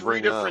there's like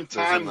 3 different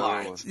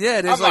timelines.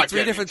 Yeah, there's like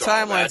 3 different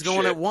timelines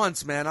going at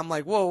once, man. I'm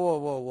like,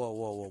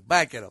 whoa.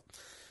 Back it up.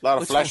 A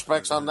lot of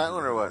flashbacks on that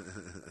one or what?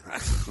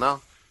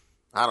 No?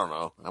 I don't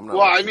know. I'm not.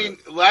 Well, I mean,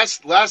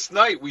 last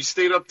night we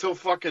stayed up till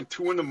fucking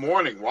 2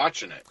 a.m.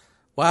 watching it.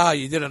 Wow,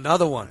 you did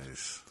another one.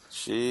 Nice.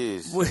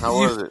 Jeez. How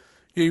was it?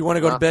 You want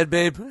to go to bed,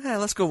 babe?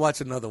 Let's go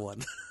watch another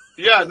one.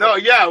 Yeah,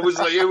 it was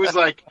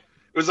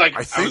like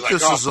I think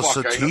this is a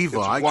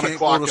sativa. I can't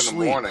go to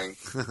sleep.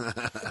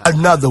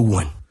 Another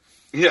one.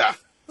 Yeah.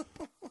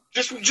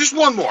 Just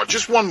one more.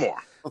 Just one more.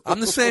 I'm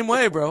the same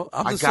way, bro.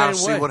 I gotta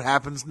see what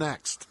happens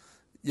next.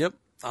 Yep.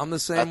 I'm the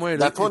same way.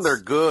 That's when they're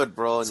good,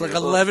 bro. It's like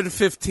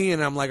 11:15,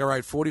 and I'm like, all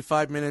right,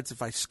 45 minutes.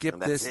 If I skip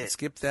this and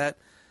skip that,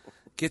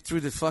 get through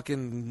the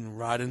fucking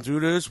riding through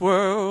this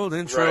world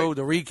intro,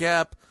 the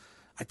recap.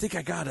 I think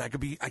I got it.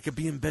 I could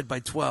be in bed by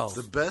 12.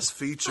 The best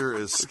feature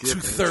is skip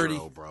 2:30.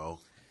 intro, bro.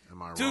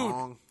 Am I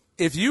wrong?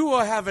 If you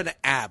have an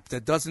app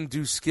that doesn't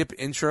do skip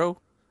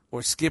intro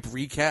or skip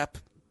recap,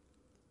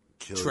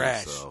 Kill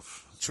trash.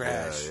 Yourself.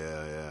 Trash.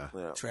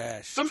 Yeah.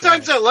 Trash.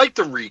 Sometimes I like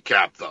the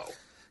recap though.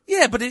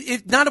 Yeah, but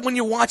it not when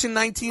you're watching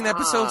 19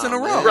 episodes in a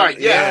row. Right?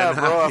 Yeah,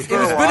 bro. If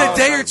it's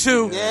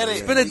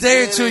been a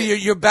day or two,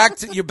 you're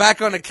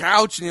back on the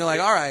couch, and you're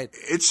like, all right.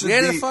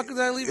 Where the fuck did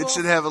I leave It off?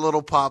 should have a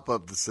little pop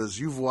up that says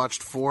you've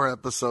watched 4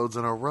 episodes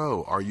in a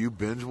row. Are you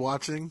binge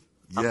watching?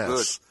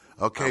 Yes.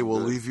 Okay, we'll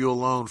leave you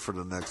alone for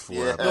the next 4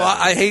 episodes. No,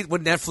 I hate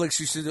what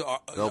Netflix used to do.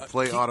 They'll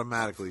play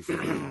automatically for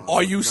you.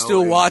 Are you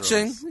still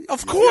watching?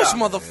 Of course,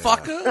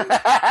 motherfucker.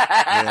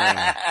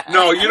 Yeah.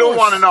 No, you don't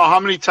want to know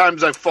how many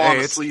times I've fallen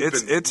asleep.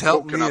 It's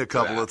helped me a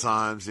couple of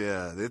times.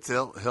 Yeah, it's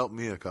helped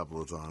me a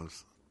couple of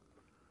times.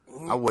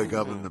 I wake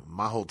up and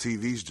my whole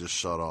TV's just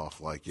shut off.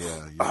 Like,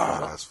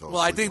 well,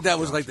 I think that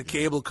was like the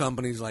cable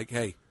companies. Like,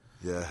 hey.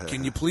 Yeah.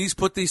 Can you please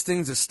put these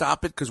things to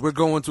stop it? Because we're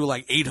going through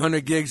like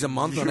 800 gigs a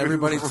month on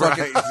everybody's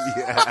fucking.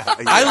 Yeah.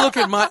 I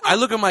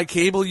look at my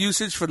cable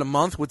usage for the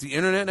month with the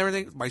internet and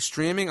everything. My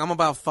streaming, I'm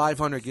about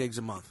 500 gigs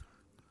a month.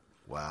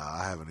 Wow,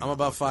 I haven't. I'm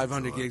about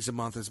 500 gigs a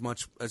month, as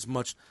much,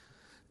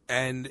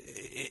 and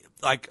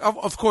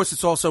of course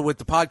it's also with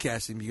the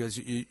podcasting because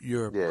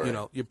you're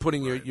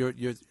putting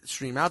your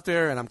stream out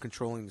there and I'm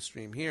controlling the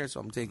stream here, so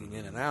I'm taking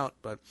in and out.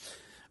 But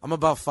I'm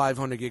about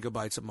 500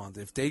 gigabytes a month.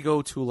 If they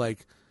go to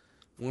like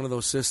one of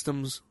those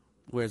systems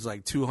where it's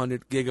like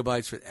 200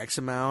 gigabytes for X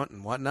amount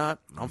and whatnot,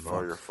 I'm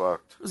fucked. You're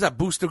fucked. Was that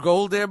Booster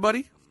Gold there,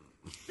 buddy?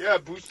 Yeah,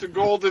 Booster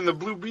Gold and the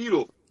Blue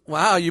Beetle.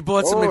 Wow, you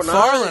bought some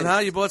McFarlane, nice. huh?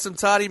 You bought some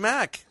Toddy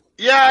Mac.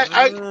 Yeah,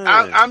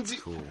 I'm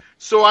cool.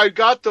 So I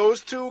got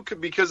those two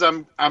because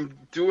I'm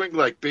doing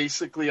like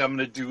basically I'm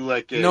gonna do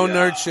like a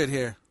nerd shit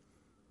here.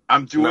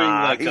 I'm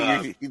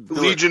doing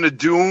Legion of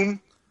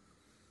Doom,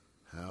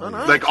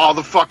 like all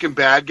the fucking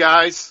bad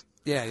guys.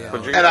 Yeah, yeah.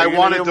 And I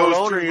wanted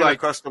those two,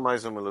 like,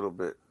 customize them a little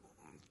bit.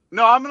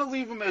 No, I'm going to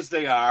leave them as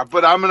they are,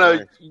 but I'm going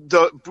to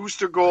the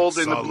Booster Gold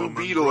and the Blue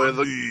Beetle are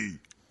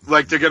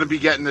like they're going to be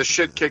getting the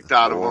shit kicked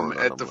out of them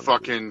at the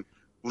fucking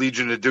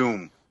Legion of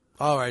Doom.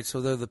 All right, so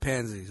they're the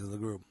pansies of the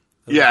group.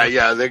 They're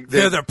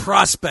the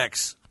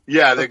prospects.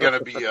 Yeah, they're going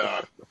to be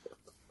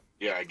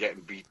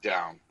getting beat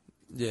down.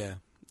 Yeah.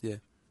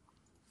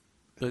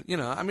 But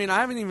I mean,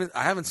 I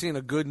haven't seen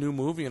a good new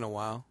movie in a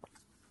while.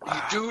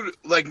 Dude,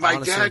 like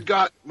my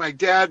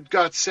dad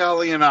got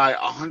Sally and I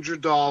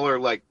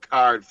 $100 like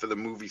card for the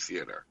movie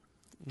theater.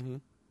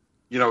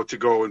 Mm-hmm. To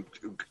go and.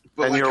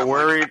 And you're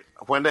worried?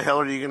 When the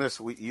hell are you gonna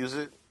use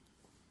it?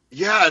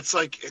 Yeah, it's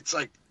like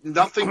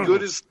nothing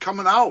good is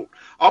coming out.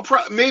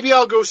 Maybe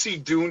I'll go see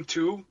Dune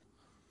 2.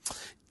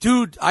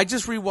 Dude, I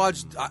just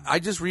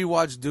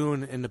rewatched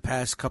Dune in the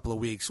past couple of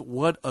weeks.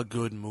 What a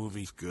good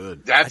movie! It's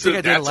good. I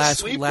did it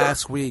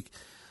last week.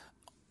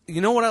 You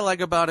know what I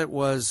like about it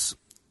was.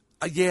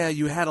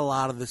 You had a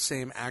lot of the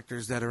same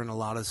actors that are in a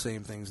lot of the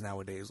same things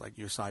nowadays, like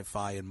your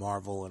sci-fi and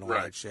Marvel and all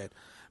that shit.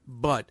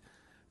 But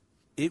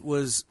it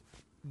was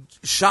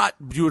shot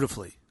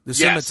beautifully. The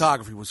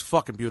cinematography was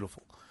fucking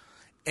beautiful.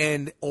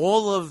 And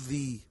all of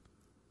the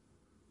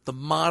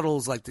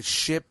models, like the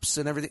ships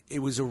and everything, it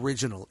was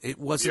original. It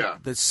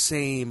wasn't the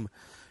same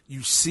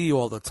you see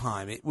all the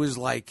time. It was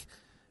like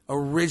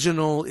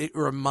original. It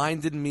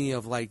reminded me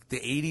of like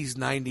the 80s,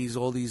 90s,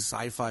 all these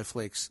sci-fi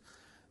flicks.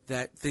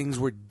 That things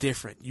were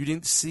different. You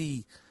didn't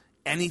see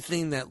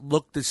anything that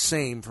looked the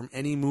same from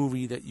any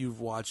movie that you've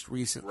watched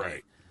recently.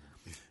 Right.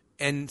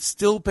 And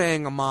still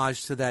paying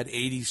homage to that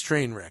 80s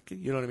train wreck.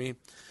 You know what I mean?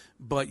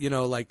 But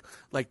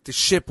like the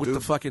ship with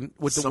the fucking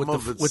with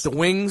the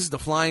wings, the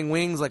flying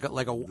wings, like a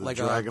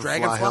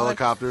dragonfly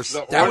helicopters.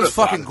 That was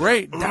fucking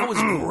great. That was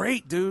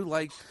great, dude.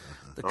 Like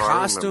the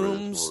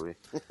costumes.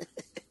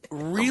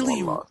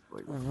 Really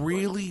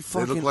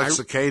fucking. They look like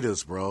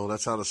cicadas, bro.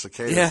 That's how the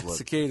cicadas look. Yeah,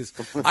 cicadas.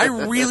 I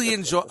really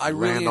enjoyed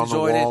on the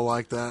wall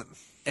like that.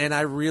 And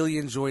I really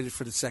enjoyed it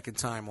for the second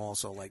time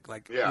also.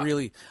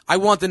 Really. I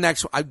want the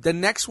next one. The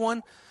next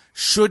one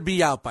should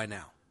be out by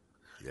now.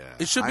 Yeah.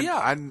 It should be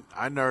out.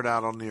 I nerd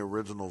out on the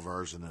original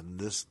version, and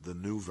the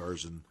new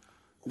version.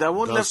 That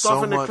one left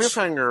off in a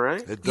cliffhanger,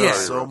 right? It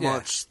does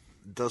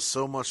does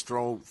so much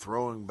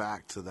throwing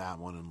back to that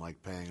one and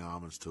like paying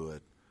homage to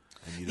it.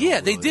 They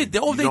did. They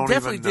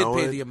definitely did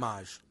pay the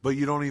homage. But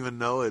you don't even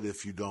know it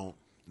if you don't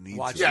need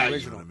watch to. The original.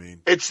 You know what I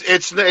mean?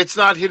 It's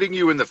not hitting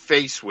you in the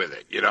face with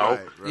it, Right.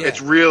 Yeah.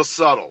 It's real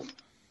subtle.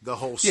 The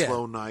whole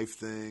slow knife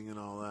thing and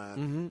all that.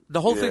 Mm-hmm.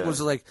 The whole thing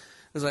was like,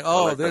 there's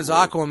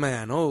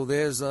Aquaman. Oh,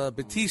 there's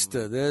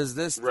Batista. There's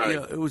this. Right.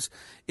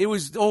 It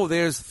was. Oh,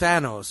 there's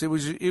Thanos. It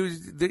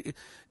was.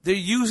 They're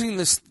using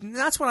this.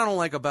 That's what I don't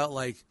like about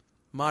like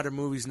modern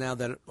movies now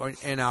that are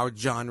in our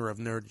genre of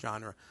nerd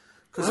genre.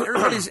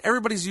 Because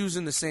everybody's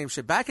using the same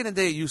shit. Back in the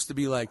day, it used to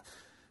be like,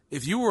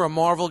 if you were a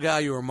Marvel guy,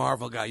 you were a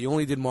Marvel guy. You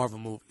only did Marvel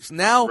movies.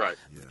 Now,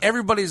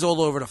 everybody's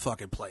all over the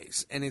fucking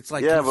place, and it's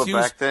like confused.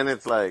 But back then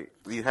it's like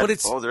you had.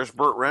 There's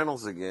Burt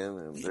Reynolds again,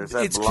 and there's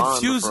that blonde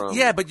confusing.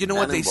 From but you know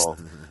what?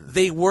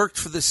 They worked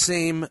for the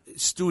same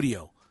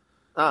studio.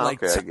 I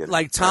get it.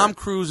 Like Tom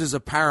Cruise is a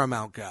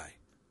Paramount guy.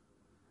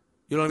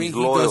 You know what I mean?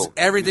 He does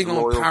everything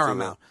on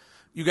Paramount.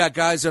 You got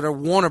guys that are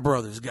Warner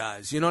Brothers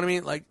guys. You know what I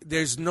mean? Like,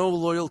 there's no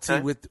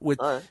loyalty with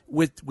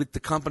the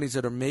companies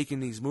that are making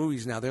these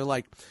movies now. They're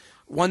like,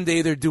 one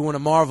day they're doing a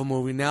Marvel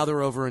movie. Now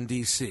they're over in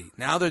DC.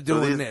 Now they're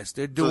doing this.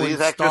 They're doing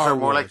these actors Star are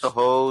more Wars. like the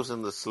hoes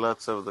and the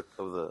sluts of the.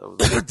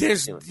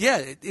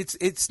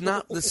 It's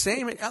not the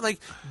same. Like,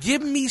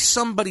 give me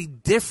somebody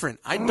different.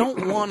 I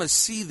don't want to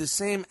see the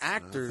same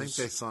actors. I think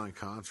they sign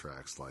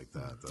contracts like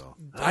that, though.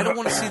 I don't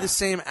want to see the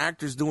same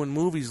actors doing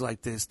movies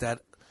like this.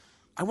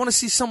 I want to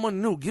see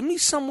someone new. Give me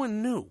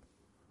someone new.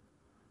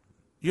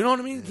 You know what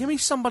I mean? Give me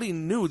somebody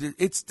new.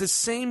 It's the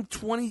same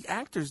 20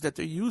 actors that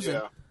they're using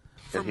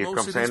for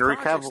most of these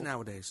projects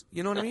nowadays.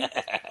 You know what I mean?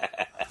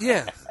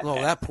 Yeah. Oh,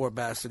 that poor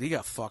bastard. He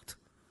got fucked.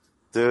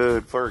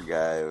 Dude, poor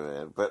guy,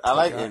 man. But I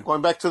like it.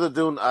 Going back to the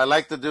Dune. I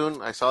like the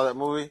Dune. I saw that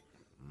movie.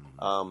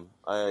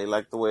 I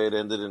like the way it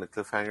ended in a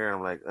cliffhanger. And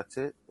I'm like, that's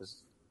it? Is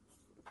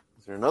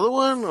there another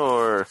one?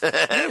 Or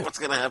what's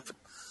going to happen?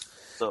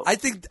 So I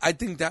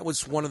think that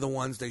was one of the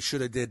ones they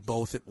should have did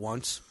both at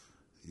once.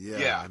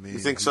 Yeah. I mean, you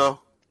think so?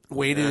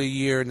 Waited a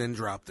year and then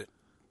dropped it.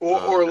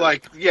 Or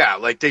like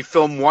they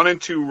film 1 and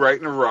 2 right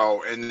in a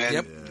row, and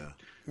then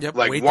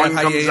like Wait, one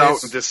comes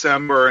out in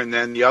December, and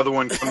then the other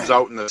one comes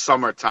out in the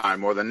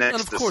summertime or the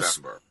next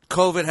December.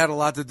 COVID had a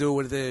lot to do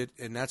with it,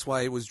 and that's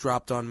why it was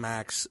dropped on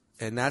Max.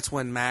 And that's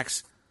when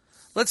Max.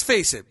 Let's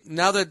face it.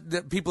 Now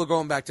that people are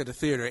going back to the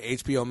theater,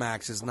 HBO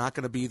Max is not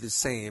going to be the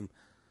same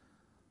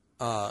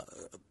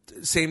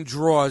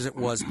draw as it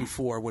was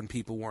before when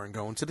people weren't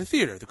going to the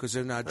theater because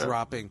they're not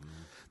dropping.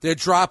 They're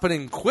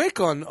dropping quick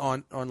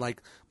on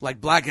like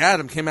Black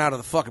Adam came out of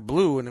the fucking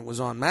blue and it was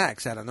on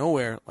Max out of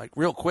nowhere, like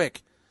real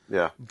quick.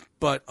 Yeah.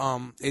 But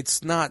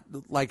it's not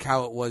like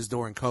how it was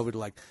during COVID.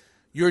 Like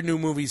your new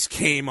movies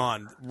came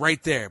on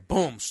right there,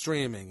 boom,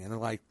 streaming,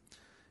 and like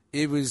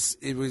it was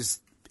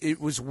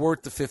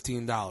worth the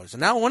 $15. And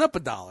now it went up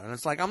 $1. And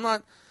it's like,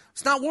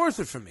 it's not worth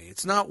it for me.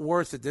 It's not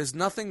worth it. There's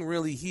nothing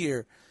really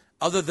here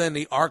other than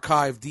the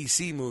archived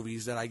DC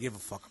movies that I give a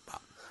fuck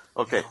about.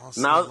 Okay,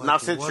 also, now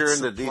since you're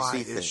in the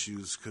DC thing.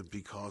 Issues could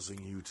be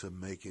causing you to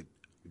make it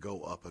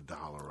go up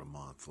 $1 a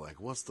month. Like,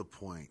 what's the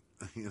point?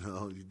 You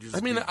know, you just.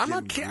 I mean, I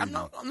don't care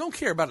about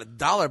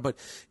 $1, but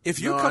if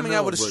you're coming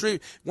out with a stream,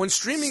 when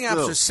streaming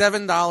apps are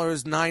 $7,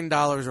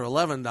 $9, or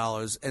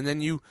 $11, and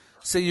then you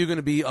say you're going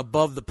to be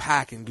above the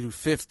pack and do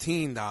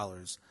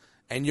 $15,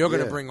 and you're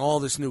going to bring all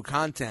this new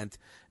content.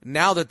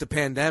 Now that the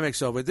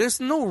pandemic's over, there's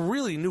no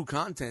really new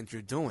content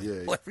you're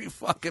doing every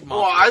fucking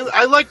month. Well,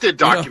 I like the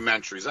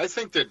documentaries. I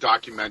think the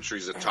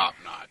documentaries are top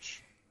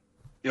notch.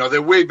 You know,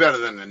 they're way better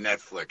than the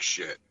Netflix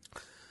shit.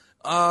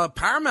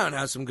 Paramount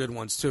has some good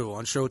ones too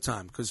on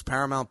Showtime because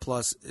Paramount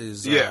Plus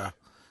is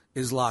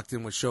locked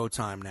in with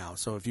Showtime now.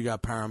 So if you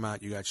got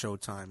Paramount, you got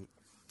Showtime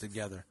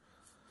together.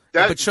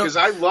 Because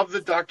I love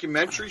the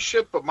documentary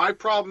shit, but my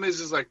problem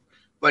is like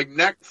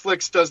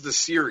Netflix does the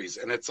series,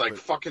 and it's like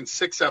fucking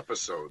 6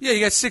 episodes. Yeah,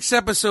 you got 6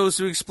 episodes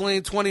to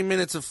explain 20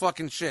 minutes of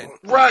fucking shit.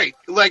 Right.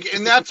 Like,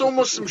 and that's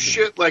almost some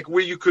shit like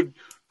where you could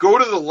go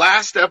to the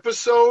last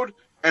episode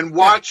and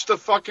watch the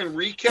fucking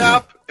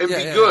recap and be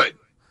good.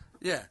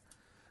 Yeah.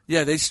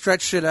 Yeah, they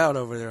stretch shit out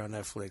over there on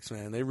Netflix,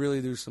 man. They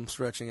really do some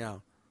stretching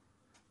out.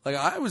 Like,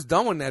 I was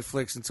done with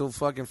Netflix until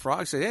fucking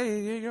Frog said,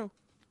 hey, here you go.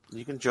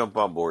 You can jump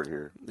on board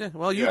here. Yeah,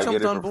 well, you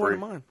jumped on board of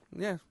mine.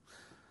 Yeah.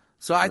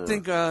 So I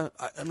think, I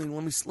mean,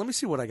 let me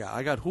see what I got.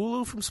 I got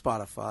Hulu from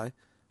Spotify,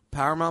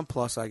 Paramount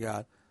Plus. I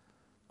got.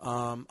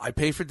 I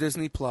pay for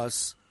Disney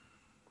Plus.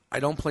 I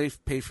don't pay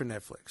for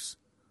Netflix,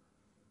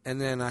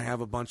 and then I have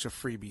a bunch of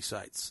freebie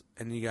sites.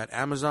 And you got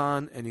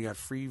Amazon, and you got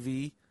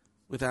Freevee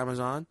with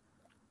Amazon,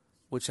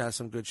 which has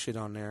some good shit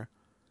on there.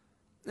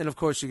 And of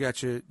course, you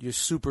got your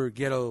super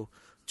ghetto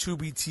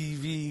Tubi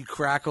TV,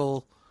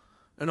 Crackle.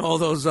 And all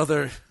those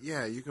other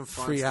you can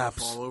find free stuff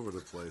apps all over the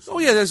place. Oh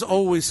yeah, there's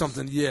always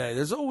something. Yeah,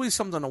 there's always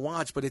something to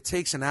watch, but it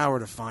takes an hour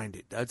to find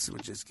it. That's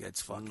what just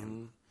gets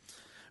fucking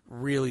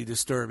really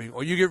disturbing.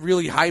 Or you get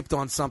really hyped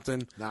on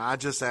something. Nah, I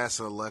just asked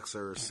Alexa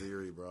or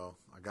Siri, bro.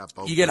 I got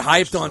both. You get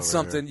hyped on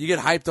something. You get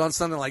hyped on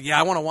something like,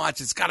 I want to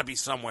watch. It's got to be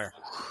somewhere,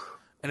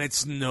 and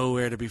it's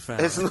nowhere to be found.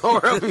 It's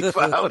nowhere to be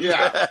found.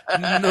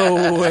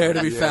 Nowhere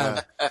to be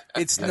found.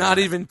 It's not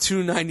even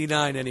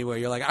 $2.99 anywhere.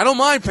 You're like, I don't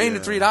mind paying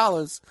the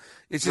 $3.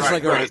 It's just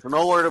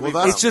nowhere to be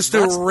found. It's just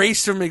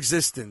erased from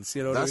existence.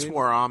 You know what I mean? That's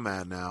where I'm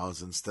at now.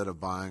 Is instead of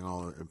buying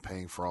and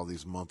paying for all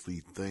these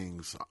monthly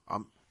things,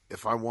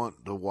 if I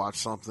want to watch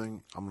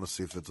something, I'm going to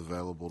see if it's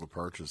available to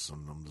purchase,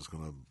 and I'm just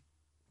going to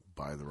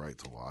buy the right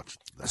to watch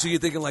that. So you're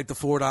thinking like the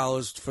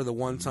 $4 for the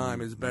one time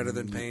is better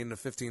than paying the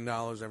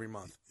 $15 every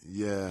month?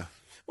 Yeah.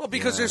 Well,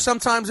 because there's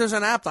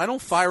an app I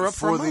don't fire up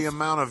for the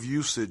amount of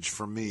usage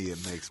for me.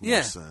 It makes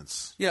more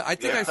sense. Yeah, I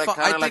think it's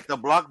kind of like the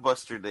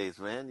Blockbuster days,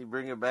 man. You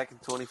bring it back in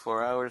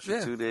 24 hours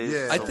for 2 days.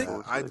 Yeah,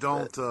 I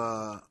don't.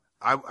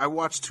 I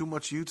watch too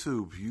much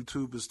YouTube.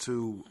 YouTube is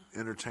too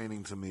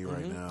entertaining to me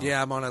right now.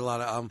 Yeah, I'm on a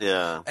lot of.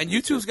 And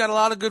YouTube's got a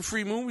lot of good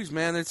free movies,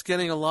 man. It's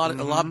getting a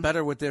lot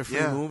better with their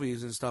free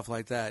movies and stuff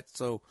like that.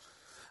 So,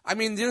 I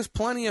mean, there's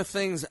plenty of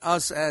things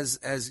us as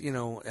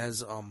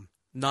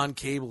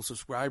non-cable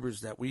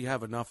subscribers that we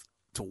have enough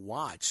to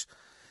watch.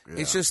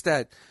 Yeah. It's just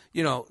that,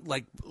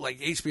 like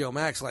HBO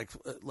Max, like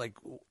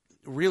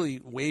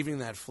really waving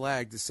that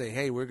flag to say,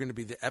 hey, we're going to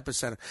be the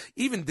epicenter.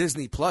 Even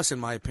Disney Plus, in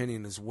my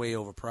opinion, is way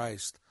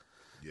overpriced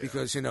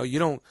because, you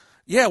don't.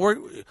 Yeah,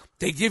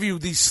 they give you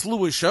these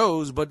slew of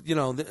shows, but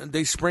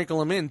they sprinkle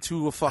them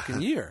into a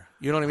fucking year.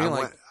 You know what I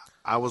mean?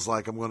 I was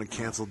like, I'm going to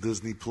cancel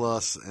Disney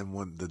Plus,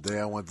 and the day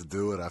I went to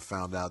do it, I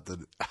found out that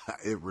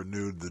it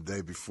renewed the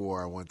day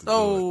before I went to do it.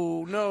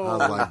 Oh, no. I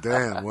was like,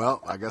 damn,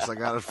 well, I guess I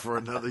got it for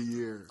another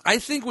year. I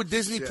think with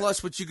Disney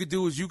Plus, what you could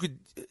do is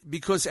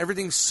because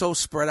everything's so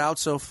spread out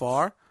so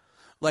far,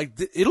 like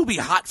it'll be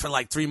hot for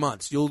like 3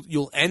 months.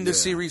 You'll end a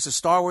series, a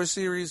Star Wars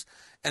series,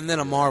 and then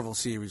a Marvel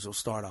series will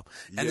start up.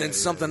 And then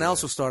something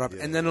else will start up,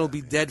 and then it'll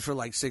be dead for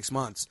like 6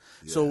 months.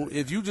 So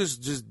if you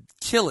just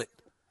kill it,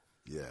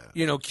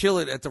 kill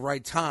it at the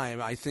right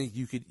time, I think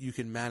you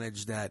can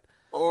manage that.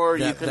 Or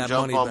you can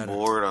jump on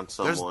board on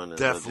someone. There's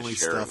definitely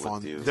stuff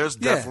on. There's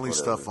definitely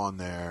stuff on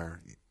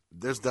there.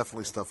 There's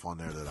definitely stuff on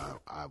there that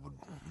I would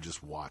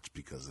just watch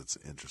because it's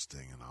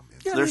interesting and I'm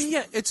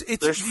interested.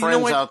 There's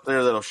friends out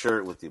there that'll share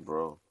it with you,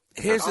 bro.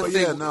 Here's the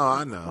thing. Yeah, no,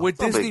 I know. With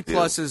Disney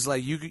Plus is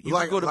like you can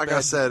go to bed. Like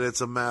I said,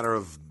 it's a matter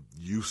of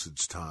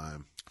usage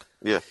time.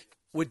 Yeah.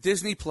 With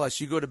Disney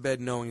Plus, you go to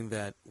bed knowing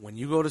that when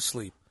you go to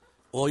sleep,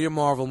 all your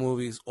Marvel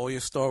movies, all your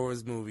Star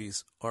Wars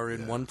movies are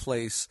in one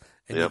place,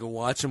 and you can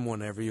watch them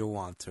whenever you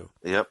want to.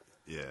 Yep.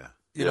 Yeah.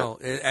 You know,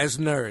 as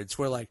nerds,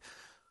 we're like,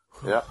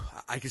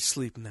 I can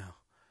sleep now.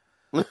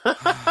 I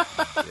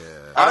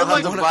don't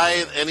have to buy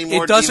it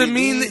anymore. It doesn't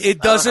mean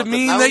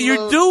that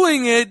you're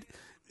doing it,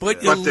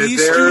 but at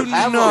least you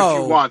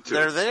know you want to.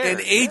 They're there in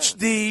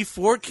HD,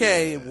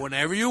 4K,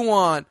 whenever you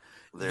want.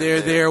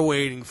 they're there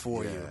waiting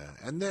for you.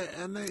 And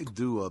they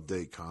do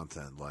update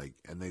content, like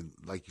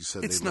you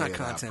said, it's not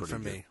content for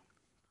me.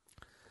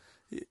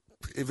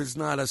 If it's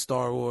not a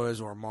Star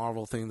Wars or a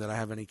Marvel thing that I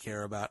have any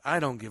care about,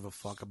 I don't give a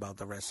fuck about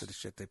the rest of the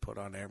shit they put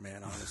on there,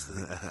 man,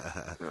 honestly.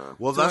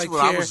 Well, that's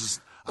what I was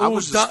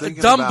just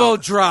thinking Dumbo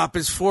about. Drop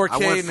is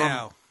 4K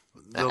now.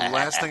 The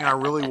last thing I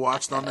really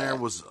watched on there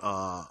was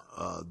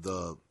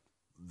the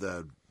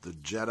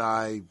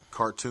Jedi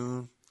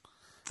cartoon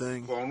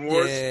thing. Clone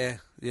Wars?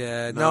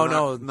 Yeah.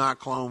 No, not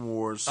Clone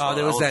Wars. Oh,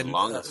 there was that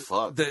long as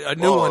fuck. A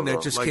new one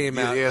that just came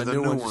out. Yeah, the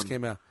new one just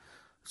came out.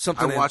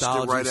 Something I watched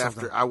it right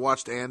after. I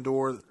watched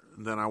Andor,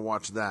 then I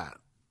watched that.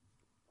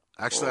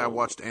 Actually, I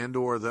watched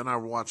Andor, then I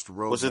watched Rogue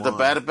One. Was it the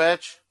Bad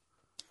Batch?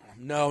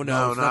 No,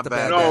 not the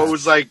Bad Batch. No, it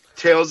was like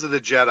Tales of the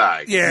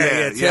Jedi.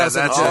 Yeah, that's it.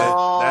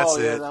 That's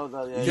it.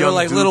 They were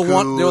like little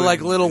one. They were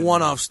like little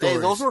one-off stories.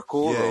 Hey, those were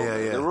cool.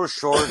 Yeah. They were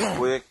short,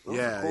 quick.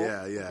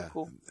 Yeah.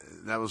 Cool.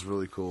 That was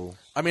really cool.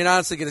 I mean,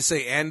 honestly, gonna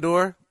say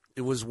Andor.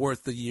 It was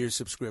worth the year's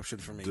subscription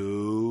for me,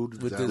 dude.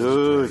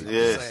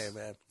 Yes. Saying,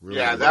 man. Really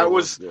yeah, that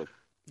was good.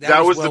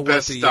 That was the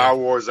best Star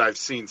Wars I've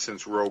seen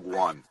since Rogue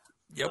One.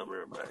 Yep.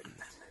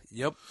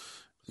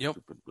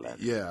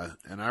 Yeah,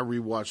 and I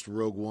rewatched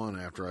Rogue One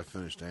after I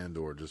finished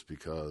Andor just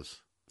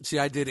because. See,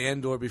 I did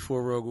Andor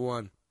before Rogue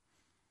One.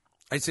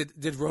 I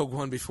did Rogue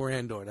One before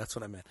Andor. That's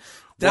what I meant.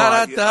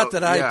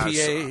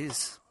 IPAs.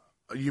 So,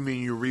 you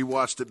mean you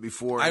rewatched it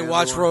before? I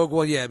watched Rogue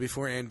One,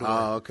 before Andor.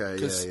 Oh, okay,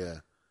 yeah.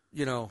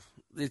 You know,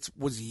 it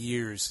was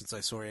years since I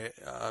saw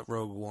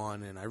Rogue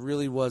One, and I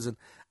really wasn't.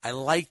 I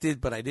liked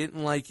it, but I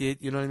didn't like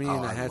it. You know what I mean?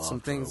 I had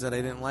some things that I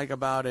didn't like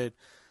about it,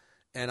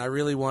 and I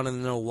really wanted to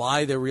know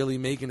why they're really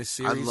making a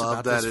series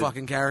about this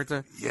fucking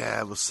character. Yeah,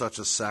 it was such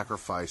a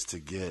sacrifice to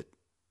get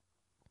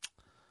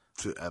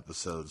to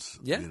episodes.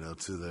 Yeah.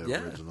 To the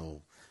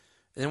original.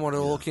 And when it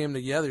all came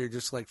together, you're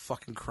just like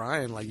fucking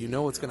crying, like you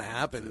know what's gonna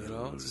happen. Dude, you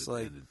know, it's just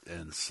like it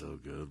ends so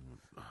good.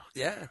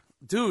 Yeah,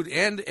 dude,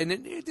 and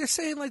they're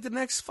saying like the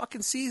next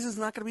fucking season's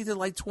not gonna be till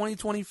like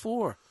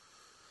 2024.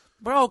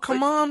 Bro,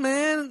 come on,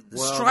 man!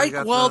 Strike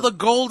while the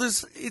gold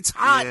it's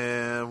hot.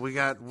 Yeah, we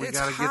gotta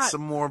get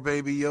some more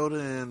Baby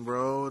Yoda in,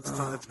 bro.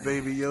 It's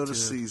Baby Yoda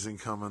season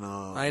coming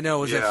up. I know.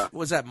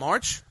 Was that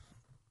March?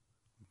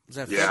 Was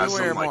that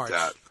February or March? Like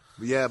that.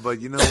 Yeah, but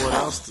you know what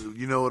else?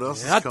 You know what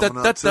else is coming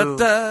up too?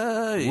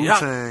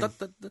 Wu-Tang.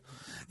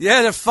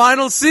 Yeah, the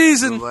final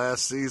season. The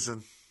last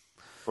season.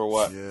 For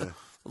what? Yeah.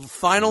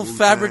 Final Wu-Tang.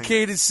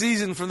 Fabricated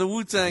season from the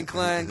Wu-Tang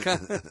Clan.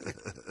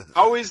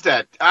 How is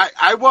that?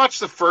 I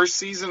watched the first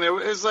season. It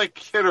was like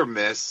hit or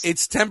miss.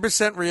 It's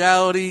 10%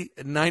 reality,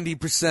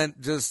 90%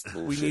 just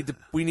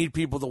we need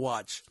people to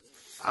watch.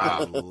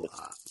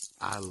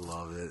 I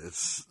love it.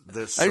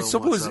 There's I so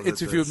suppose much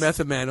interviewed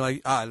Method Man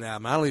like, nah,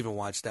 man, I don't even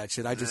watch that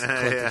shit. I just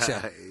click the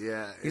check.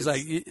 Yeah.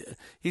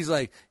 He's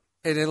like,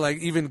 and then like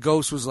even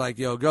Ghost was like,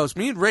 yo, Ghost,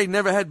 me and Ray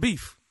never had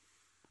beef,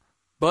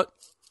 but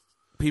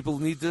people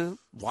need to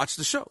watch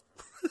the show.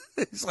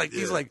 He's like,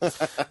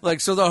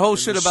 so the whole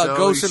shit about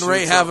Ghost and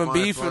Ray having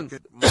beef and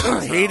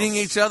hating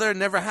each other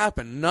never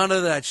happened. None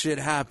of that shit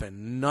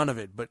happened. None of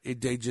it. But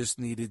they just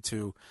needed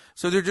to.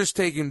 So they're just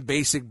taking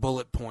basic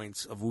bullet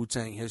points of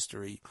Wu-Tang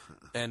history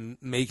and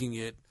making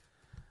it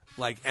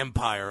like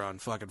Empire on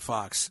fucking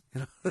Fox.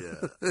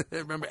 Yeah.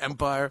 Remember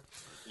Empire?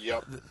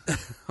 Yep.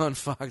 On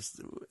Fox.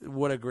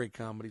 What a great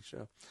comedy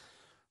show.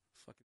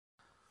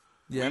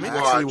 Yeah,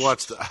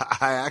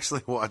 I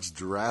actually watched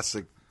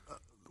Jurassic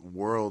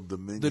World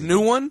Dominion. The new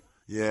one?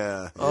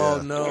 Yeah.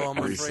 Oh no, I'm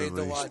afraid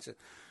to watch it.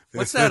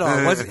 What's that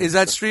on? Is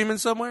that streaming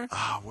somewhere?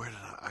 Where did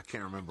I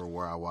can't remember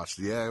where I watched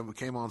it. Yeah, it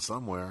came on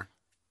somewhere.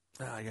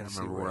 I gotta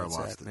see where I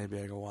watched it. Maybe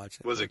I can watch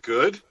it. Was it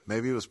good?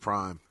 Maybe it was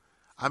Prime.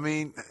 I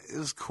mean, it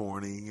was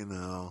corny, you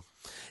know.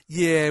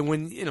 Yeah,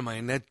 when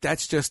man,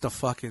 that's just a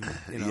fucking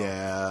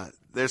Yeah.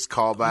 There's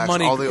callbacks.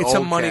 All the old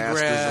cast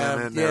grab.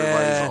 Is in it, and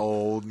everybody's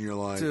old, and you're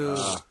like, dude.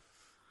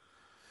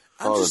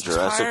 I'm just the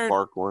Jurassic tired.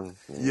 Park one.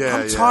 Yeah,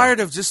 I'm tired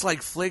of just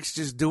like flicks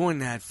just doing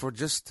that for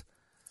just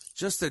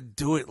to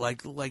do it.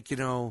 Like Hey,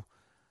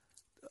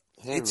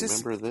 it's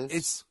remember just,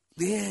 this?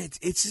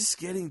 It's just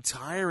getting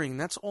tiring.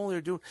 That's all they're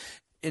doing.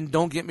 And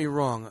don't get me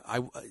wrong.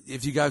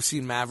 If you guys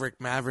seen Maverick,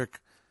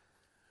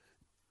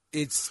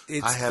 it's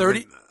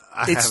 30.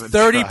 It's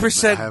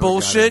 30%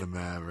 bullshit.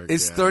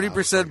 It's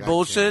 30%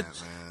 bullshit.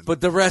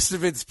 But the rest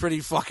of it's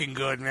pretty fucking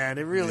good, man.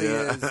 It really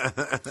is.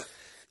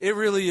 It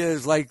really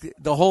is. Like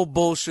the whole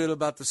bullshit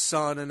about the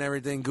son and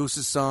everything,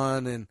 Goose's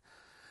son, and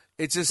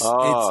it's just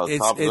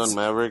it's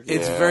Maverick.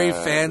 It's very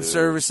fan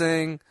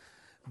servicing,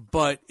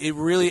 but it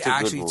really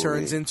actually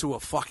turns into a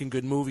fucking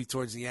good movie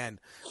towards the end.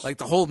 Like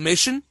the whole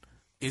mission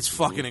is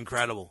fucking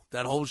incredible.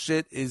 That whole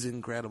shit is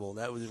incredible.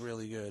 That was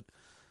really good.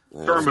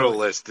 Terminal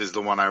List is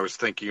the one I was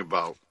thinking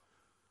about.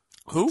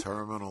 Who?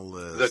 Terminal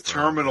List. The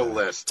Terminal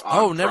List.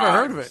 Oh, never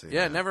heard of it.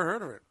 Yeah, never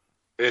heard of it.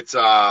 It's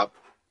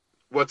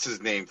what's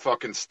his name?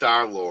 Fucking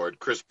Star-Lord,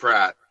 Chris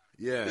Pratt.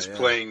 Is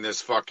playing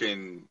this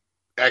fucking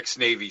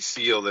ex-Navy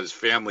SEAL that his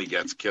family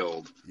gets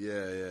killed.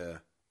 Yeah.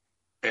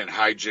 And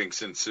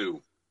hijinks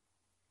ensue.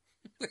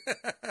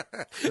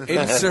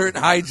 Insert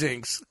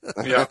hijinks.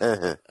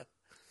 Yeah.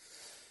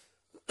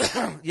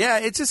 Yeah,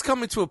 it's just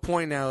coming to a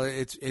point now.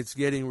 It's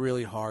getting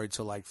really hard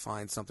to like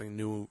find something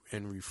new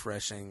and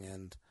refreshing,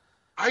 and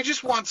I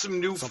just want some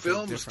new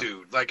films, different.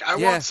 Dude. Like I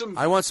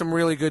want some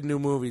really good new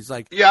movies.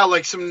 Like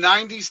like some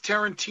 '90s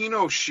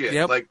Tarantino shit.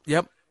 Yep. Like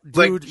Dude,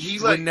 we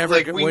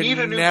need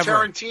a new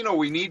Tarantino.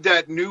 We need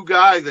that new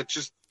guy that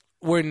just.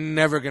 We're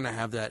never gonna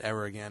have that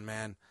ever again,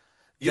 man.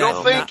 You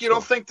don't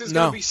think there's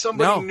gonna be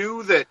somebody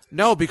new that?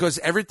 No, because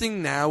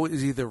everything now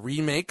is either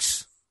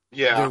remakes.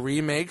 Yeah, they're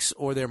remakes,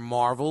 or they're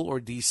Marvel or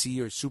DC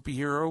or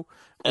superhero,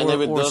 and if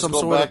it does some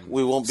go sort back, of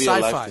we won't be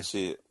sci-fi. alive to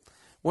see it.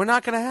 We're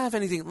not going to have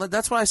anything.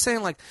 That's what I was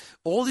saying. Like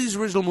all these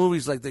original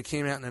movies, like that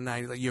came out in the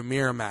 '90s, like your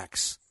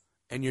Miramax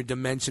and your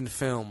Dimension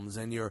Films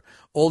and your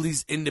all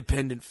these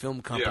independent film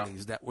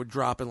companies that were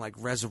dropping like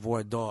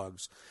Reservoir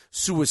Dogs,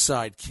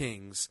 Suicide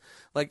Kings,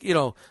 like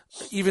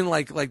even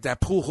like that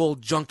Pool Hall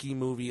Junkie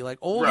movie, like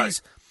all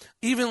these,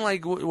 even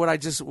like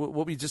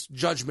what we just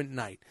Judgment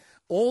Night.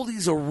 All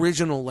these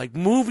original, like,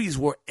 movies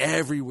were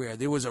everywhere.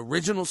 There was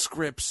original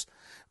scripts.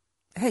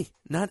 Hey,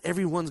 not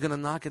everyone's going to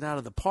knock it out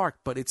of the park,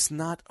 but it's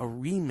not a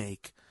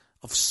remake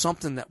of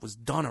something that was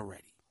done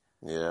already.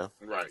 Yeah.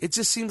 Right. It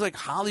just seems like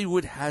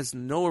Hollywood has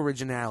no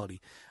originality.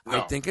 No.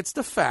 I think it's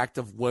the fact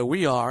of where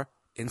we are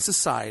in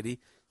society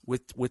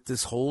with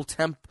this whole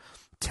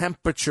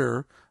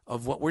temperature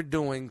of what we're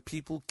doing.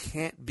 People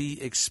can't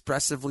be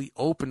expressively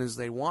open as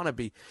they want to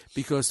be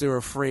because they're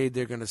afraid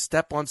they're going to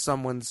step on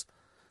someone's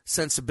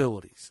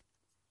sensibilities.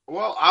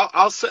 Well,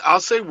 I'll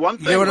say one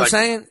thing. You know what I'm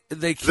saying?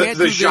 They can't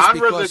the do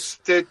genre this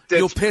that's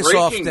you'll piss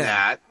breaking off them.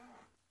 That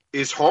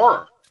is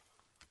horror.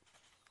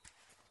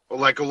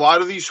 Like a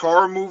lot of these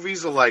horror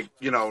movies are like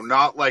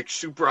not like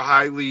super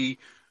highly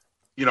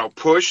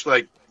pushed.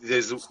 Like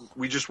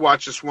we just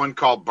watched this one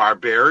called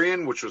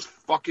Barbarian, which was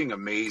fucking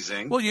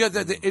amazing. Well, you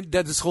got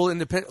this whole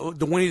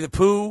the Winnie the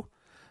Pooh.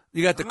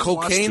 You got the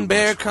Cocaine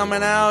Bear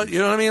coming out. You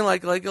know what I mean?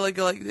 Like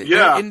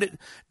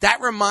that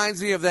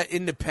reminds me of that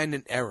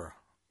independent era.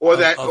 Or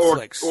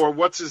flicks. or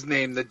what's his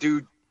name? The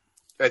dude,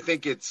 I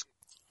think it's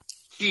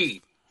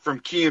Key from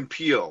Key and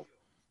Peele,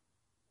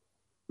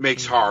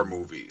 makes horror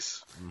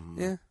movies.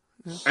 Yeah.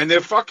 And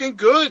they're fucking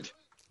good.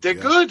 They're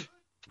good.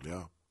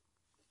 Yeah.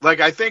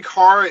 Like I think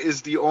horror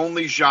is the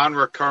only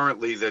genre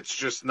currently that's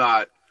just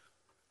not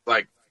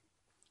like.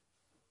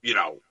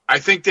 I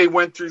think they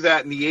went through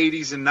that in the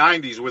 80s and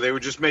 90s where they were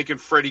just making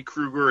Freddy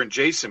Krueger and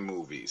Jason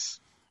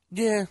movies.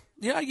 Yeah,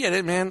 I get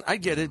it, man. I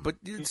get it, but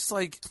it's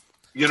like...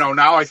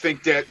 now I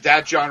think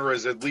that genre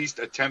is at least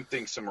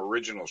attempting some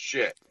original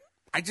shit.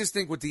 I just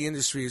think with the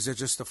industry is they're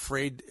just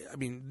afraid. I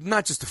mean,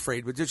 not just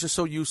afraid, but they're just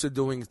so used to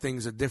doing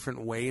things a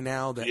different way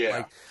now that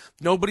like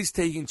nobody's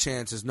taking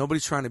chances.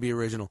 Nobody's trying to be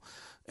original.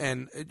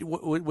 And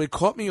what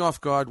caught me off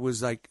guard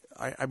was like,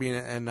 I mean,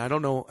 and I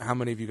don't know how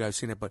many of you guys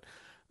seen it, but...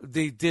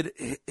 They did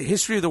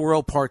History of the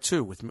World Part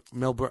 2 with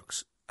Mel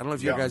Brooks. I don't know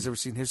if you guys ever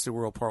seen History of the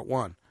World Part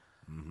 1.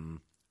 Mm-hmm.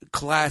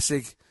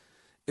 Classic.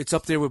 It's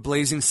up there with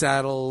Blazing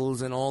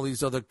Saddles and all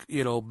these other,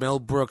 Mel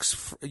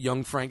Brooks,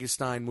 Young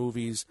Frankenstein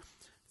movies.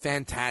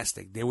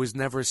 Fantastic. There was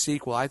never a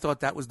sequel. I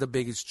thought that was the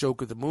biggest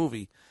joke of the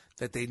movie,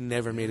 that they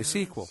never made a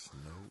sequel.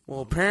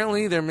 Well,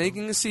 apparently they're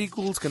making a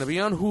sequel. It's going to be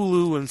on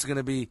Hulu, and it's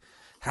going to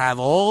have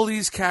all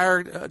these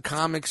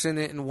comics in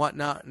it and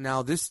whatnot.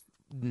 Now this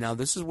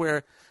is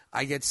where...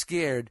 I get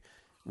scared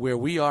where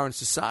we are in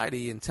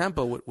society in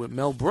Tempo with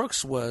Mel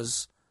Brooks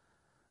was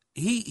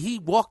he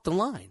walked the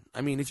line.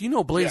 I mean, if you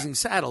know Blazing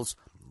Saddles,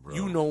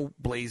 you know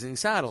Blazing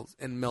Saddles.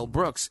 And Mel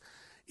Brooks,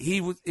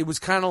 it was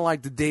kind of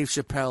like the Dave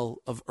Chappelle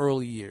of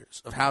early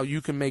years, of how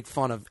you can make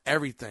fun of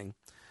everything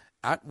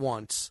at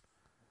once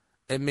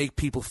and make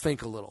people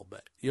think a little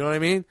bit. You know what I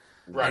mean?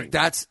 Right.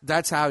 Like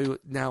that's how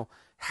now,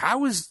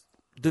 how is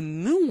the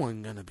new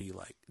one going to be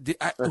like?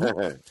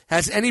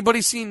 Has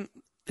anybody seen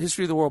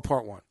History of the World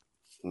Part 1?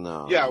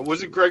 No. Yeah,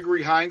 was it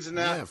Gregory Hines in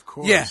that? Yeah, of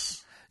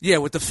course. Yeah,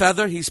 with the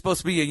feather. He's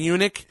supposed to be a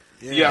eunuch.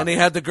 Yeah. And they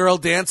had the girl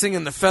dancing,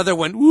 and the feather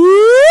went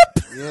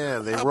whoop. Yeah,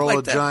 they roll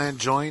a giant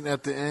joint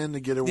at the end to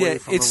get away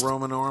from the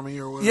Roman army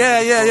or whatever.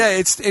 Yeah.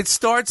 It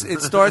starts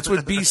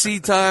with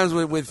BC times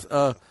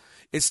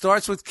it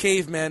starts with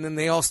cavemen, and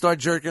they all start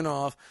jerking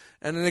off,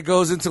 and then it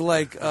goes into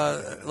like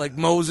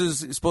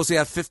Moses is supposed to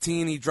have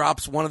 15. He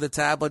drops one of the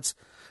tablets.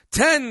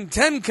 10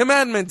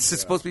 commandments.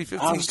 It's supposed to be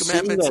 15 I've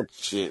commandments. Seen that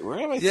shit. Where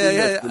have I seen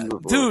that thing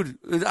before? Dude,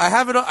 I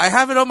have it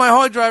on my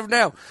hard drive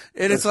now,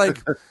 and it's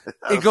like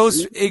it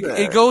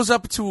goes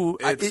up to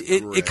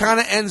it kind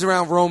of ends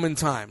around Roman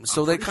times.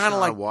 So they kind of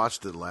like I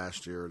watched it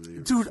last year. Or the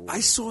year dude, before. I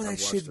saw that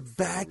shit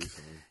back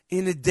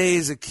in the day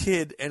as a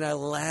kid, and I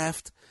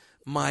laughed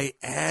my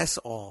ass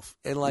off.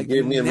 And like, you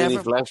gave me a mini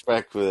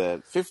flashback for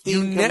that.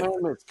 15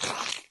 commandments.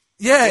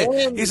 Yeah,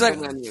 he's like,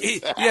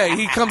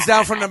 he comes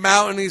down from the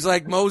mountain. He's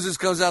like, Moses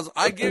comes out.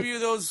 I give you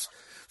those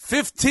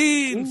 10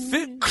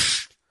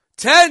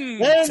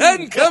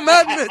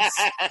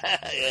 commandments.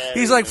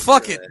 He's like,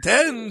 fuck it,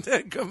 10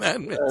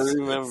 commandments. I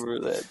remember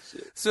that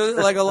shit. So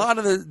like a lot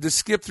of the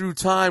skip through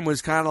time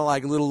was kind of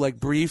like little like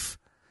brief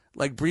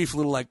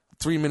little like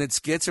 3-minute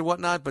skits or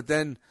whatnot, but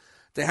then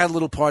they had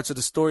little parts of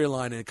the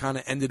storyline, and it kind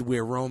of ended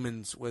where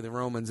the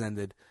Romans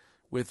ended,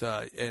 with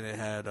and it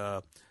had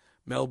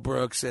Mel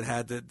Brooks, it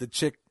had the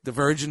chick, the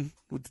virgin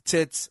with the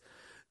tits.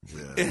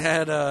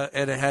 Yeah.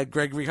 It had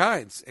Gregory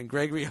Hines, and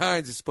Gregory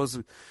Hines is supposed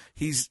to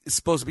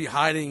be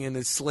hiding in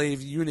his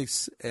slave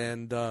eunuchs,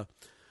 and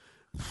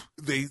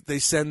they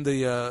send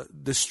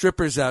the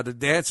strippers out, the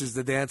dancers,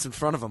 to dance in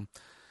front of him,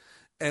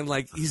 and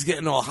like he's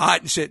getting all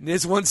hot and shit. And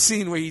there's one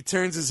scene where he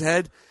turns his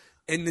head,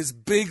 and this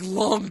big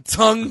long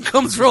tongue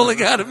comes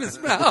rolling out of his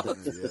mouth.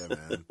 Yeah,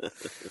 man.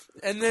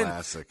 And then,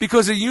 Classic.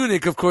 because a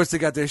eunuch, of course, they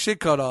got their shit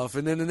cut off.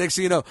 And then the next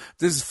thing you know,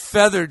 this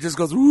feather just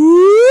goes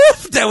whoop.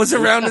 That was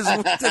around his.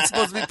 That's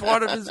supposed to be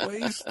part of his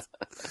waist.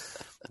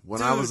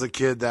 When I was a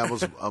kid, that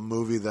was a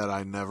movie that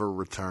I never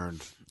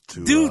returned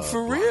to. Dude,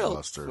 for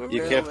real.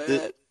 You kept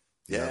it?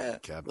 Yeah,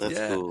 kept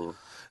That's cool.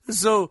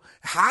 So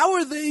how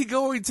are they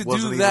going to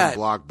Wasn't do that?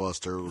 Even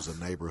Blockbuster. It was a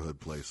neighborhood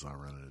place I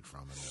rented it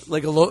from.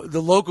 Like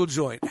the local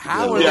joint.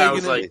 How are they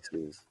going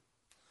to?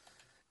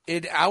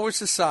 In our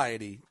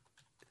society.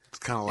 It's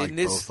kind of like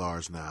both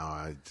ours now.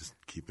 I just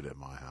keep it at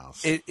my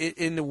house.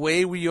 In the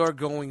way we are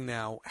going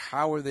now,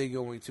 how are they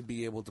going to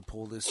be able to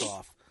pull this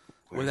off?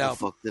 Where the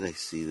fuck did I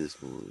see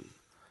this movie?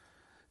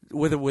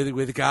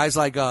 With guys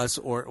like us,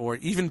 or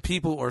even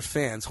people or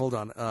fans. Hold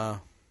on.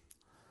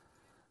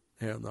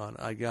 Hold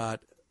on.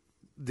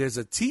 There's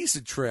a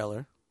teaser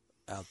trailer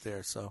out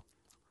there, so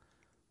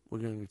we're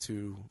going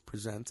to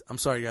present. I'm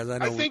sorry, guys.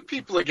 I think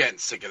people are getting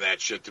sick of that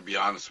shit, to be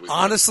honest with you.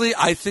 Honestly,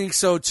 I think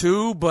so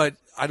too, but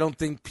I don't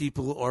think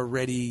people are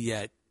ready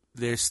yet.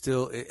 They're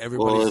still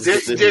everybody's.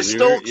 They're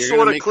still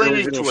sort of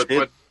clinging to it,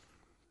 but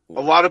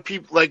a lot of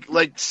people,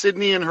 like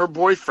Sydney and her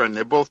boyfriend,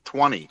 they're both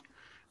 20,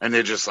 and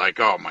they're just like,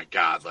 "Oh my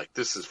god, like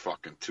this is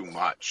fucking too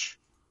much."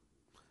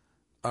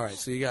 All right,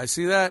 so you guys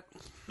see that?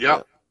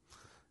 Yep.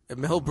 And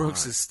Mel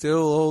Brooks is still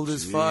old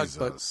as fuck,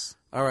 but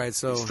all right,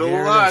 so he's still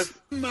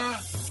alive.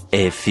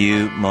 A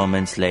few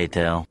moments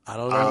later, I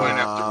don't know. I might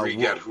have to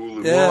re-get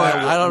Hulu. Yeah,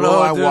 I don't know.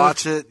 Will I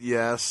watch it?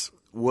 Yes.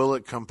 Will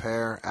it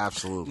compare?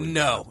 Absolutely.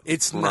 No,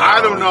 it's not.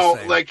 I don't know.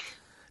 Like,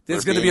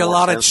 there's going to be a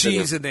lot of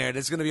cheese in there.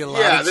 There's going to be a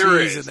lot of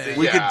cheese in there.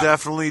 We could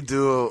definitely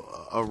do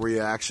a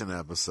reaction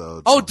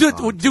episode. Oh, dude,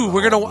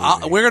 we're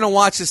gonna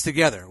watch this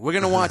together. We're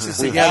gonna watch this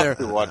together. Have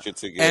to watch it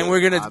together. And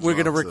we're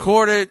gonna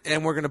record it,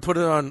 and we're gonna put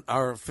it on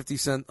our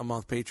 50-cent a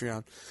month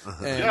Patreon.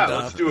 And,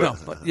 let's do it. No,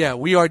 but yeah,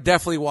 we are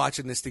definitely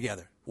watching this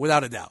together,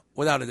 without a doubt.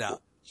 Without a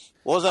doubt.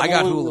 What was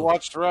that movie we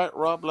watched,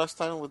 Rob, last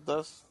time with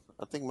us?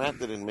 I think Matt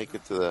didn't make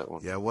it to that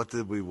one. Yeah, what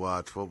did we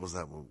watch? What was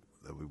that movie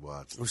that we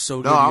watched? It was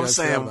so good. No, I'm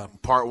saying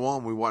part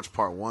one. We watched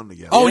part one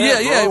together. Oh,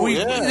 yeah.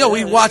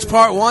 We watched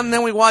part one, and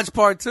then we watched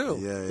part two.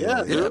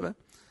 Yeah, man.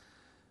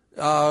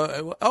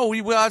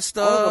 We watched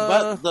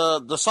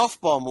the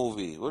softball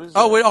movie. What is that?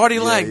 Oh, with Artie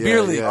Lang,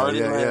 Beer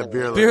League.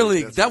 Beer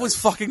League. That was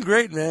fucking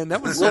great, man.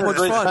 That was so much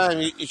fun.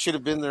 Time. You should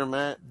have been there,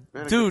 Matt.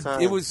 Dude,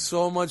 it was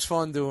so much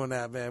fun doing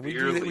that, man.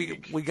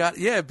 We got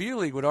Beer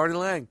League with Artie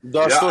Lang.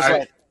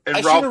 And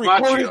I should have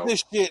recorded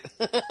this shit.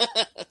 It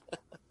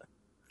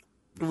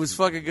was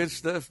fucking good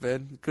stuff,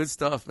 man. Good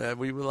stuff, man.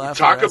 We were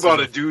laughing. Talk about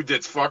a dude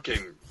that's fucking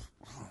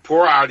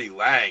poor Artie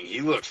Lang.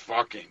 He looks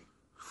fucking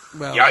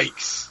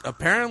yikes.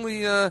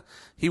 Apparently,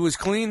 he was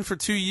clean for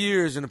 2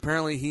 years, and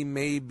apparently he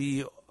may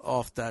be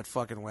off that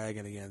fucking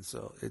wagon again.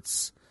 So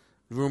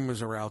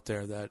rumors are out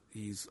there that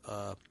he's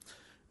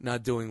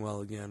not doing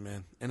well again,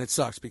 man. And it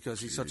sucks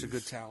because he's such a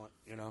good talent,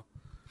 you know.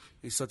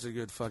 He's such a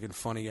good fucking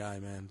funny guy,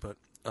 man. But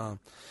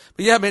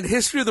yeah, man,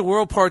 History of the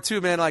World Part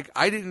 2, man, like,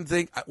 I didn't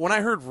think, when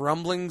I heard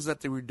rumblings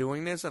that they were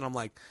doing this, and I'm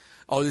like,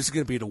 oh, this is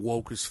going to be the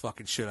wokest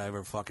fucking shit I've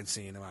ever fucking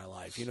seen in my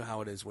life. You know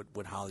how it is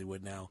with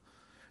Hollywood now.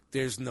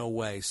 There's no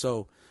way.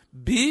 So,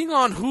 being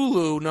on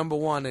Hulu, number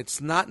one, it's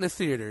not in the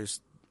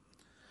theaters,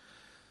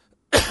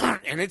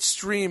 and it's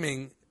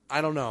streaming,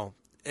 I don't know.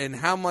 And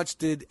how much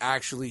did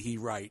actually he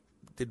write?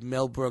 Did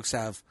Mel Brooks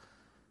have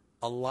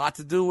a lot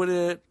to do with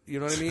it?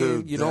 You know what I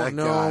mean? You don't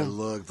know. That guy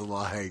looked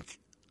like,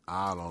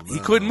 I don't know. He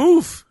couldn't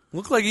move.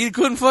 Looked like he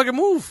couldn't fucking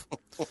move.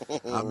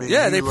 I mean,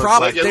 it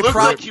looked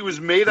like he was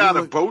made out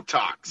of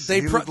Botox.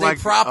 They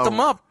propped him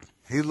up.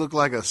 He looked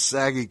like a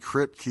saggy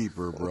crypt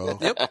keeper, bro.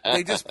 Yep.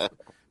 They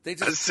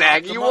just a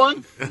saggy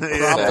one.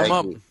 Propped him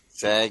up.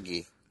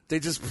 Saggy. They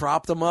just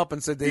propped him up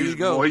and said, "There you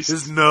go." Moist.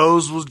 His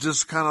nose was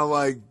just kind of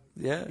like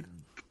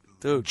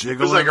dude, jiggling. It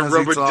was like a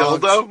rubber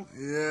dildo.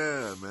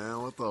 Yeah,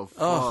 man. What the fuck?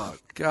 Oh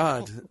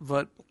God,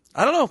 but.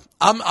 I don't know.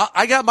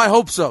 I got my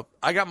hopes up.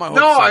 I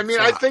mean,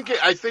 I think it.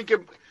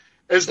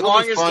 As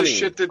long as the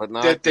shit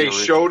that they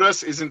showed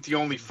us isn't the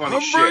only funny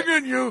shit. I'm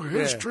bringing you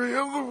History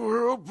of the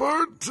World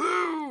Part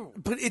 2.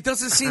 But it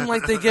doesn't seem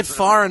like they get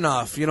far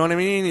enough. You know what I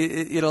mean?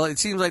 It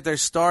seems like they're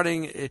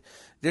starting.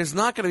 There's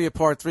not going to be a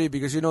part 3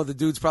 because the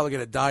dude's probably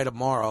going to die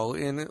tomorrow.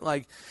 And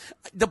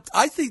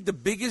I think the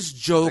biggest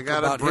joke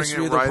about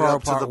History of the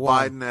World Part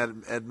 1. To the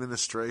Biden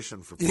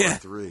administration for part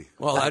 3.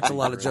 Well, that's a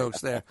lot of jokes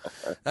there.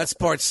 That's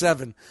part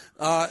 7.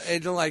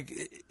 And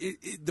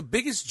the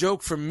biggest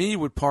joke for me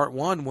with part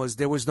 1 was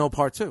there was no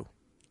part 2.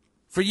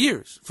 For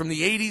years, from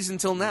the 80s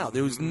until now,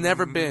 there was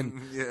never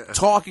been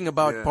talking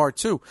about part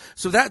 2.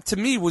 So that, to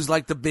me, was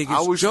like the biggest joke.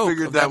 I always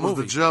figured that was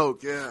the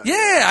joke, yeah.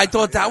 Yeah, I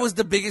thought that was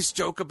the biggest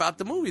joke about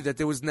the movie, that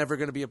there was never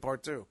going to be a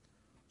part 2.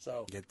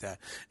 So, get that.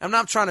 I'm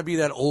not trying to be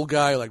that old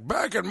guy like,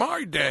 back in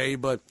my day,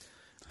 but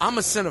I'm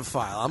a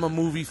cinephile. I'm a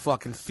movie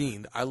fucking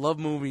fiend. I love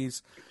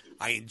movies.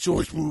 I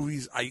enjoy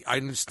movies. I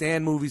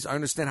understand movies. I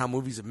understand how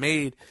movies are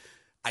made.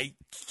 I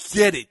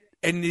get it.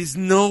 And there's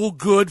no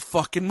good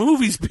fucking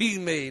movies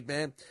being made,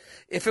 man.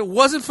 If it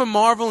wasn't for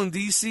Marvel and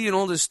DC and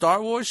all this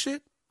Star Wars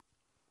shit,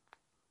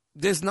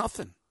 there's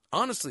nothing.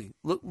 Honestly,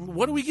 look,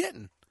 what are we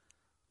getting?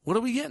 What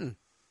are we getting?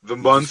 The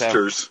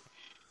Munsters.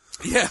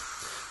 Yeah.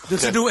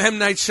 There's a new M.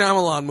 Night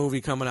Shyamalan movie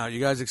coming out. You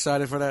guys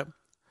excited for that?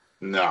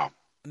 No.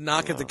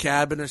 Knock at the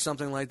Cabin or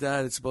something like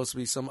that. It's supposed to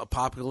be some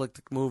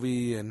apocalyptic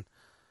movie, and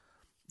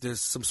there's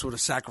some sort of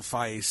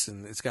sacrifice,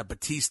 and it's got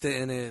Batista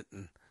in it,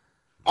 and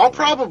I'll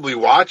probably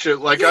watch it.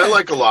 Like, I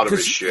like a lot of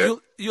his shit.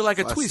 You like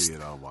a twist. I see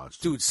it, I'll watch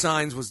it. Dude,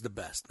 Signs was the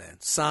best, man.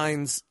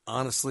 Signs,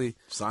 honestly.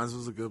 Signs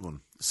was a good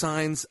one.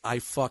 Signs, I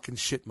fucking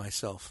shit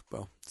myself,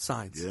 bro.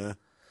 Signs. Yeah.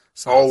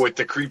 Signs. Oh, with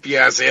the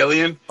creepy-ass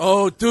alien?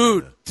 Oh,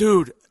 dude.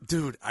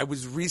 I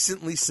was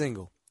recently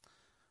single,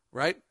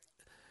 right?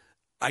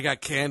 I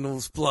got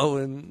candles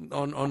blowing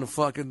on the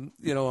fucking,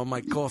 on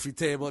my coffee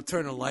table. I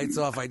turned the lights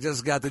off. I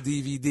just got the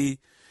DVD.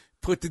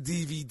 Put the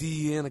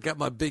DVD in. I got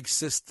my big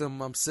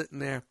system. I'm sitting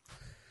there.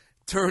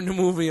 Turn the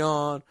movie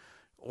on,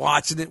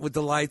 watching it with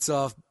the lights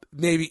off.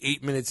 Maybe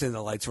 8 minutes in,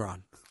 the lights are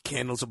on.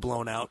 Candles are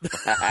blown out.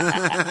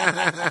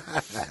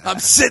 I'm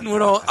sitting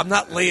I'm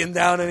not laying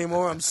down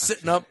anymore. I'm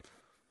sitting up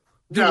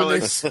doing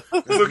this.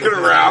 Looking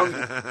around.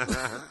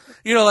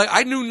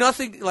 I knew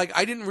nothing. Like,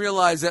 I didn't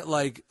realize that,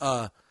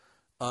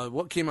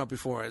 what came out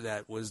before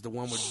that was the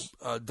one with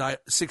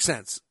Sixth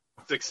Sense.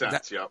 Sixth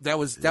Sense, yeah. That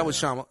was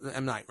Sean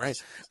M. Night,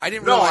 right? I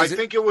didn't realize. No, I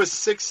think it was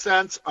Sixth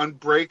Sense,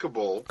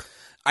 Unbreakable.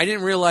 I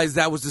didn't realize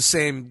that was the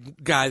same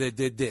guy that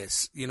did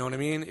this. You know what I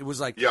mean? It was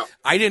like, yeah.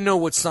 I didn't know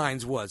what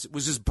Signs was. It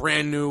was just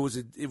brand new.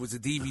 It was a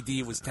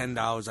DVD. It was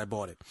 $10. I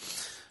bought it.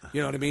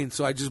 You know what I mean?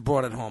 So I just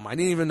brought it home. I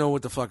didn't even know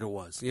what the fuck it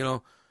was,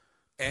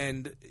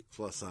 And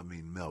plus,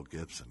 Mel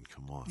Gibson.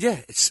 Come on.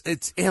 Yeah,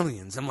 it's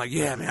aliens. I'm like,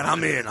 yeah, man,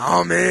 I'm in.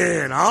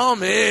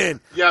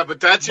 Yeah, but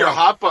that's your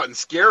hot button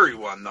scary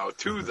one though,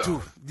 too. Though.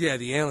 Dude, yeah,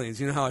 the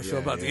aliens. You know how I feel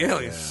about the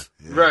aliens,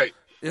 right?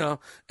 And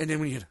then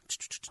when you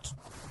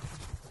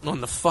on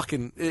the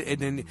fucking, and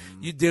then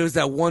there's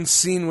that one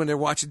scene when they're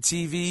watching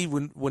TV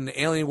when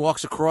the alien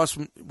walks across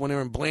when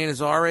they're in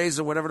Buenos Aires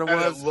or whatever it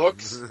was. And it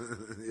looks,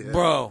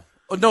 bro.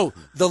 Oh, no,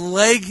 the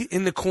leg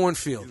in the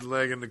cornfield. The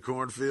leg in the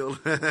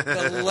cornfield.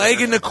 The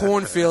leg in the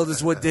cornfield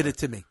is what did it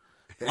to me.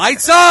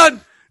 Lights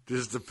on!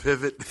 Just the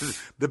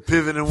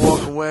pivot and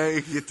walk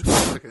away.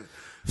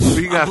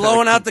 I'm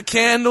blowing out the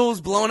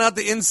candles, blowing out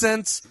the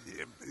incense.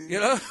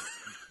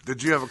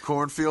 Did you have a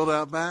cornfield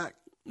out back?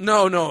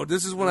 No.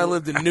 This is when I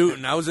lived in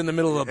Newton. I was in the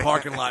middle of a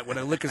parking lot with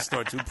a liquor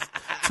store 2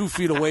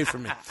 feet away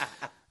from me.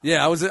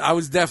 Yeah, I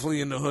was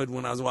definitely in the hood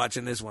when I was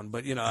watching this one.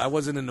 But, I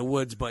wasn't in the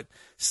woods. But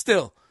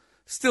still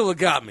it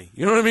got me.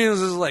 You know what I mean? It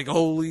was just like,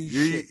 holy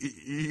shit.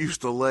 You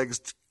used to legs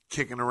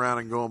kicking around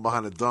and going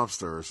behind a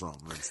dumpster or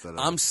something instead of.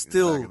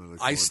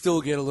 I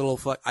still get a little.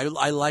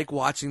 I like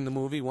watching the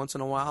movie once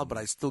in a while, but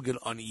I still get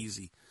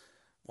uneasy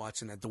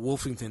watching that. The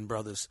Wolfington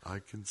Brothers. I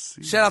can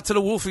see. Shout out to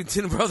the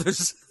Wolfington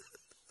Brothers.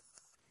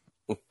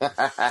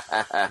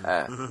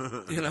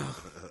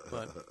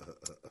 But.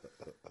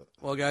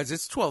 Well, guys,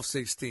 it's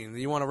 12:16.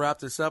 You want to wrap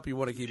this up? Or you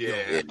want to keep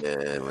going?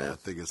 Yeah, man. I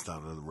think it's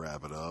time to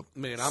wrap it up.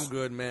 Man, I'm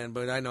good, man,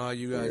 but I know how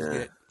you guys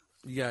get.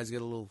 You guys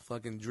get a little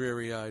fucking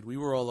dreary-eyed. We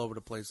were all over the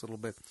place a little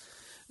bit.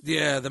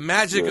 Yeah, the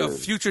magic of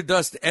Future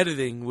Dust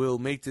editing will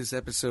make this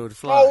episode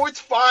fly. Oh, it's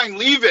fine.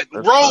 Leave it.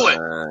 Roll it.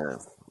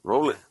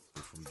 Roll it.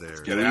 From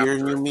there.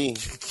 You're me.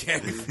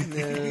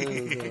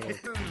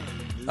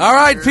 All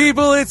right,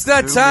 people, it's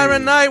that time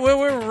of night where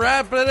we're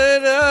wrapping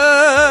it up.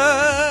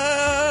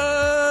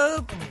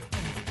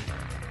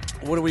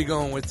 What are we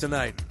going with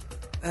tonight?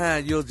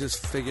 You'll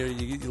just figure.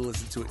 You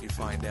listen to it and you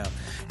find out.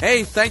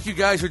 Hey, thank you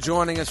guys for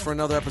joining us for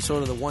another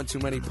episode of the One Too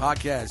Many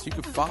Podcast. You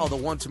can follow the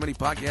One Too Many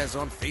Podcast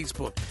on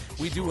Facebook.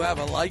 We do have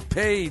a like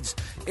page.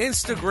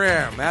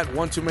 Instagram at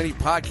One Too Many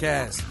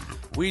Podcast.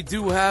 We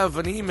do have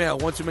an email,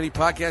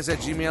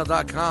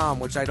 onetoo-many-podcast@gmail.com,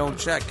 which I don't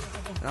check.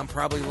 And I'm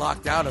probably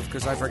locked out of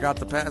because I forgot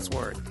the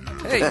password.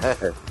 Hey,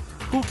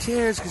 who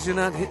cares because you're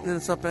not hitting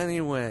us up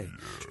anyway.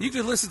 You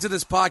can listen to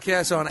this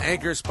podcast on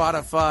Anchor,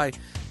 Spotify,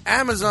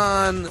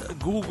 Amazon,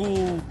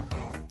 Google,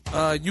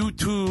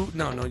 YouTube.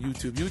 No,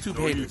 YouTube. YouTube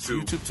hated us.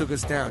 YouTube took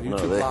us down.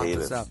 YouTube locked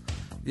us out.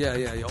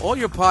 Yeah. All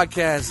your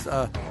podcast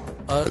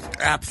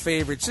app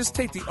favorites, just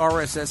take the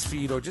RSS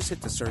feed or just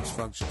hit the search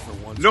function for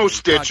one. No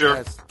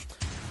Stitcher. Podcast.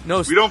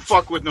 No, we don't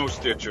fuck with no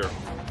Stitcher.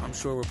 I'm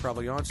sure we're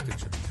probably on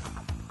Stitcher.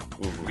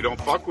 We don't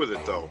fuck with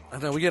it, though. I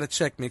know, we got to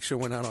check, make sure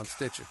we're not on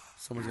Stitcher.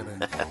 Someone's going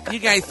to... You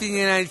guys think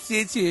you're on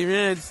Stitcher,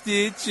 you're on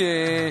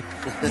Stitcher.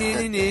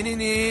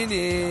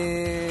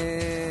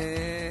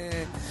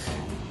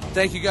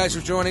 Thank you guys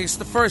for joining us.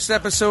 The first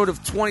episode of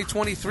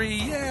 2023.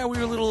 Yeah, we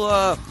were a little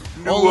all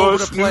over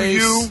the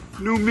place. New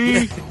you, new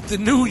me. The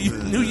new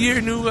year,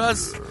 new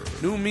us,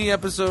 new me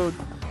episode.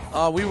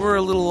 We were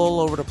a little all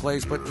over the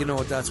place, but you know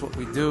what? That's what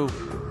we do.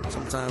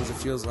 Sometimes it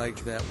feels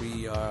like that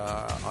we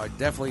are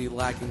definitely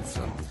lacking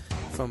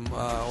from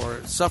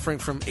or suffering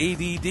from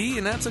ADD,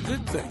 and that's a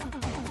good thing.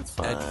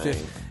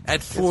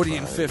 At 40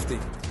 and 50,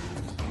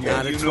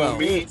 not at 12.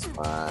 Me. It's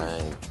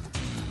fine.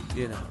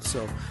 You know,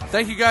 so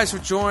thank you guys for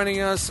joining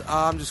us.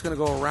 I'm just gonna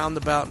go around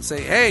the bout and say,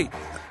 hey,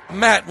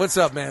 Matt, what's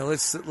up, man?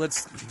 What's up?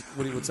 Let's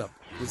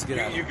get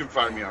out. You can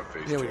find me on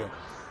Facebook. Here we go.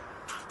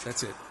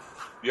 That's it.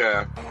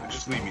 Yeah,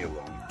 just leave me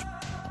alone.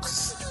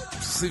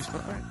 Just leave me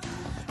alone.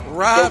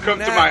 Rob, don't come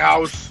to my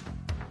house.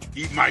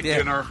 Eat my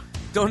dinner.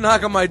 Don't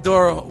knock on my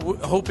door,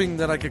 hoping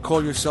that I could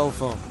call your cell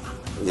phone.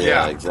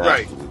 Yeah, exactly.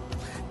 Right.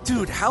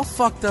 Dude, how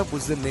fucked up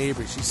was the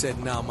neighbor? She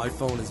said, "No, my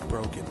phone is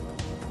broken."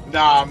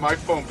 Nah, my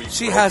phone be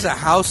She broken. has a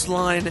house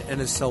line and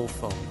a cell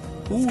phone.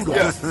 Who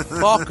the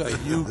fuck are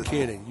you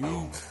kidding?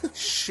 You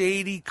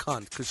shady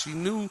cunt. Because she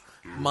knew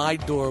my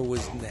door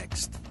was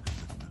next.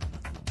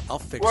 I'll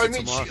fix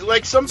it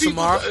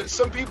tomorrow.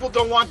 Some people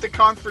don't want the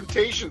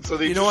confrontation, so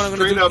they You know what I'm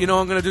going to do? You know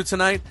what I'm going to do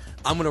tonight?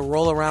 I'm going to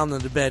roll around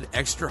in the bed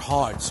extra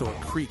hard so it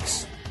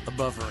creaks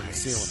above her in the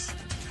ceiling.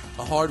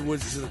 A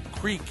hardwood is going to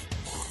creak.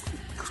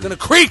 It's going to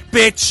creak,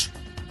 bitch!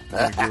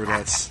 I give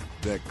her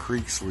that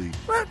creak sleep.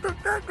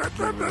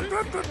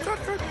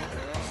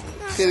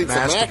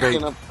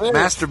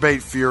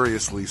 Masturbate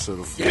furiously, so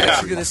the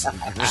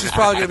she's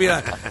probably gonna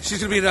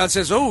be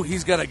downstairs. Oh,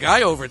 he's got a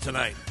guy over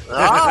tonight.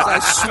 I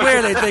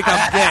swear they think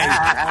I'm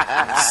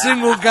gay.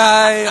 Single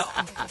guy.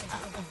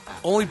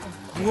 Only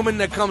woman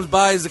that comes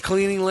by is the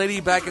cleaning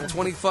lady back in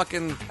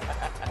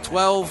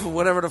 2012 or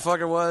whatever the fuck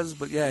it was.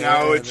 But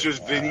now it's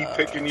just Vinny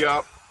picking you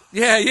up.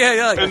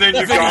 Yeah. And then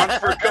you're gone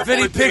for a couple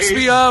Vinny of picks days.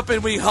 me up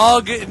and we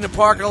hug in the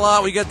parking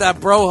lot. We get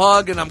that bro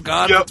hug and I'm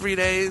gone for 3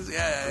 days.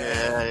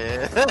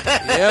 Yeah.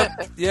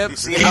 Yep.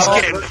 He's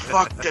getting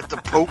fucked at the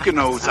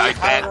Poconos, I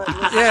bet.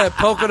 Yeah,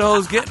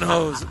 Poconos, getting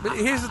hosed. But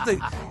here's the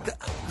thing.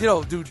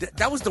 Dude,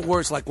 that was the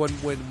worst. Like when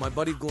my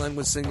buddy Glenn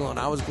was single and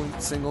I was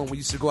single and we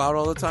used to go out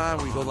all the time.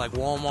 We'd go like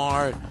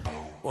Walmart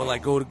or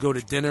like go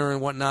to dinner and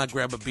whatnot,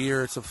 grab a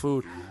beer or some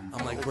food.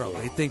 I'm like, bro,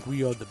 they think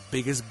we are the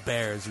biggest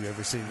bears you've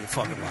ever seen in your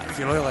fucking life.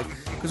 You know, like,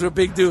 because we're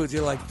big dudes.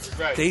 You're like,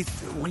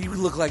 we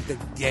look like the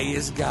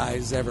gayest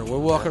guys ever. We're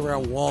walking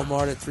around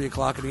Walmart at 3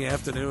 o'clock in the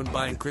afternoon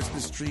buying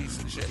Christmas trees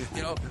and shit.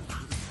 You know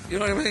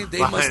what I mean? They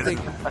must think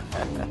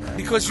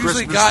because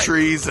usually Christmas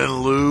trees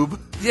and lube.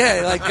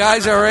 Yeah, like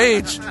guys our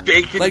age,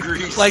 bacon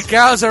grease. Like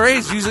gals our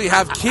age usually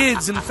have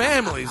kids and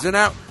families. They're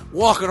not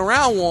walking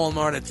around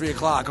Walmart at 3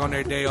 o'clock on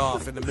their day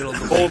off in the middle of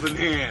the holding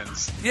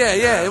hands.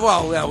 Yeah.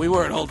 Well, we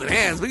weren't holding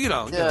hands, but they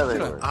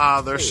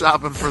were. They're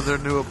shopping for their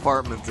new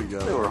apartment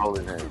together. They were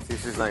holding hands.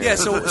 Yeah.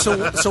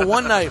 So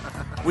one night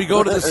we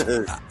go to this.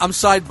 I'm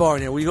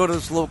sidebarring here. We go to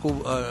this local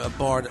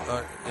bar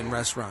and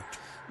restaurant.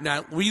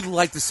 Now we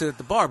like to sit at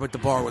the bar, but the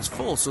bar was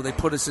full, so they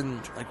put us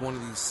in like one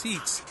of these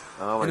seats,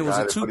 and it was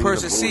a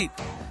 2-person seat,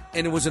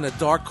 and it was in a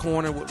dark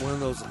corner with one of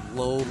those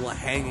low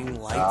hanging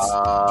lights.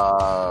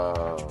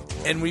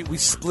 And we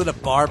split a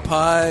bar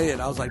pie,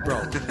 and I was like,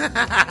 bro,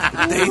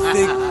 they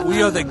think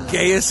we are the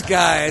gayest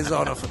guys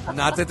on a.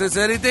 Not that there's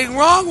anything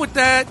wrong with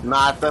that.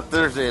 Not that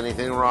there's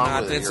anything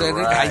wrong with it.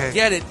 Right. I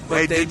get it,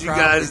 but did you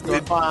guys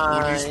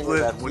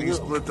when you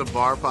split the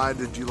bar pie?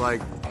 Did you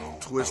like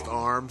twist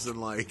arms and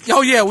like?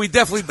 Oh yeah, we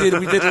definitely did.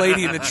 We did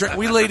lady in the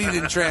we ladied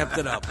and tramped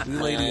it up.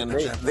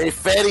 They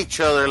fed each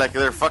other like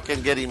they're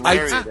fucking getting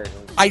married.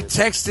 I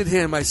texted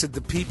him. I said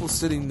the people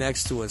sitting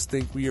next to us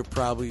think we are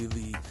probably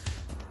the,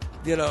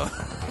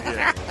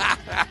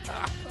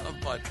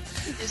 but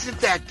isn't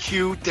that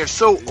cute? They're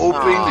so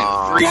open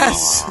and free,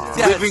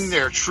 living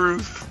their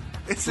truth.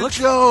 It's a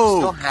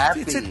joke.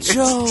 It's a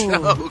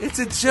joke. It's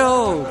a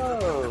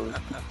joke.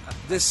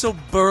 They're so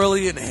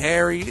burly and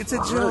hairy. It's a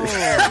joke.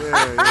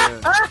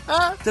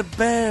 The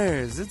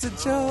Bears. It's a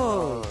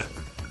joke.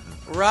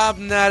 Rob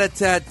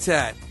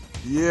Not-a-Tat-Tat.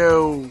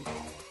 You.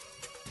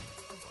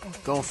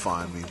 Don't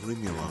find me. Leave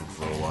me alone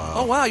for a while.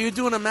 Oh, wow. You're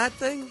doing a Matt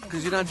thing?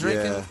 Because you're not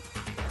drinking? Yeah.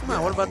 Come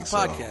on. What about the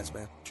podcast,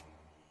 man?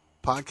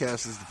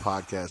 Podcast is the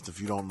podcast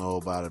if you don't know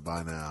about it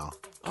by now.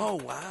 Oh,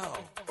 wow.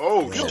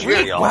 Oh,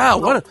 shit. Wow.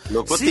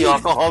 Look what the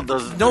alcohol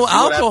does. No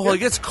alcohol. It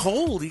gets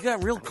cold. He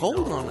got real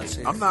cold on us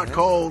here. I'm not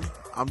cold.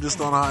 I'm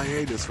just on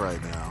hiatus right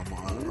now.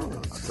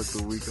 I took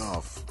the week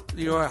off.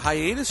 You're on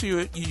hiatus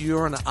or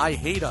you're on I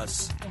hate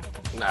us?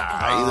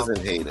 Nah, he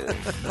doesn't hate it.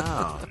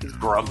 No. He's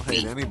grumpy. I don't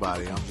hate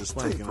anybody. I'm just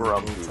taking a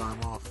little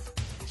time off.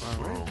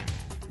 All right.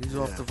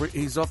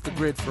 He's off the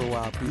grid for a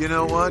while. You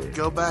know what?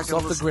 Go back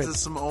and listen to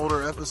some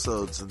older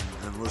episodes and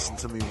listen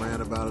to me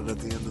rant about it at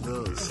the end of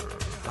those.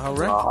 All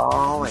right.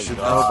 Oh, my you should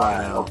God. know by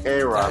now.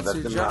 Okay, Rob. That's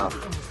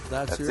enough.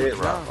 That's it,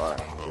 job.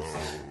 Rob.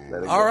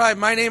 All right,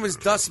 my name is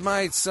Dust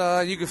Mites.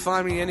 You can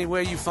find me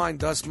anywhere you find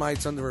Dust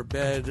Mites, under a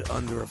bed,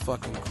 under a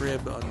fucking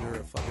crib, under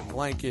a fucking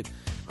blanket,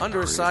 under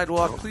a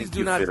sidewalk. Please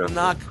do not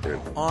knock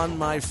on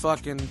my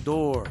fucking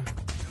door.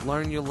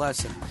 Learn your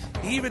lesson.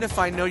 Even if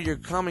I know you're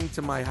coming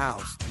to my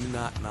house, do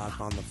not knock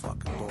on the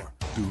fucking door.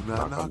 Do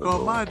not knock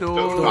on my door.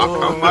 Don't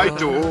knock on my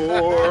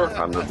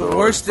door. The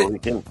worst thing,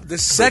 the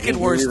second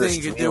worst thing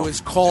you can do is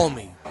call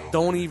me.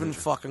 Don't even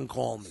fucking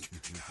call me.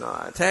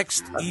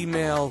 Text,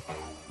 email,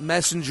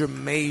 messenger,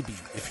 maybe,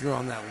 if you're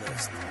on that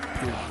list.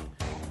 Period.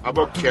 How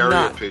about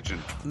carrier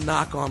pigeon?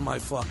 Knock on my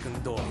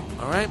fucking door,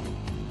 all right?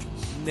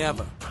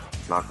 Never.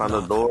 Knock on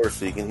the door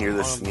so you can hear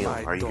the sneal.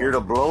 Are you here to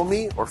blow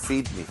me or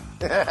feed me?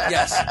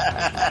 Yes.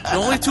 The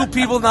only two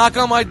people knock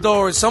on my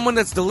door is someone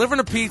that's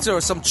delivering a pizza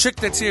or some chick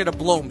that's here to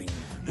blow me.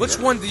 Which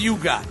one do you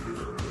got?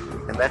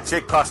 And that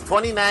chick costs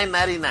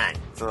 $29.99.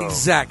 So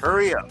exactly.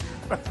 Hurry up.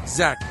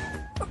 Exactly.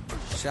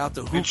 Shout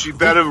to And she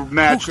better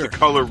match the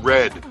color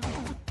red.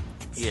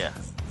 Yeah.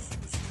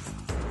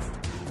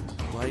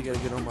 Why you gotta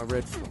get on my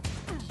red for?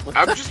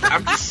 I'm just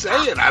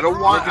saying. I don't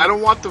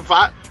want the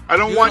vibe. I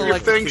don't want your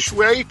feng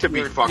shui to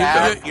be fucked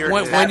up.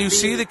 When you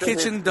see the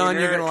kitchen done,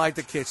 you're gonna like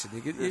the kitchen.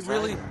 You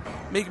really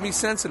make me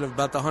sensitive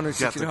about the $160.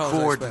 You have to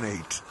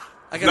coordinate.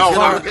 I'm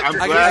glad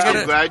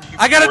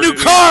I got a new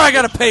car I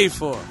gotta pay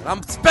for.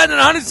 I'm spending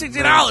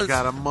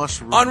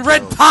 $160 on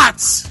red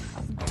pots,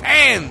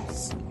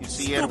 pans. You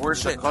see, Edward,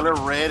 the color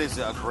red is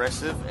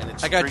aggressive and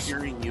it's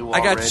triggering you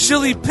already. I got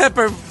chili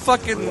pepper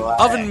fucking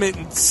oven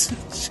mittens.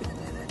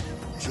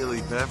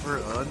 Chili pepper,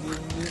 onion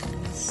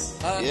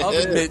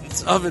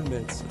mittens? Oven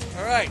mitts.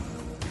 All right.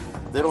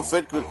 They don't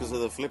fit good because of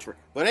the flipper.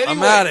 But anyway.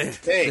 I'm out of it.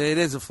 Hey. It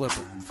is a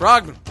flipper.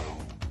 Frogman.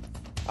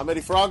 I'm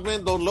Eddie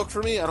Frogman. Don't look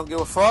for me. I don't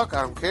give a fuck.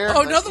 I don't care.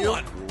 Oh, another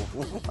one.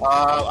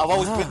 I've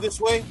always been this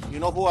way. You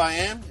know who I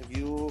am. If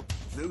you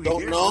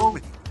don't know,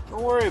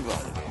 don't worry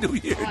about it. New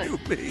year, new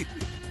me.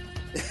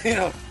 You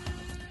know,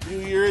 new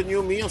year,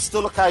 new me. I'm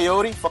still a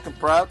coyote. Fucking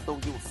proud.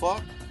 Don't give a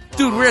fuck.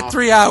 Dude, we're at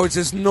 3 hours.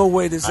 There's no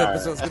way this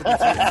episode's going to be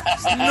 3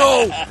 hours.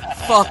 No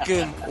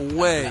fucking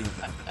way.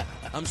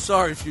 I'm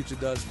sorry, Future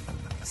Does.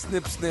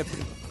 Snip.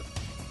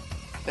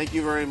 Thank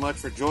you very much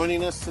for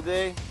joining us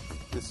today,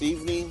 this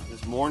evening,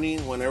 this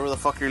morning, whenever the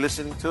fuck you're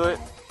listening to it.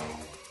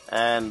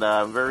 And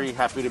I'm very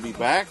happy to be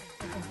back.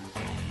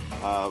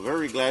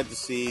 Very glad to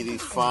see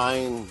these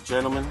fine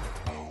gentlemen,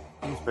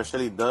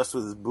 especially Dust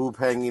with his boob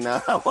hanging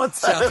out on one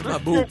side. Shout out to my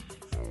boob.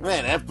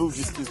 Man, that boob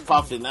just keeps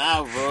popping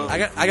out, bro.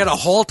 I got a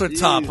halter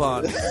top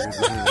on.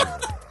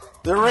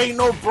 There ain't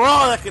no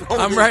bra that can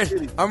hold I'm right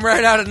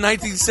out of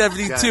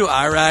 1972.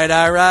 All right.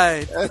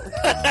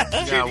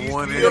 Got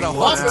one in a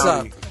halter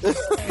top.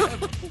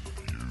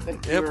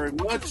 Thank you very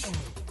much.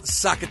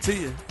 Sock it to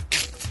you.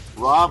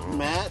 Rob,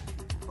 Matt,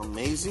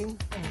 amazing.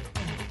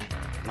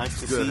 Nice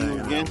to see you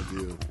again.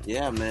 You.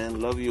 Yeah,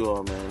 man. Love you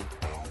all, man.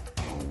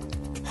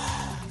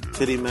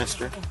 Titty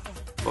master.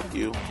 Fuck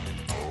you.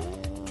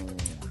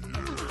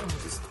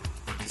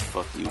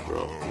 Fuck you,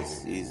 bro.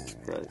 Jesus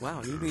Christ.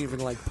 Wow, you didn't even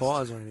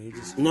pause or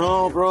anything.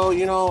 No, bro.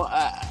 You know,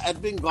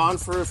 I've been gone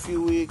for a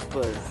few weeks,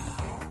 but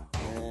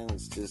man,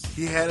 it's just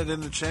he had it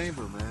in the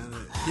chamber, man.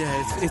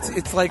 Yeah,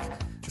 it's like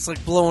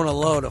blowing a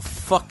load, a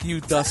fuck you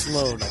dust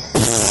load.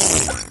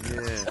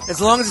 Yeah. As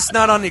long as it's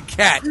not on your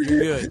cat, you're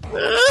good.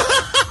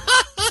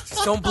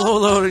 Just don't blow a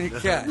load on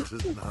your cat.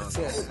 That's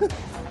it.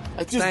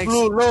 I just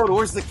blew a load.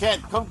 Where's the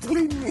cat? Come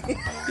clean me.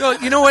 Yo,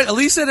 you know what? At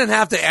least I didn't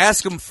have to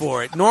ask him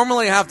for it.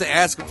 Normally, I have to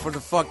ask him for the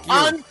fuck you.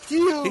 On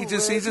cue, he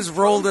just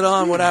rolled it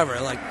on,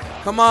 whatever. Like,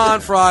 come on,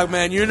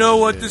 Frogman, you know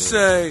what to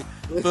say.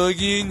 No,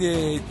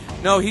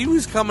 he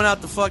was coming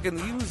out the fucking.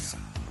 He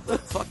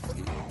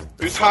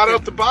was hot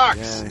out the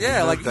box.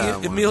 Yeah, like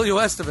Emilio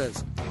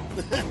Estevez.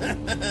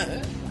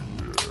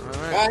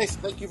 All right. Guys,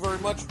 thank you very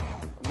much.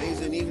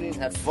 Amazing evening.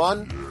 Have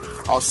fun.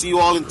 I'll see you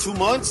all in 2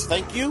 months.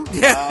 Thank you.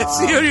 Yeah,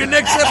 see you in your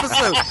next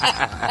episode.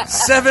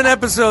 7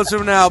 episodes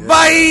from now. Yeah.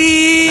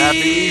 Bye! Happy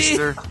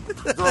Easter.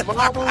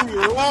 Dormammu,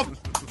 you're up.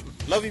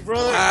 Love you,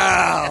 brother.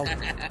 Wow.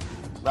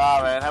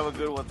 Nah, man. Have a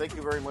good one. Thank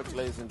you very much,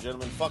 ladies and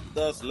gentlemen. Fuck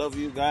us. Love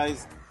you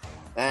guys.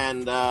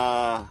 And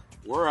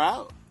we're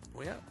out.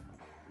 We out.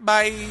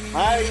 Bye.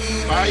 Bye.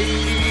 Bye.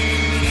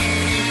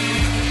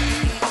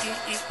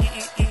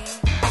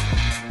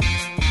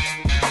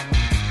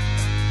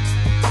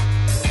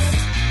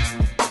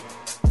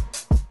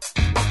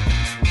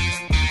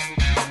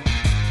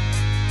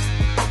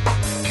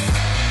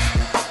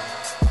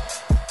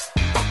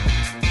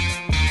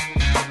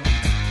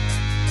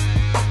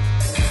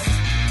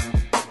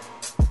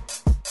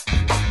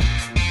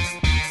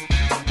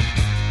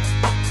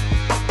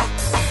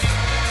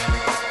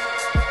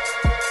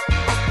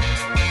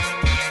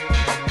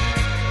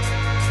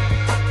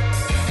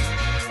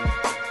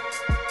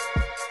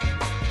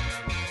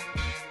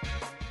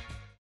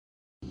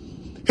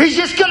 He's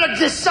just gonna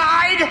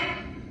decide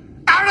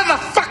out of the